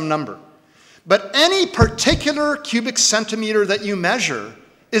just some number. But any particular cubic centimeter that you measure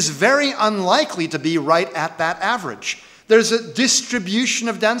is very unlikely to be right at that average. There's a distribution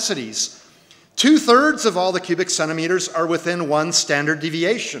of densities. 2/3 of all the cubic centimeters are within one standard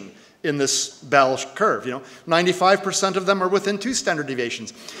deviation, in this bell curve. 95% of them are within 2 standard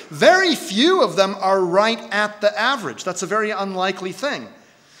deviations. Very few of them are right at the average. That's a very unlikely thing.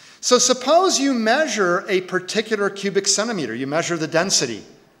 So suppose you measure a particular cubic centimeter, you measure the density,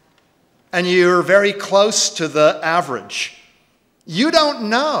 and you're very close to the average. You don't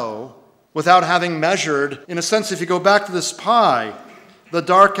know, without having measured, in a sense, if you go back to this pi, the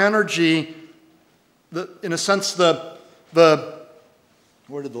dark energy, in a sense, where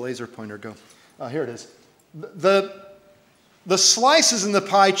did the laser pointer go? Here it is. The slices in the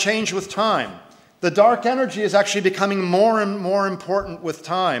pie change with time. The dark energy is actually becoming more and more important with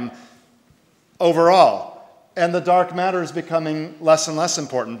time overall. And the dark matter is becoming less and less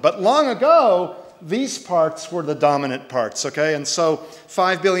important. But long ago, these parts were the dominant parts, okay? And so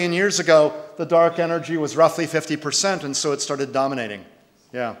 5 billion years ago, the dark energy was roughly 50%, and so it started dominating.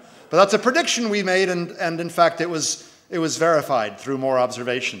 Yeah. But that's a prediction we made, and in fact, it was verified through more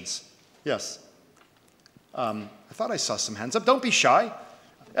observations. Yes. I thought I saw some hands up. Don't be shy.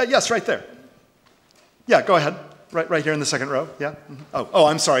 Yes, right there. Yeah, go ahead. Right here in the second row. Yeah. Mm-hmm. Oh,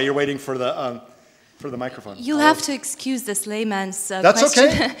 I'm sorry. You're waiting for the microphone. You'll have to excuse this layman's That's question.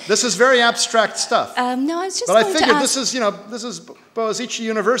 okay. This is very abstract stuff. No, I was just But I going to figured ask... this is Boğaziçi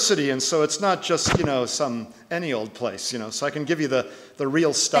University, and so it's not just, some any old place, so I can give you the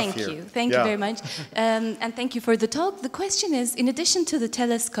real stuff here. Thank you very much. And thank you for the talk. The question is, in addition to the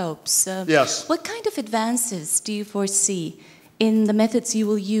telescopes, yes. What kind of advances do you foresee in the methods you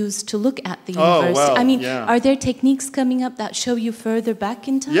will use to look at the universe? Oh, well, are there techniques coming up that show you further back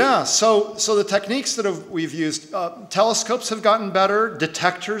in time? Yeah, so the techniques that we've used, telescopes have gotten better,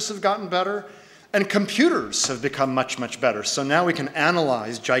 detectors have gotten better, and computers have become much, much better. So now we can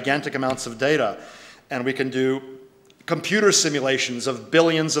analyze gigantic amounts of data, and we can do computer simulations of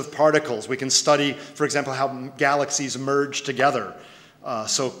billions of particles. We can study, for example, how galaxies merge together.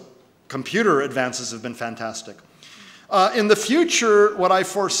 So computer advances have been fantastic. In the future, what I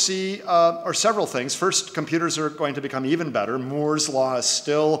foresee are several things. First, computers are going to become even better. Moore's law is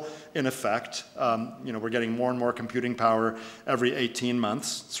still in effect. We're getting more and more computing power every 18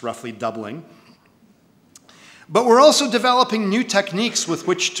 months. It's roughly doubling. But we're also developing new techniques with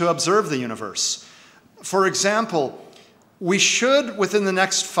which to observe the universe. For example, we should, within the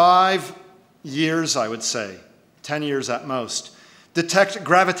next 5 years, I would say, 10 years at most, detect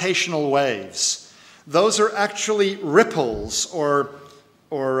gravitational waves. Those are actually ripples or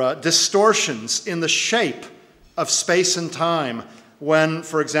distortions in the shape of space and time when,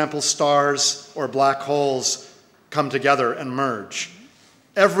 for example, stars or black holes come together and merge.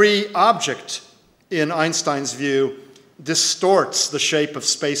 Every object, in Einstein's view, distorts the shape of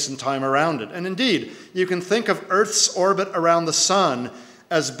space and time around it. And indeed, you can think of Earth's orbit around the sun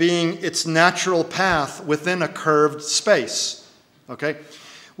as being its natural path within a curved space. Okay?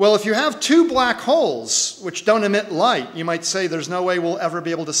 Well, if you have 2 black holes which don't emit light, you might say there's no way we'll ever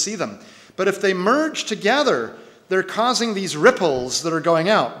be able to see them. But if they merge together, they're causing these ripples that are going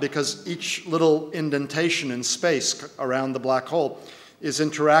out because each little indentation in space around the black hole is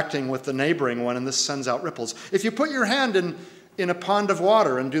interacting with the neighboring one, and this sends out ripples. If you put your hand in a pond of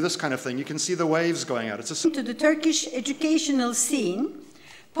water and do this kind of thing, you can see the waves going out. To the Turkish educational scene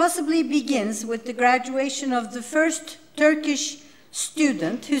possibly begins with the graduation of the first Turkish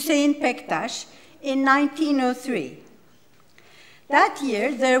student, Hüseyin Pektaş, in 1903. That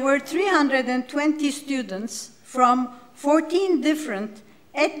year, there were 320 students from 14 different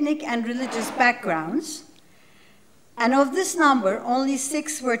ethnic and religious backgrounds, and of this number, only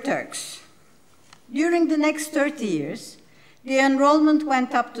 6 were Turks. During the next 30 years, the enrollment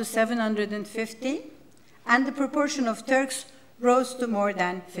went up to 750, and the proportion of Turks rose to more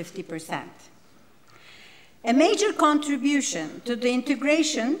than 50%. A major contribution to the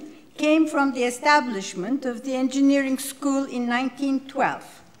integration came from the establishment of the engineering school in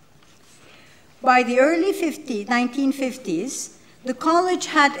 1912. By the early 1950s, the college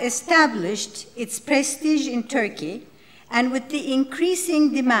had established its prestige in Turkey, and with the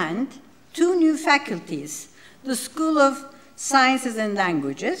increasing demand, 2 new faculties, the School of Sciences and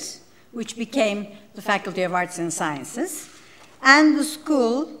Languages, which became the Faculty of Arts and Sciences, and the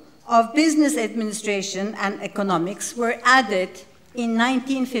School of Business Administration and Economics were added in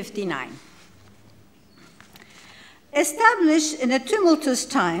 1959. Established in a tumultuous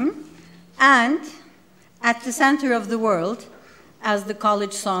time and at the center of the world, as the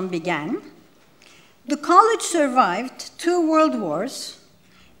college soon began, the college survived 2 world wars,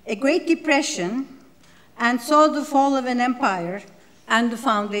 a Great Depression, and saw the fall of an empire and the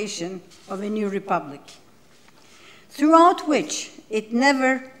foundation of a new republic, throughout which it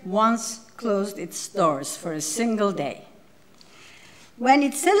never once closed its doors for a single day. When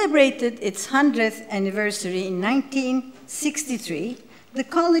it celebrated its 100th anniversary in 1963, the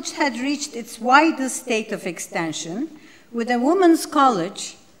college had reached its widest state of extension with a women's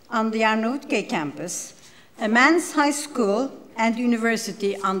college on the Arnavutköy campus, a men's high school and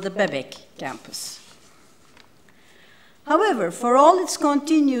university on the Bebek campus. However, for all its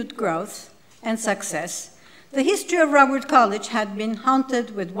continued growth and success, the history of Robert College had been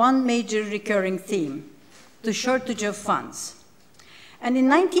haunted with one major recurring theme, the shortage of funds. And in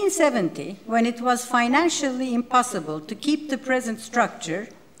 1970, when it was financially impossible to keep the present structure,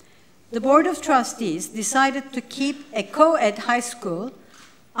 the Board of Trustees decided to keep a co-ed high school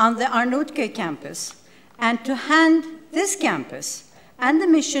on the Arnavutköy campus and to hand this campus and the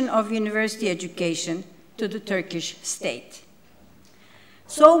mission of university education to the Turkish state.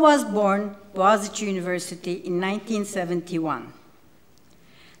 So was born Boğaziçi University in 1971.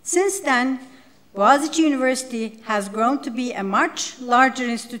 Since then, Boğaziçi University has grown to be a much larger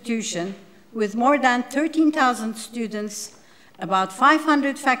institution with more than 13,000 students, about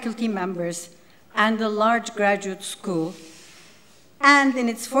 500 faculty members, and a large graduate school, and in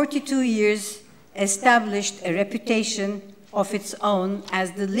its 42 years established a reputation of its own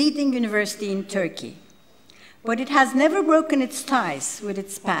as the leading university in Turkey. But it has never broken its ties with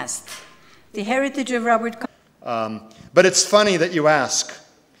its past. The heritage of Robert College. But it's funny that you ask,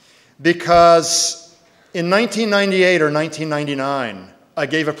 because in 1998 or 1999, I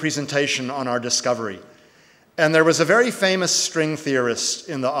gave a presentation on our discovery. And there was a very famous string theorist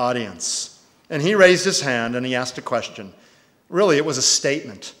in the audience. And he raised his hand and he asked a question. Really, it was a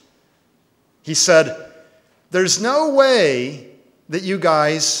statement. He said, there's no way that you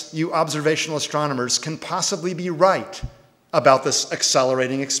guys, you observational astronomers, can possibly be right about this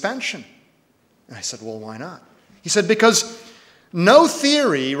accelerating expansion. And I said, well, why not? He said, because no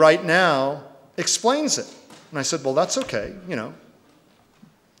theory right now explains it. And I said, well, that's okay, you know.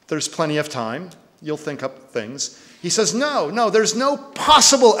 There's plenty of time. You'll think up things. He says, no, there's no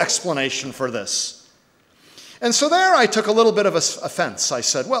possible explanation for this. And so there I took a little bit of offense. I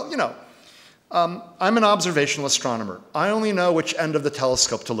said, well, you know, I'm an observational astronomer. I only know which end of the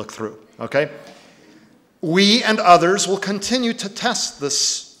telescope to look through, okay? We and others will continue to test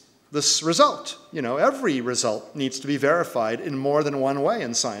this result. You know, every result needs to be verified in more than one way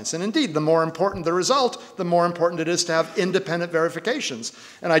in science. And indeed, the more important the result, the more important it is to have independent verifications.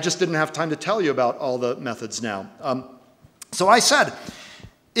 And I just didn't have time to tell you about all the methods now. So I said,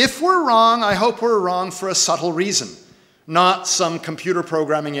 if we're wrong, I hope we're wrong for a subtle reason. Not some computer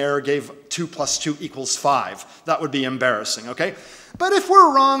programming error gave 2 + 2 = 5. That would be embarrassing, okay? But if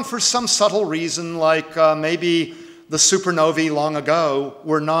we're wrong for some subtle reason, like maybe the supernovae long ago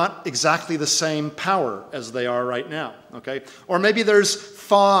were not exactly the same power as they are right now, okay? Or maybe there's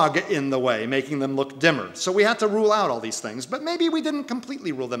fog in the way, making them look dimmer. So we had to rule out all these things, but maybe we didn't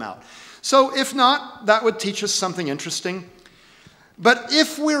completely rule them out. So if not, that would teach us something interesting. But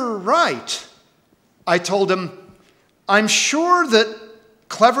if we're right, I told him, I'm sure that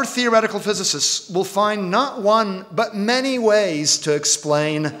clever theoretical physicists will find not one, but many ways to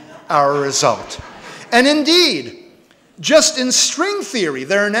explain our result. And indeed, just in string theory,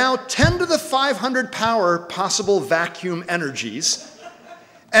 there are now 10 to the 500 power possible vacuum energies.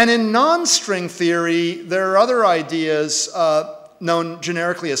 And in non-string theory, there are other ideas known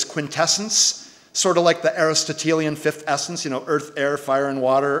generically as quintessence, sort of like the Aristotelian fifth essence, you know, earth, air, fire, and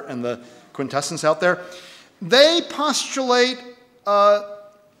water, and the quintessence out there. They postulate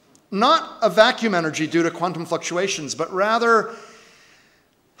not a vacuum energy due to quantum fluctuations, but rather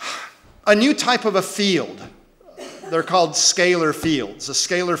a new type of a field. They're called scalar fields. A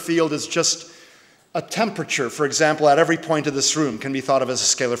scalar field is just a temperature, for example, at every point of this room can be thought of as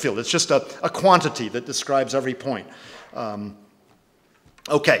a scalar field. It's just a quantity that describes every point.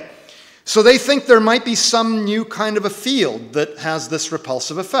 Okay, so they think there might be some new kind of a field that has this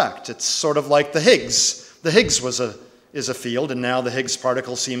repulsive effect. It's sort of like the Higgs. The Higgs is a field, and now the Higgs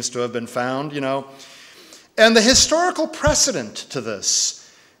particle seems to have been found, you know. And the historical precedent to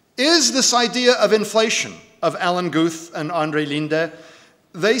this is this idea of inflation, of Alan Guth and Andre Linde.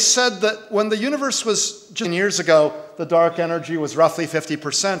 They said that when the universe was just years ago, the dark energy was roughly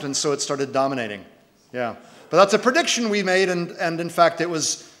 50%, and so it started dominating. Yeah, but that's a prediction we made, and in fact, it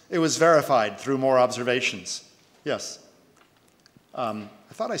was verified through more observations. Yes. I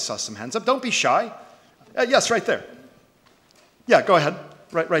thought I saw some hands up. Don't be shy. Yes, right there. Yeah, go ahead.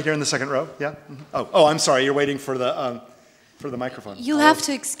 Right here in the second row. Yeah. Mm-hmm. Oh, I'm sorry. You're waiting for the microphone. You'll have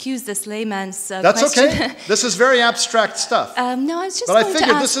to excuse this layman's That's question. okay. This is very abstract stuff. No, I was just But I going to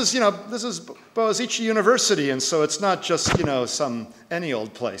figured ask, this is Boğaziçi University, and so it's not just, you know, any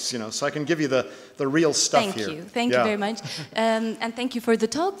old place, you know, so I can give you the real stuff here. Thank you very much. And thank you for the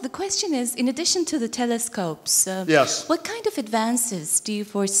talk. The question is, in addition to the telescopes, yes. What kind of advances do you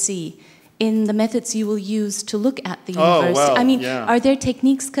foresee in the methods you will use to look at the universe? Well, I mean, are there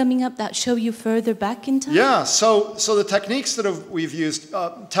techniques coming up that show you further back in time? Yeah, so the techniques that we've used,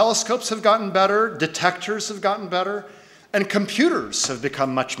 telescopes have gotten better, detectors have gotten better, and computers have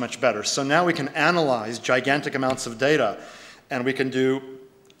become much, much better. So now we can analyze gigantic amounts of data, and we can do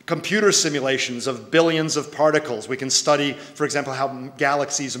computer simulations of billions of particles. We can study, for example, how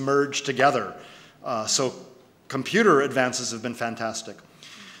galaxies merge together. So computer advances have been fantastic.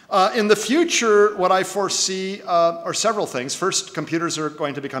 In the future, what I foresee are several things. First, computers are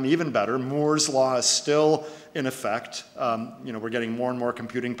going to become even better. Moore's law is still in effect. You know, we're getting more and more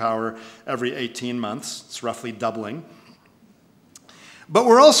computing power every 18 months. It's roughly doubling. But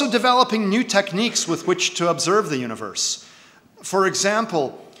we're also developing new techniques with which to observe the universe. For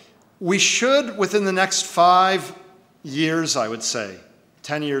example, we should, within the next 5 years, I would say,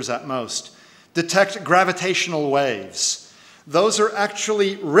 10 years at most, detect gravitational waves. Those are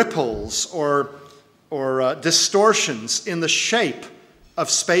actually ripples or distortions in the shape of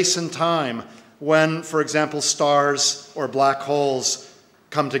space and time when, for example, stars or black holes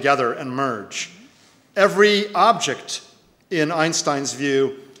come together and merge. Every object, in Einstein's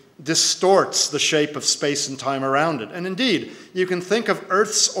view, distorts the shape of space and time around it. And indeed, you can think of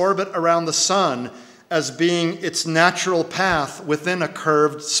Earth's orbit around the sun as being its natural path within a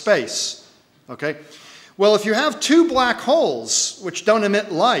curved space. Okay? Well, if you have two black holes which don't emit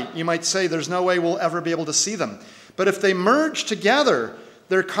light, you might say there's no way we'll ever be able to see them. But if they merge together,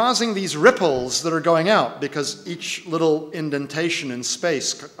 they're causing these ripples that are going out because each little indentation in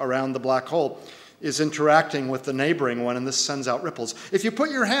space around the black hole is interacting with the neighboring one, and this sends out ripples. If you put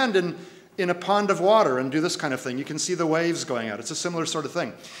your hand in a pond of water and do this kind of thing, you can see the waves going out. It's a similar sort of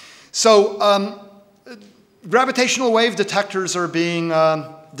thing. So gravitational wave detectors are being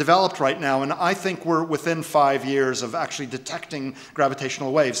developed right now, and I think we're within 5 years of actually detecting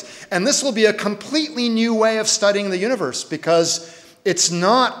gravitational waves. And this will be a completely new way of studying the universe because it's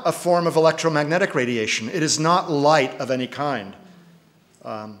not a form of electromagnetic radiation. It is not light of any kind.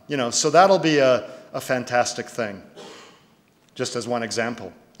 You know, so that'll be a fantastic thing, just as one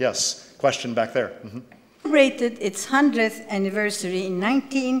example. Yes, question back there. Celebrated its 100th anniversary in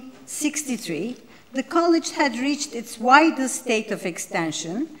 1963, the college had reached its widest state of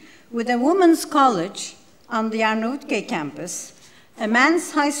extension with a women's college on the Arnavutköy campus, a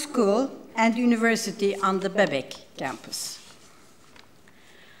men's high school and university on the Bebek campus.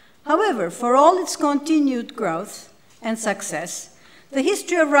 However, for all its continued growth and success, the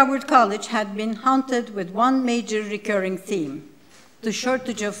history of Robert College had been haunted with one major recurring theme, the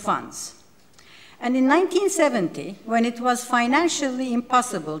shortage of funds. And in 1970, when it was financially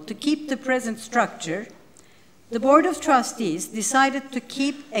impossible to keep the present structure, the Board of Trustees decided to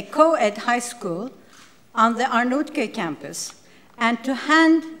keep a co-ed high school on the Arnavutköy campus and to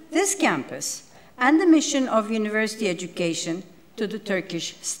hand this campus and the mission of university education to the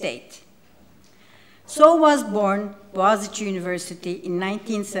Turkish state. So was born Boğaziçi University in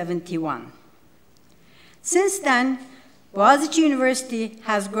 1971. Since then, Boğaziçi University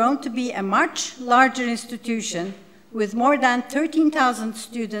has grown to be a much larger institution with more than 13,000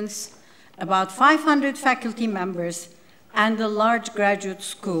 students, about 500 faculty members, and a large graduate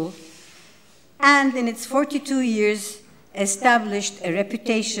school, and in its 42 years established a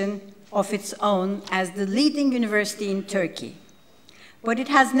reputation of its own as the leading university in Turkey. But it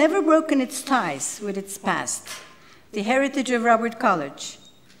has never broken its ties with its past, the heritage of Robert College,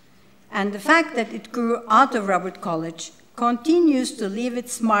 and the fact that it grew out of Robert College continues to leave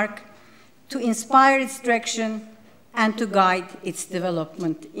its mark, to inspire its direction, and to guide its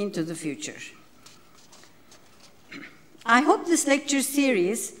development into the future. I hope this lecture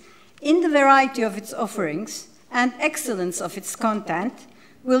series, in the variety of its offerings and excellence of its content,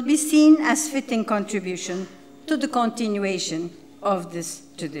 will be seen as fitting contribution to the continuation of this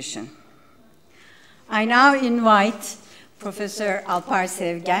tradition. I now invite Professor Alpar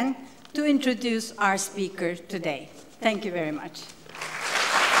Sevgen to introduce our speaker today. Thank you very much.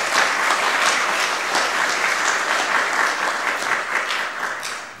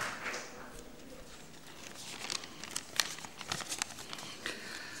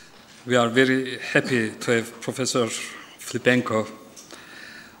 We are very happy to have Professor Filippenko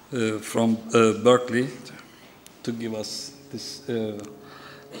from Berkeley to give us this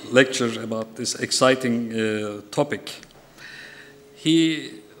lecture about this exciting topic.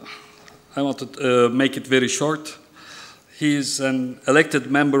 I want to make it very short. He is an elected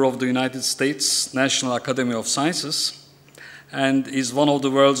member of the United States National Academy of Sciences and is one of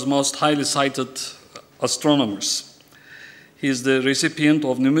the world's most highly cited astronomers. He is the recipient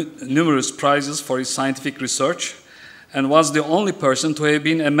of numerous prizes for his scientific research and was the only person to have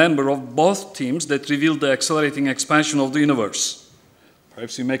been a member of both teams that revealed the accelerating expansion of the universe.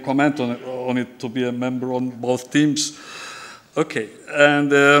 Perhaps you may comment on it to be a member on both teams. Okay,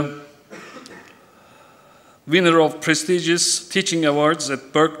 and winner of prestigious teaching awards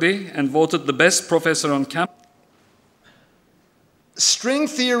at Berkeley and voted the best professor on campus. String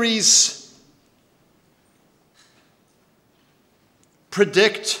theories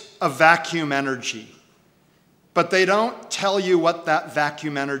predict a vacuum energy, but they don't tell you what that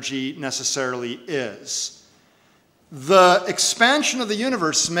vacuum energy necessarily is. The expansion of the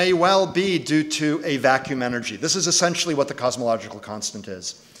universe may well be due to a vacuum energy. This is essentially what the cosmological constant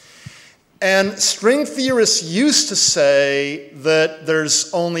is. And string theorists used to say that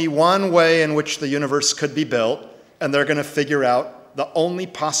there's only one way in which the universe could be built, and they're going to figure out the only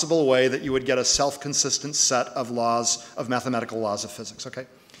possible way that you would get a self-consistent set of laws, of mathematical laws of physics, okay?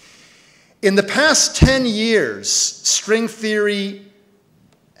 In the past 10 years, string theory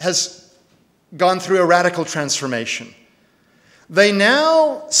has gone through a radical transformation. They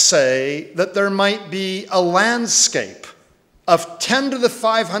now say that there might be a landscape of 10 to the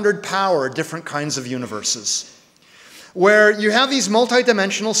 500 power different kinds of universes, where you have these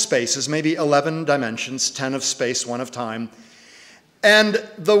multidimensional spaces, maybe 11 dimensions, 10 of space, 1 of time, and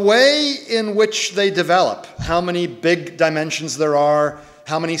the way in which they develop, how many big dimensions there are,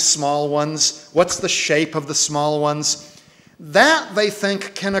 how many small ones, what's the shape of the small ones, that they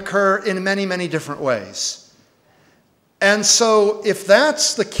think can occur in many, many different ways. And so if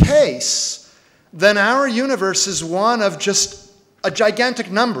that's the case, then our universe is one of just a gigantic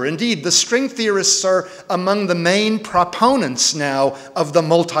number. Indeed, the string theorists are among the main proponents now of the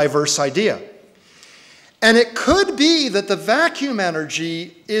multiverse idea. And it could be that the vacuum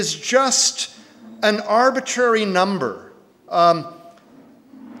energy is just an arbitrary number.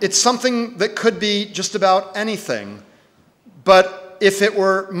 It's something that could be just about anything. But if it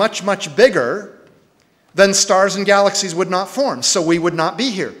were much, much bigger, then stars and galaxies would not form, so we would not be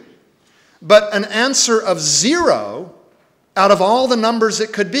here. But an answer of 0 out of all the numbers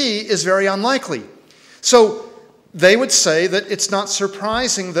it could be is very unlikely. So they would say that it's not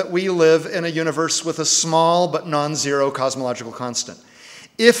surprising that we live in a universe with a small but non-zero cosmological constant.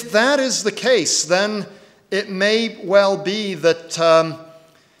 If that is the case, then it may well be that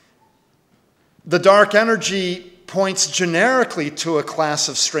the dark energy points generically to a class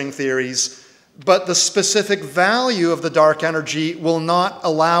of string theories, but the specific value of the dark energy will not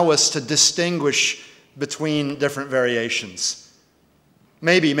allow us to distinguish between different variations.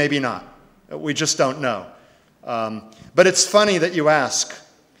 Maybe, maybe not. We just don't know. But it's funny that you ask,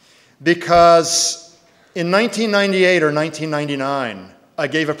 because in 1998 or 1999, I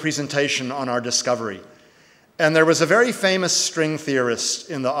gave a presentation on our discovery. And there was a very famous string theorist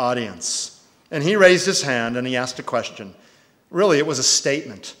in the audience. And he raised his hand and he asked a question. Really, it was a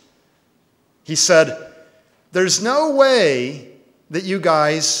statement. He said, there's no way that you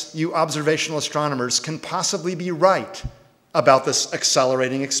guys, you observational astronomers, can possibly be right about this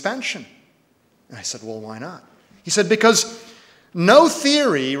accelerating expansion. And I said, well, why not? He said, because no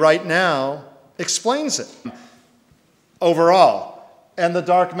theory right now explains it overall. And the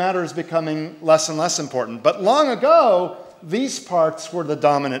dark matter is becoming less and less important. But long ago, these parts were the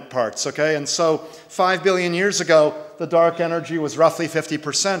dominant parts, okay? And so 5 billion years ago, the dark energy was roughly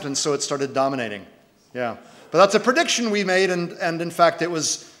 50%, and so it started dominating. Yeah. But that's a prediction we made, and in fact, it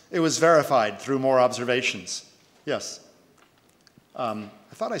was verified through more observations. Yes. I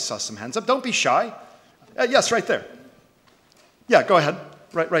thought I saw some hands up. Don't be shy. Yes, right there. Yeah, go ahead.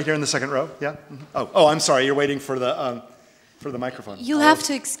 Right here in the second row. Yeah. Mm-hmm. Oh, I'm sorry. You're waiting for the microphone. You'll have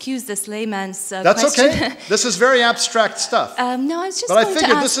to excuse this layman's That's question. okay. This is very abstract stuff. No, I was just But I going to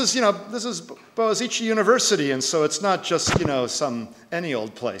figured ask... this is Boğaziçi University, and so it's not just, some any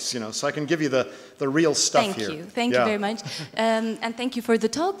old place, so I can give you the real stuff here. Thank you very much. And thank you for the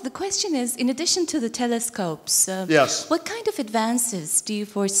talk. The question is, in addition to the telescopes, yes. What kind of advances do you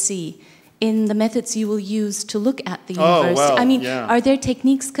foresee in the methods you will use to look at the universe? Well, I mean, are there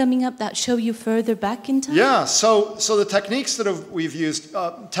techniques coming up that show you further back in time? Yeah, so the techniques that we've used,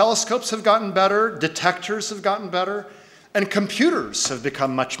 telescopes have gotten better, detectors have gotten better, and computers have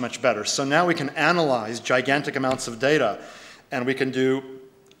become much, much better. So now we can analyze gigantic amounts of data, and we can do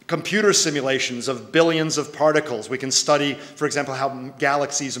computer simulations of billions of particles. We can study, for example, how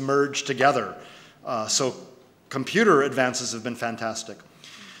galaxies merge together. So computer advances have been fantastic.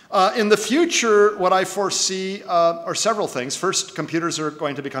 In the future, what I foresee are several things. First, computers are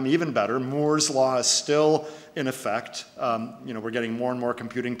going to become even better. Moore's law is still in effect. We're getting more and more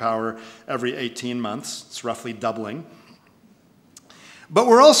computing power every 18 months. It's roughly doubling. But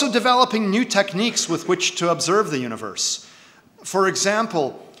we're also developing new techniques with which to observe the universe. For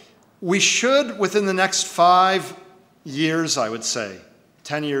example, we should, within the next 5 years, I would say,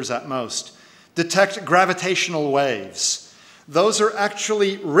 10 years at most, detect gravitational waves. Those are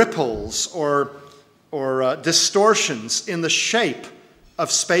actually ripples or distortions in the shape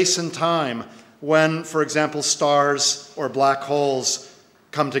of space and time when, for example, stars or black holes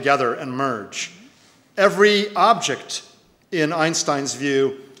come together and merge. Every object, in Einstein's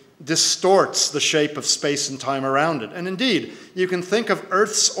view, distorts the shape of space and time around it. And indeed, you can think of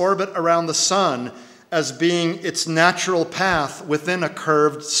Earth's orbit around the sun as being its natural path within a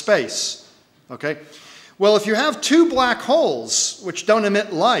curved space. Okay? Well, if you have two black holes which don't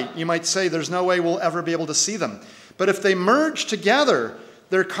emit light, you might say there's no way we'll ever be able to see them. But if they merge together,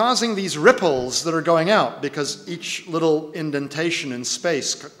 they're causing these ripples that are going out because each little indentation in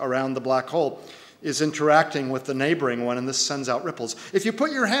space around the black hole is interacting with the neighboring one, and this sends out ripples. If you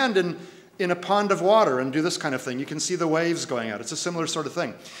put your hand in a pond of water and do this kind of thing, you can see the waves going out. It's a similar sort of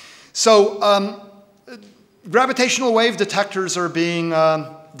thing. So gravitational wave detectors are being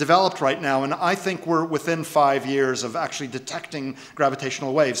developed right now, and I think we're within 5 years of actually detecting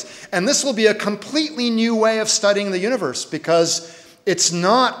gravitational waves. And this will be a completely new way of studying the universe because it's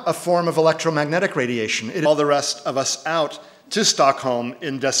not a form of electromagnetic radiation. It all the rest of us out to Stockholm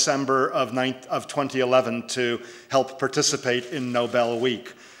in December of 2011 to help participate in Nobel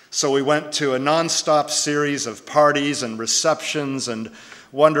Week. So we went to a non-stop series of parties and receptions and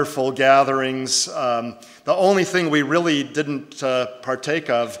wonderful gatherings. The only thing we really didn't partake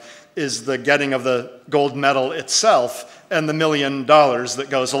of is the getting of the gold medal itself and the $1 million that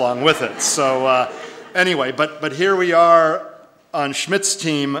goes along with it. So anyway, but here we are on Schmidt's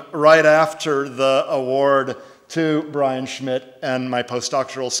team right after the award to Brian Schmidt and my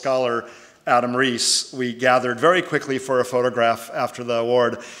postdoctoral scholar, Adam Rees. We gathered very quickly for a photograph after the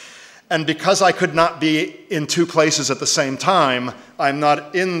award. And because I could not be in two places at the same time, I'm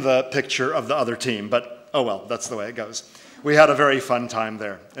not in the picture of the other team. But oh well, that's the way it goes. We had a very fun time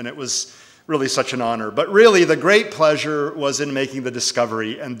there, and it was really such an honor. But really, the great pleasure was in making the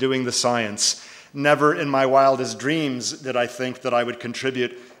discovery and doing the science. Never in my wildest dreams did I think that I would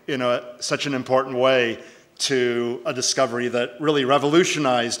contribute in such an important way to a discovery that really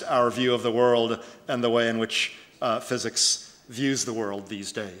revolutionized our view of the world and the way in which physics views the world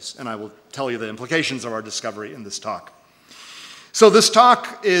these days. And I will tell you the implications of our discovery in this talk. So this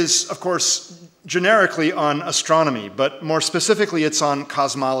talk is, of course, generically on astronomy, but more specifically it's on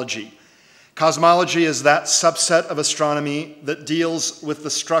cosmology. Cosmology is that subset of astronomy that deals with the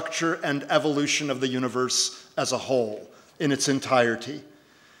structure and evolution of the universe as a whole, in its entirety.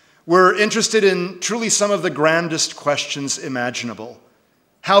 We're interested in truly some of the grandest questions imaginable.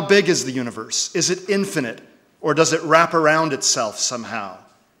 How big is the universe? Is it infinite, or does it wrap around itself somehow?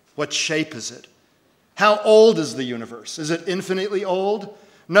 What shape is it? How old is the universe? Is it infinitely old?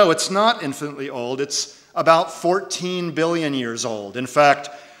 No, it's not infinitely old. It's about 14 billion years old. In fact,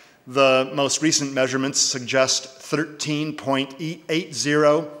 the most recent measurements suggest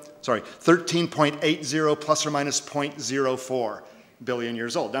 13.80 plus or minus 0.04 billion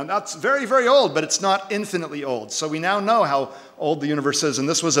years old. Now that's very, very old, but it's not infinitely old. So we now know how old the universe is, and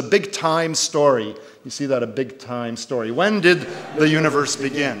this was a big time story. You see that, a big time story. When did the universe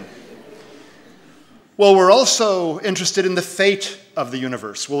begin? Well, we're also interested in the fate of the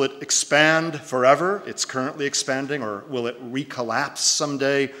universe. Will it expand forever? It's currently expanding, or will it recollapse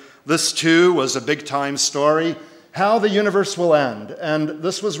someday? This too was a big time story. How the universe will end. And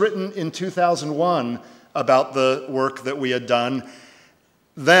this was written in 2001 about the work that we had done.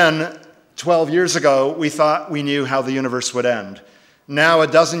 Then, 12 years ago, we thought we knew how the universe would end. Now, a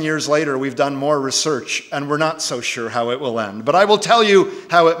dozen years later, we've done more research, and we're not so sure how it will end. But I will tell you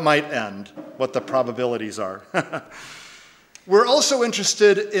how it might end, what the probabilities are. We're also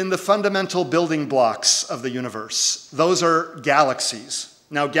interested in the fundamental building blocks of the universe. Those are galaxies.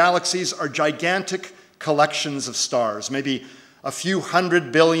 Now, galaxies are gigantic collections of stars, maybe a few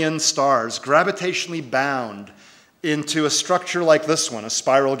 100 billion stars, gravitationally bound into a structure like this one, a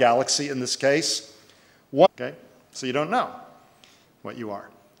spiral galaxy in this case. Okay, so you don't know what you are.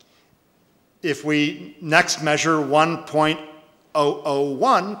 If we next measure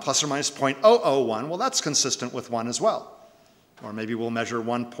 1.001 plus or minus 0.001, well, that's consistent with 1 as well. Or maybe we'll measure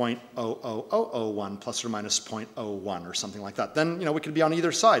 1.00001 plus or minus 0.01 or something like that. Then, we could be on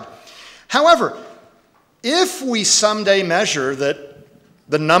either side. However, if we someday measure that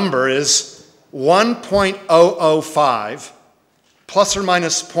the number is 1.005 plus or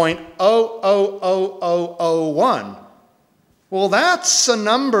minus 0.000001. Well, that's a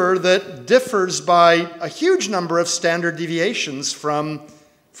number that differs by a huge number of standard deviations from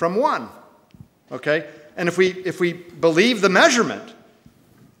 1, okay? And if we believe the measurement,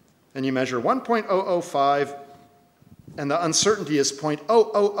 and you measure 1.005, and the uncertainty is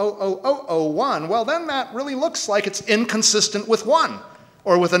 0.000001, well, then that really looks like it's inconsistent with 1,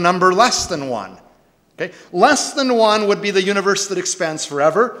 or with a number less than 1. Okay? Less than 1 would be the universe that expands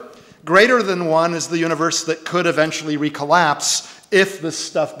forever. Greater than 1 is the universe that could eventually recollapse if this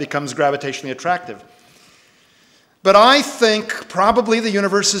stuff becomes gravitationally attractive. But I think probably the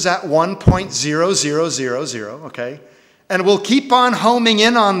universe is at 1.0000, okay? And we'll keep on homing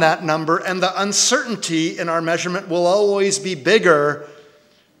in on that number, and the uncertainty in our measurement will always be bigger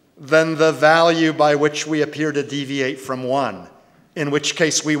than the value by which we appear to deviate from 1, in which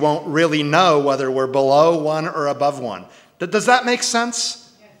case we won't really know whether we're below 1 or above 1. Does that make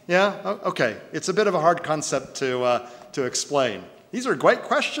sense? Yeah? Okay. It's a bit of a hard concept to explain. These are great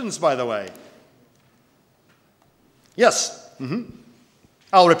questions, by the way. Yes?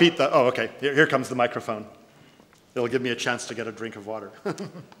 I'll repeat the... Oh, okay. Here comes the microphone. It'll give me a chance to get a drink of water.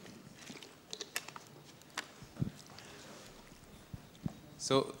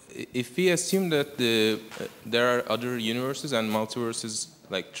 So if we assume that there are other universes and multiverses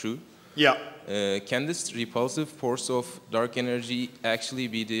like true, yeah. Can this repulsive force of dark energy actually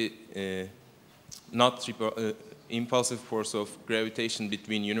be the impulsive force of gravitation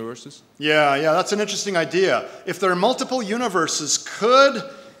between universes? Yeah, that's an interesting idea. If there are multiple universes, could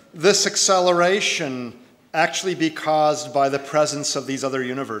this acceleration actually be caused by the presence of these other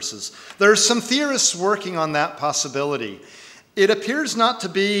universes? There are some theorists working on that possibility. It appears not to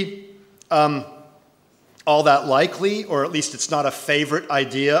be all that likely, or at least it's not a favorite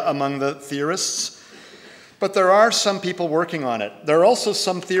idea among the theorists. But there are some people working on it. There are also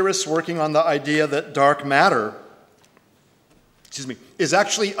some theorists working on the idea that dark matter, is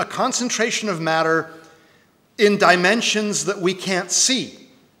actually a concentration of matter in dimensions that we can't see.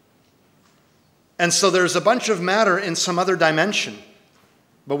 And so there's a bunch of matter in some other dimension,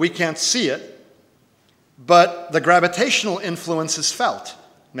 but we can't see it. But the gravitational influence is felt,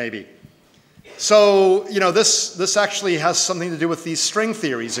 maybe. So, this actually has something to do with these string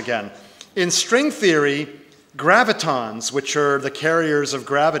theories again. In string theory, gravitons, which are the carriers of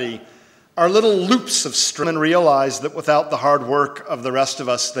gravity, are little loops of string, and realize that without the hard work of the rest of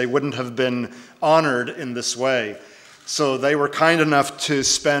us, they wouldn't have been honored in this way. So they were kind enough to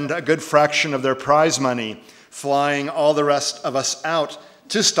spend a good fraction of their prize money flying all the rest of us out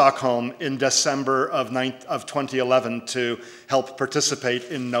to Stockholm in December of 2011 to help participate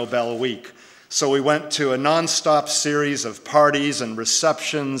in Nobel Week. So we went to a nonstop series of parties and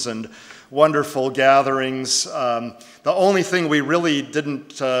receptions and wonderful gatherings. The only thing we really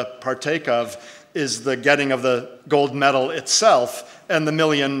didn't partake of is the getting of the gold medal itself and the $1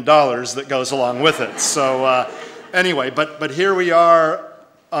 million that goes along with it. So anyway, but here we are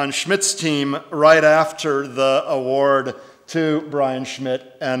on Schmidt's team right after the award to Brian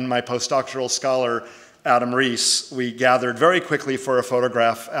Schmidt and my postdoctoral scholar, Adam Rees. We gathered very quickly for a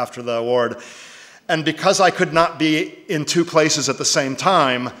photograph after the award. And because I could not be in two places at the same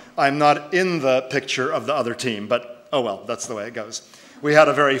time, I'm not in the picture of the other team. But, oh well, that's the way it goes. We had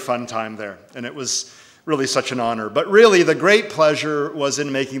a very fun time there, and it was really such an honor. But really, the great pleasure was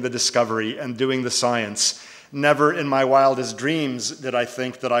in making the discovery and doing the science. Never in my wildest dreams did I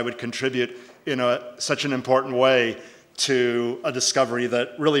think that I would contribute in such an important way to a discovery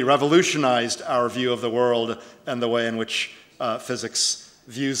that really revolutionized our view of the world and the way in which physics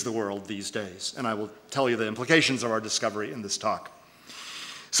views the world these days. And I will tell you the implications of our discovery in this talk.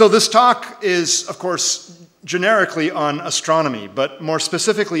 So this talk is, of course, generically on astronomy, but more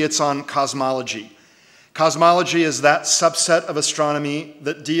specifically it's on cosmology. Cosmology is that subset of astronomy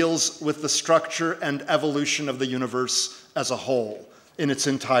that deals with the structure and evolution of the universe as a whole, in its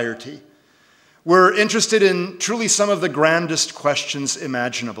entirety. We're interested in truly some of the grandest questions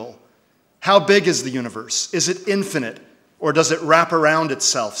imaginable. How big is the universe? Is it infinite, or does it wrap around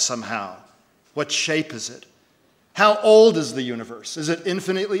itself somehow? What shape is it? How old is the universe? Is it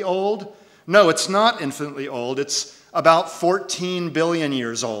infinitely old? No, it's not infinitely old. It's about 14 billion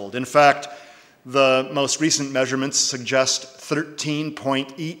years old. In fact, the most recent measurements suggest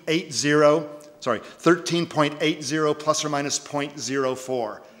 13.80 plus or minus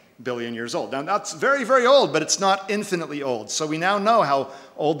 0.04 billion years old. Now, that's very, very old, but it's not infinitely old. So we now know how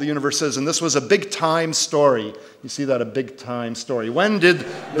old the universe is, and this was a big time story. You see that, a big time story. When did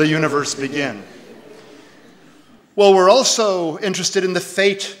the universe begin? Well, we're also interested in the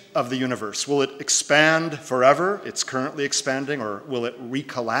fate of the universe. Will it expand forever? It's currently expanding, or will it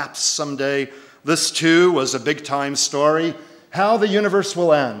recollapse someday? This, too, was a big-time story, how the universe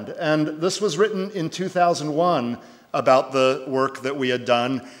will end. And this was written in 2001 about the work that we had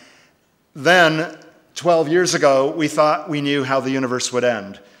done. Then, 12 years ago, we thought we knew how the universe would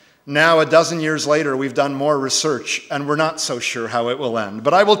end. Now, a dozen years later, we've done more research, and we're not so sure how it will end.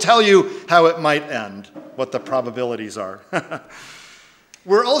 But I will tell you how it might end, what the probabilities are.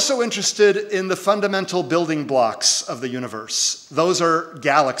 We're also interested in the fundamental building blocks of the universe. Those are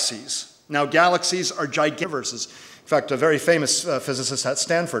galaxies. Now, galaxies are gigantic universes. In fact, a very famous physicist at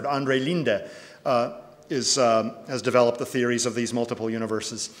Stanford, Andre Linde, has developed the theories of these multiple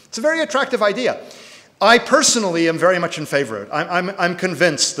universes. It's a very attractive idea. I personally am very much in favor of it. I'm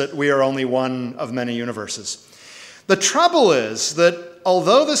convinced that we are only one of many universes. The trouble is that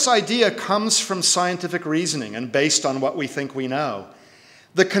although this idea comes from scientific reasoning and based on what we think we know,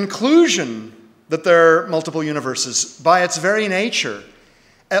 the conclusion that there are multiple universes, by its very nature,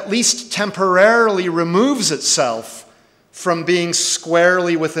 at least temporarily removes itself from being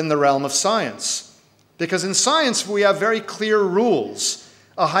squarely within the realm of science. Because in science, we have very clear rules.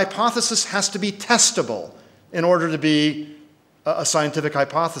 A hypothesis has to be testable in order to be a scientific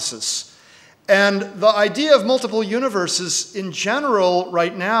hypothesis. And the idea of multiple universes, in general,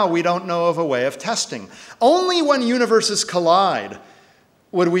 right now, we don't know of a way of testing. Only when universes collide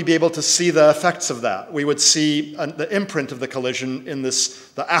would we be able to see the effects of that. We would see the imprint of the collision in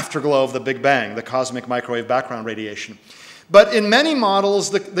the afterglow of the Big Bang, the cosmic microwave background radiation. But in many models,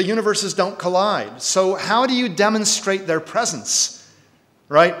 the universes don't collide. So how do you demonstrate their presence?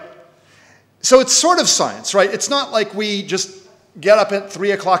 Right? So it's sort of science, right? It's not like we just get up at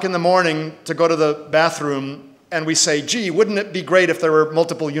 3 o'clock in the morning to go to the bathroom and we say, gee, wouldn't it be great if there were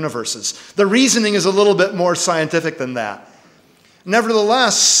multiple universes? The reasoning is a little bit more scientific than that.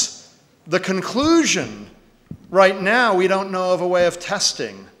 Nevertheless, the conclusion, right now, we don't know of a way of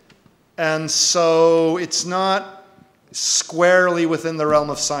testing. And so it's not squarely within the realm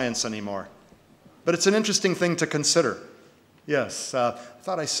of science anymore. But it's an interesting thing to consider. Yes, I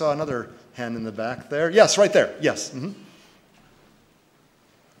thought I saw another hand in the back there. Yes, right there. Yes. Mm-hmm.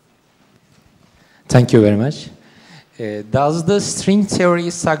 Thank you very much. Does the string theory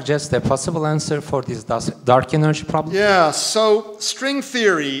suggest a possible answer for this dark energy problem? Yeah, so string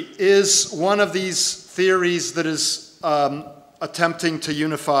theory is one of these theories that is attempting to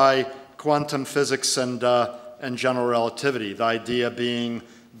unify quantum physics and general relativity. The idea being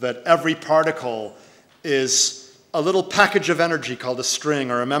that every particle is a little package of energy called a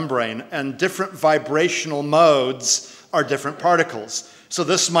string or a membrane, and different vibrational modes are different particles. So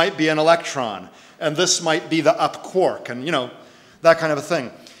this might be an electron, and this might be the up quark, and that kind of a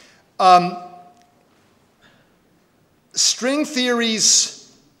thing. String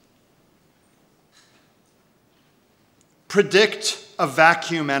theories predict a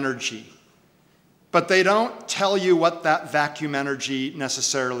vacuum energy, but they don't tell you what that vacuum energy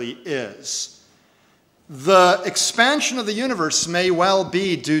necessarily is. The expansion of the universe may well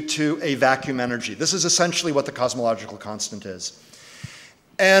be due to a vacuum energy. This is essentially what the cosmological constant is.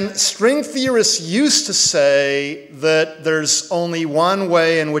 And string theorists used to say that there's only one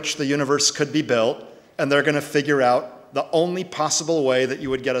way in which the universe could be built, and they're going to figure out the only possible way that you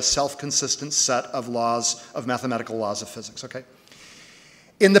would get a self-consistent set of laws, of mathematical laws of physics, okay?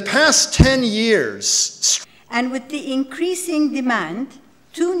 In the past 10 years... And with the increasing demand,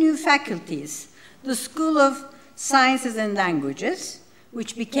 2 new faculties, the School of Sciences and Languages,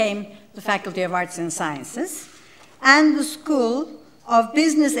 which became the Faculty of Arts and Sciences, and the School of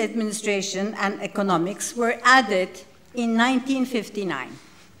Business Administration and Economics were added in 1959.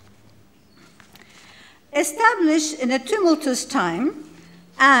 Established in a tumultuous time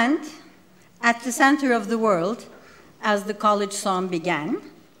and at the center of the world as the college soon began,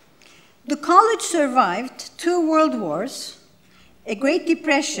 the college survived 2 world wars, a Great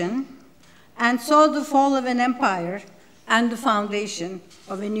Depression, and saw the fall of an empire and the foundation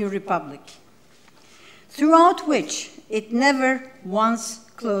of a new republic, throughout which it never once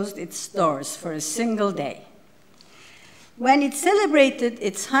closed its doors for a single day. When it celebrated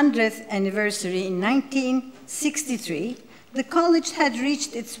its 100th anniversary in 1963, the college had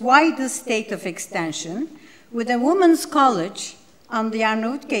reached its widest state of extension with a women's college on the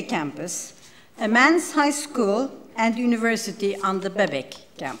Arnavutköy campus, a men's high school and university on the Bebek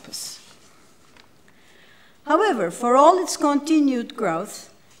campus. However, for all its continued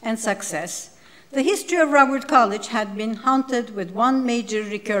growth and success, the history of Robert College had been haunted with one major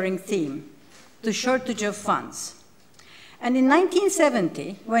recurring theme, the shortage of funds. And in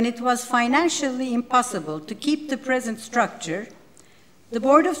 1970, when it was financially impossible to keep the present structure, the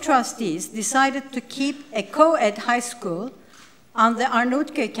Board of Trustees decided to keep a co-ed high school on the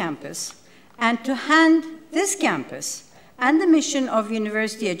Arnavutköy campus and to hand this campus and the mission of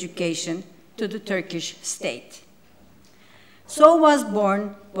university education to the Turkish state. So was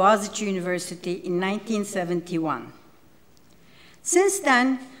born Boğaziçi University in 1971. Since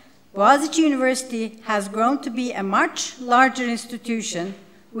then, Boğaziçi University has grown to be a much larger institution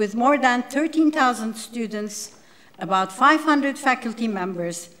with more than 13,000 students, about 500 faculty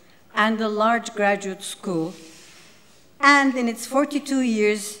members, and a large graduate school, and in its 42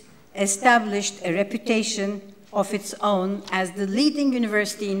 years established a reputation of its own as the leading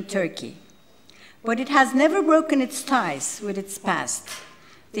university in Turkey. But it has never broken its ties with its past,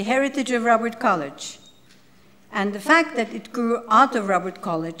 the heritage of Robert College, and the fact that it grew out of Robert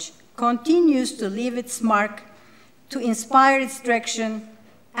College continues to leave its mark, to inspire its direction,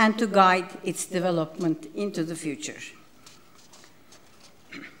 and to guide its development into the future.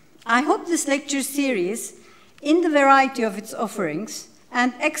 I hope this lecture series, in the variety of its offerings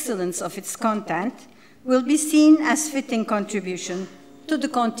and excellence of its content, will be seen as fitting contribution to the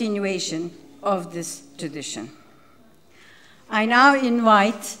continuation of this tradition. I now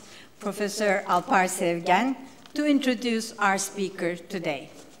invite Professor Alpar Sevgen to introduce our speaker today.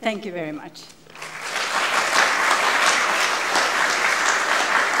 Thank you very much.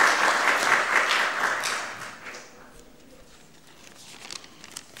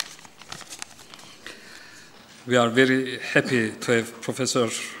 We are very happy to have Professor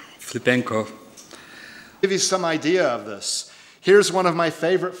Filippenko. Give you some idea of this. Here's one of my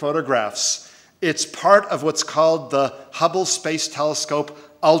favorite photographs. It's part of what's called the Hubble Space Telescope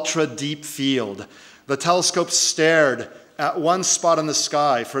Ultra Deep Field. The telescope stared at one spot in the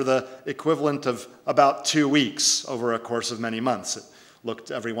sky for the equivalent of about 2 weeks over a course of many months. It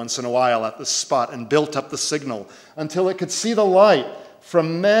looked every once in a while at this spot and built up the signal until it could see the light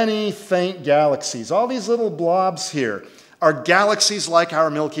from many faint galaxies. All these little blobs here are galaxies like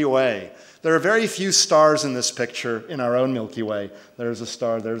our Milky Way. There are very few stars in this picture in our own Milky Way. There's a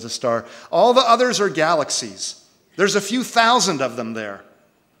star, there's a star. All the others are galaxies. There's a few thousand of them there.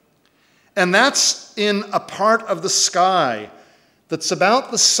 And that's in a part of the sky that's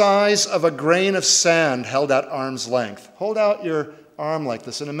about the size of a grain of sand held at arm's length. Hold out your arm like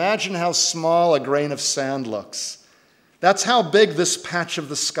this and imagine how small a grain of sand looks. That's how big this patch of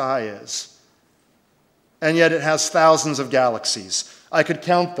the sky is. And yet it has thousands of galaxies. I could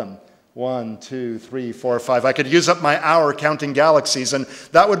count them. 1, 2, 3, 4, 5. I could use up my hour counting galaxies, and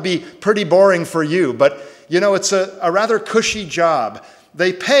that would be pretty boring for you. But, you know, it's a rather cushy job.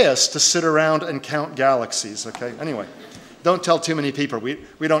 They pay us to sit around and count galaxies, okay? Anyway, don't tell too many people. We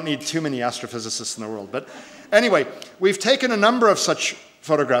don't need too many astrophysicists in the world. But anyway, we've taken a number of such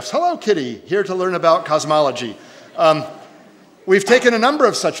photographs. Hello, Kitty, here to learn about cosmology. We've taken a number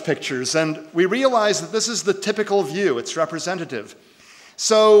of such pictures, and we realize that this is the typical view. It's representative.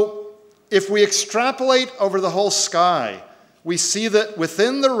 So if we extrapolate over the whole sky, we see that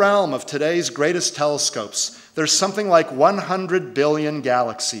within the realm of today's greatest telescopes, there's something like 100 billion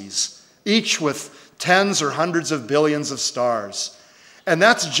galaxies, each with tens or hundreds of billions of stars. And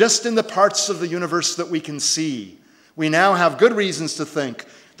that's just in the parts of the universe that we can see. We now have good reasons to think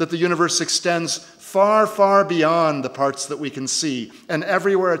that the universe extends far, far beyond the parts that we can see, and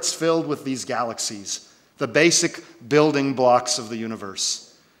everywhere it's filled with these galaxies, the basic building blocks of the universe.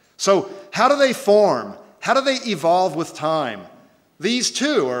 So how do they form? How do they evolve with time? These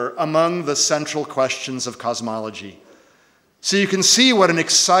too are among the central questions of cosmology. So you can see what an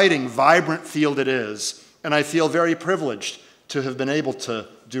exciting, vibrant field it is, and I feel very privileged to have been able to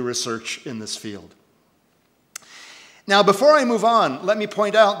do research in this field. Now, before I move on, let me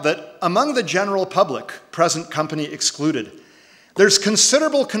point out that among the general public, present company excluded, there's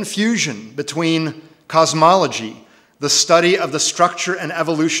considerable confusion between cosmology, the study of the structure and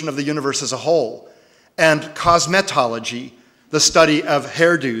evolution of the universe as a whole, and cosmetology, the study of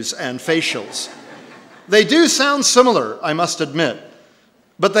hairdos and facials. They do sound similar, I must admit,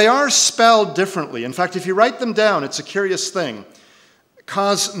 but they are spelled differently. In fact, if you write them down, it's a curious thing.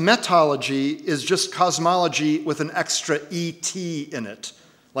 Cosmetology is just cosmology with an extra ET in it,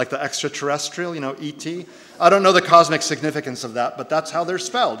 like the extraterrestrial, you know, ET. I don't know the cosmic significance of that, but that's how they're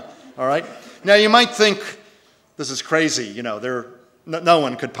spelled, all right? Now, you might think, this is crazy, you know, no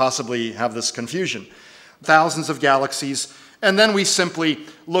one could possibly have this confusion. Thousands of galaxies, and then we simply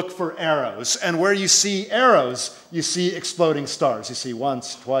look for arrows. And where you see arrows, you see exploding stars. You see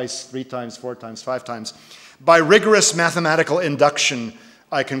once, twice, 3 times, 4 times, 5 times. By rigorous mathematical induction,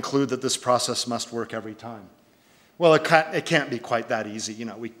 I conclude that this process must work every time. Well, it can't be quite that easy. You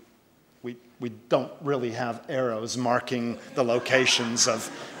know, we don't really have arrows marking the locations of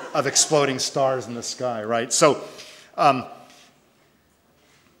exploding stars in the sky, right? So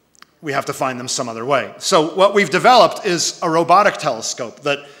we have to find them some other way. So what we've developed is a robotic telescope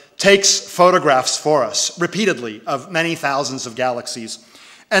that takes photographs for us repeatedly of many thousands of galaxies,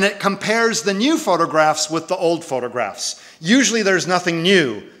 and it compares the new photographs with the old photographs. Usually there's nothing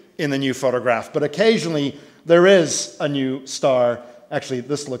new in the new photograph, but occasionally there is a new star. Actually,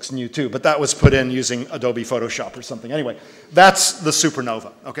 this looks new too, but that was put in using Adobe Photoshop or something. Anyway, that's the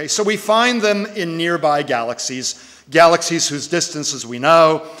supernova. Okay, so we find them in nearby galaxies, galaxies whose distances we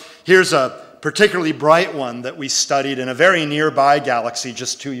know. Here's a particularly bright one that we studied in a very nearby galaxy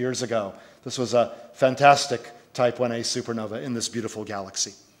just 2 years ago. This was a fantastic Type 1a supernova in this beautiful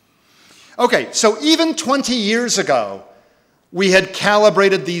galaxy. Okay, so even 20 years ago, we had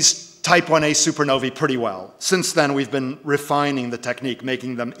calibrated these Type 1a supernovae pretty well. Since then, we've been refining the technique,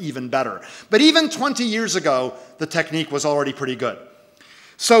 making them even better. But even 20 years ago, the technique was already pretty good.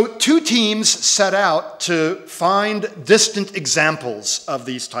 So 2 teams set out to find distant examples of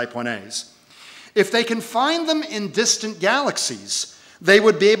these Type 1as. If they can find them in distant galaxies, they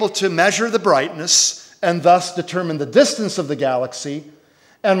would be able to measure the brightness and thus determine the distance of the galaxy.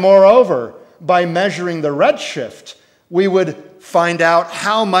 And moreover, by measuring the redshift, we would find out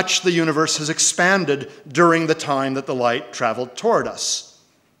how much the universe has expanded during the time that the light traveled toward us.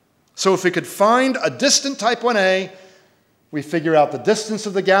 So if we could find a distant Type 1a, we figure out the distance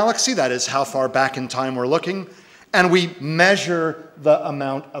of the galaxy, that is how far back in time we're looking, and we measure the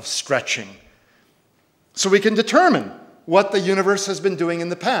amount of stretching. So we can determine what the universe has been doing in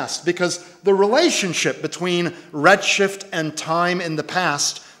the past, because the relationship between redshift and time in the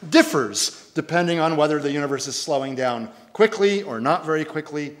past differs depending on whether the universe is slowing down quickly or not very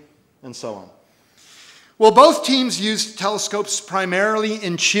quickly, and so on. Well, both teams used telescopes primarily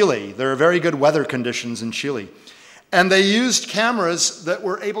in Chile. There are very good weather conditions in Chile. And they used cameras that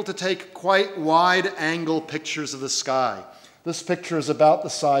were able to take quite wide-angle pictures of the sky. This picture is about the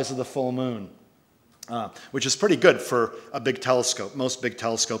size of the full moon, which is pretty good for a big telescope. Most big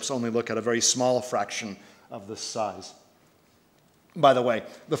telescopes only look at a very small fraction of this size. By the way,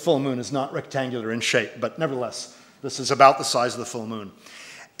 the full moon is not rectangular in shape, but nevertheless, this is about the size of the full moon.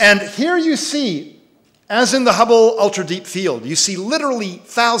 And here you see, as in the Hubble Ultra Deep Field, you see literally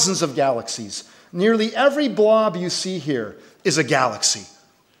thousands of galaxies. Nearly every blob you see here is a galaxy.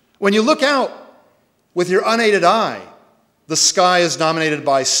 When you look out with your unaided eye, the sky is dominated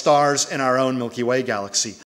by stars in our own Milky Way galaxy.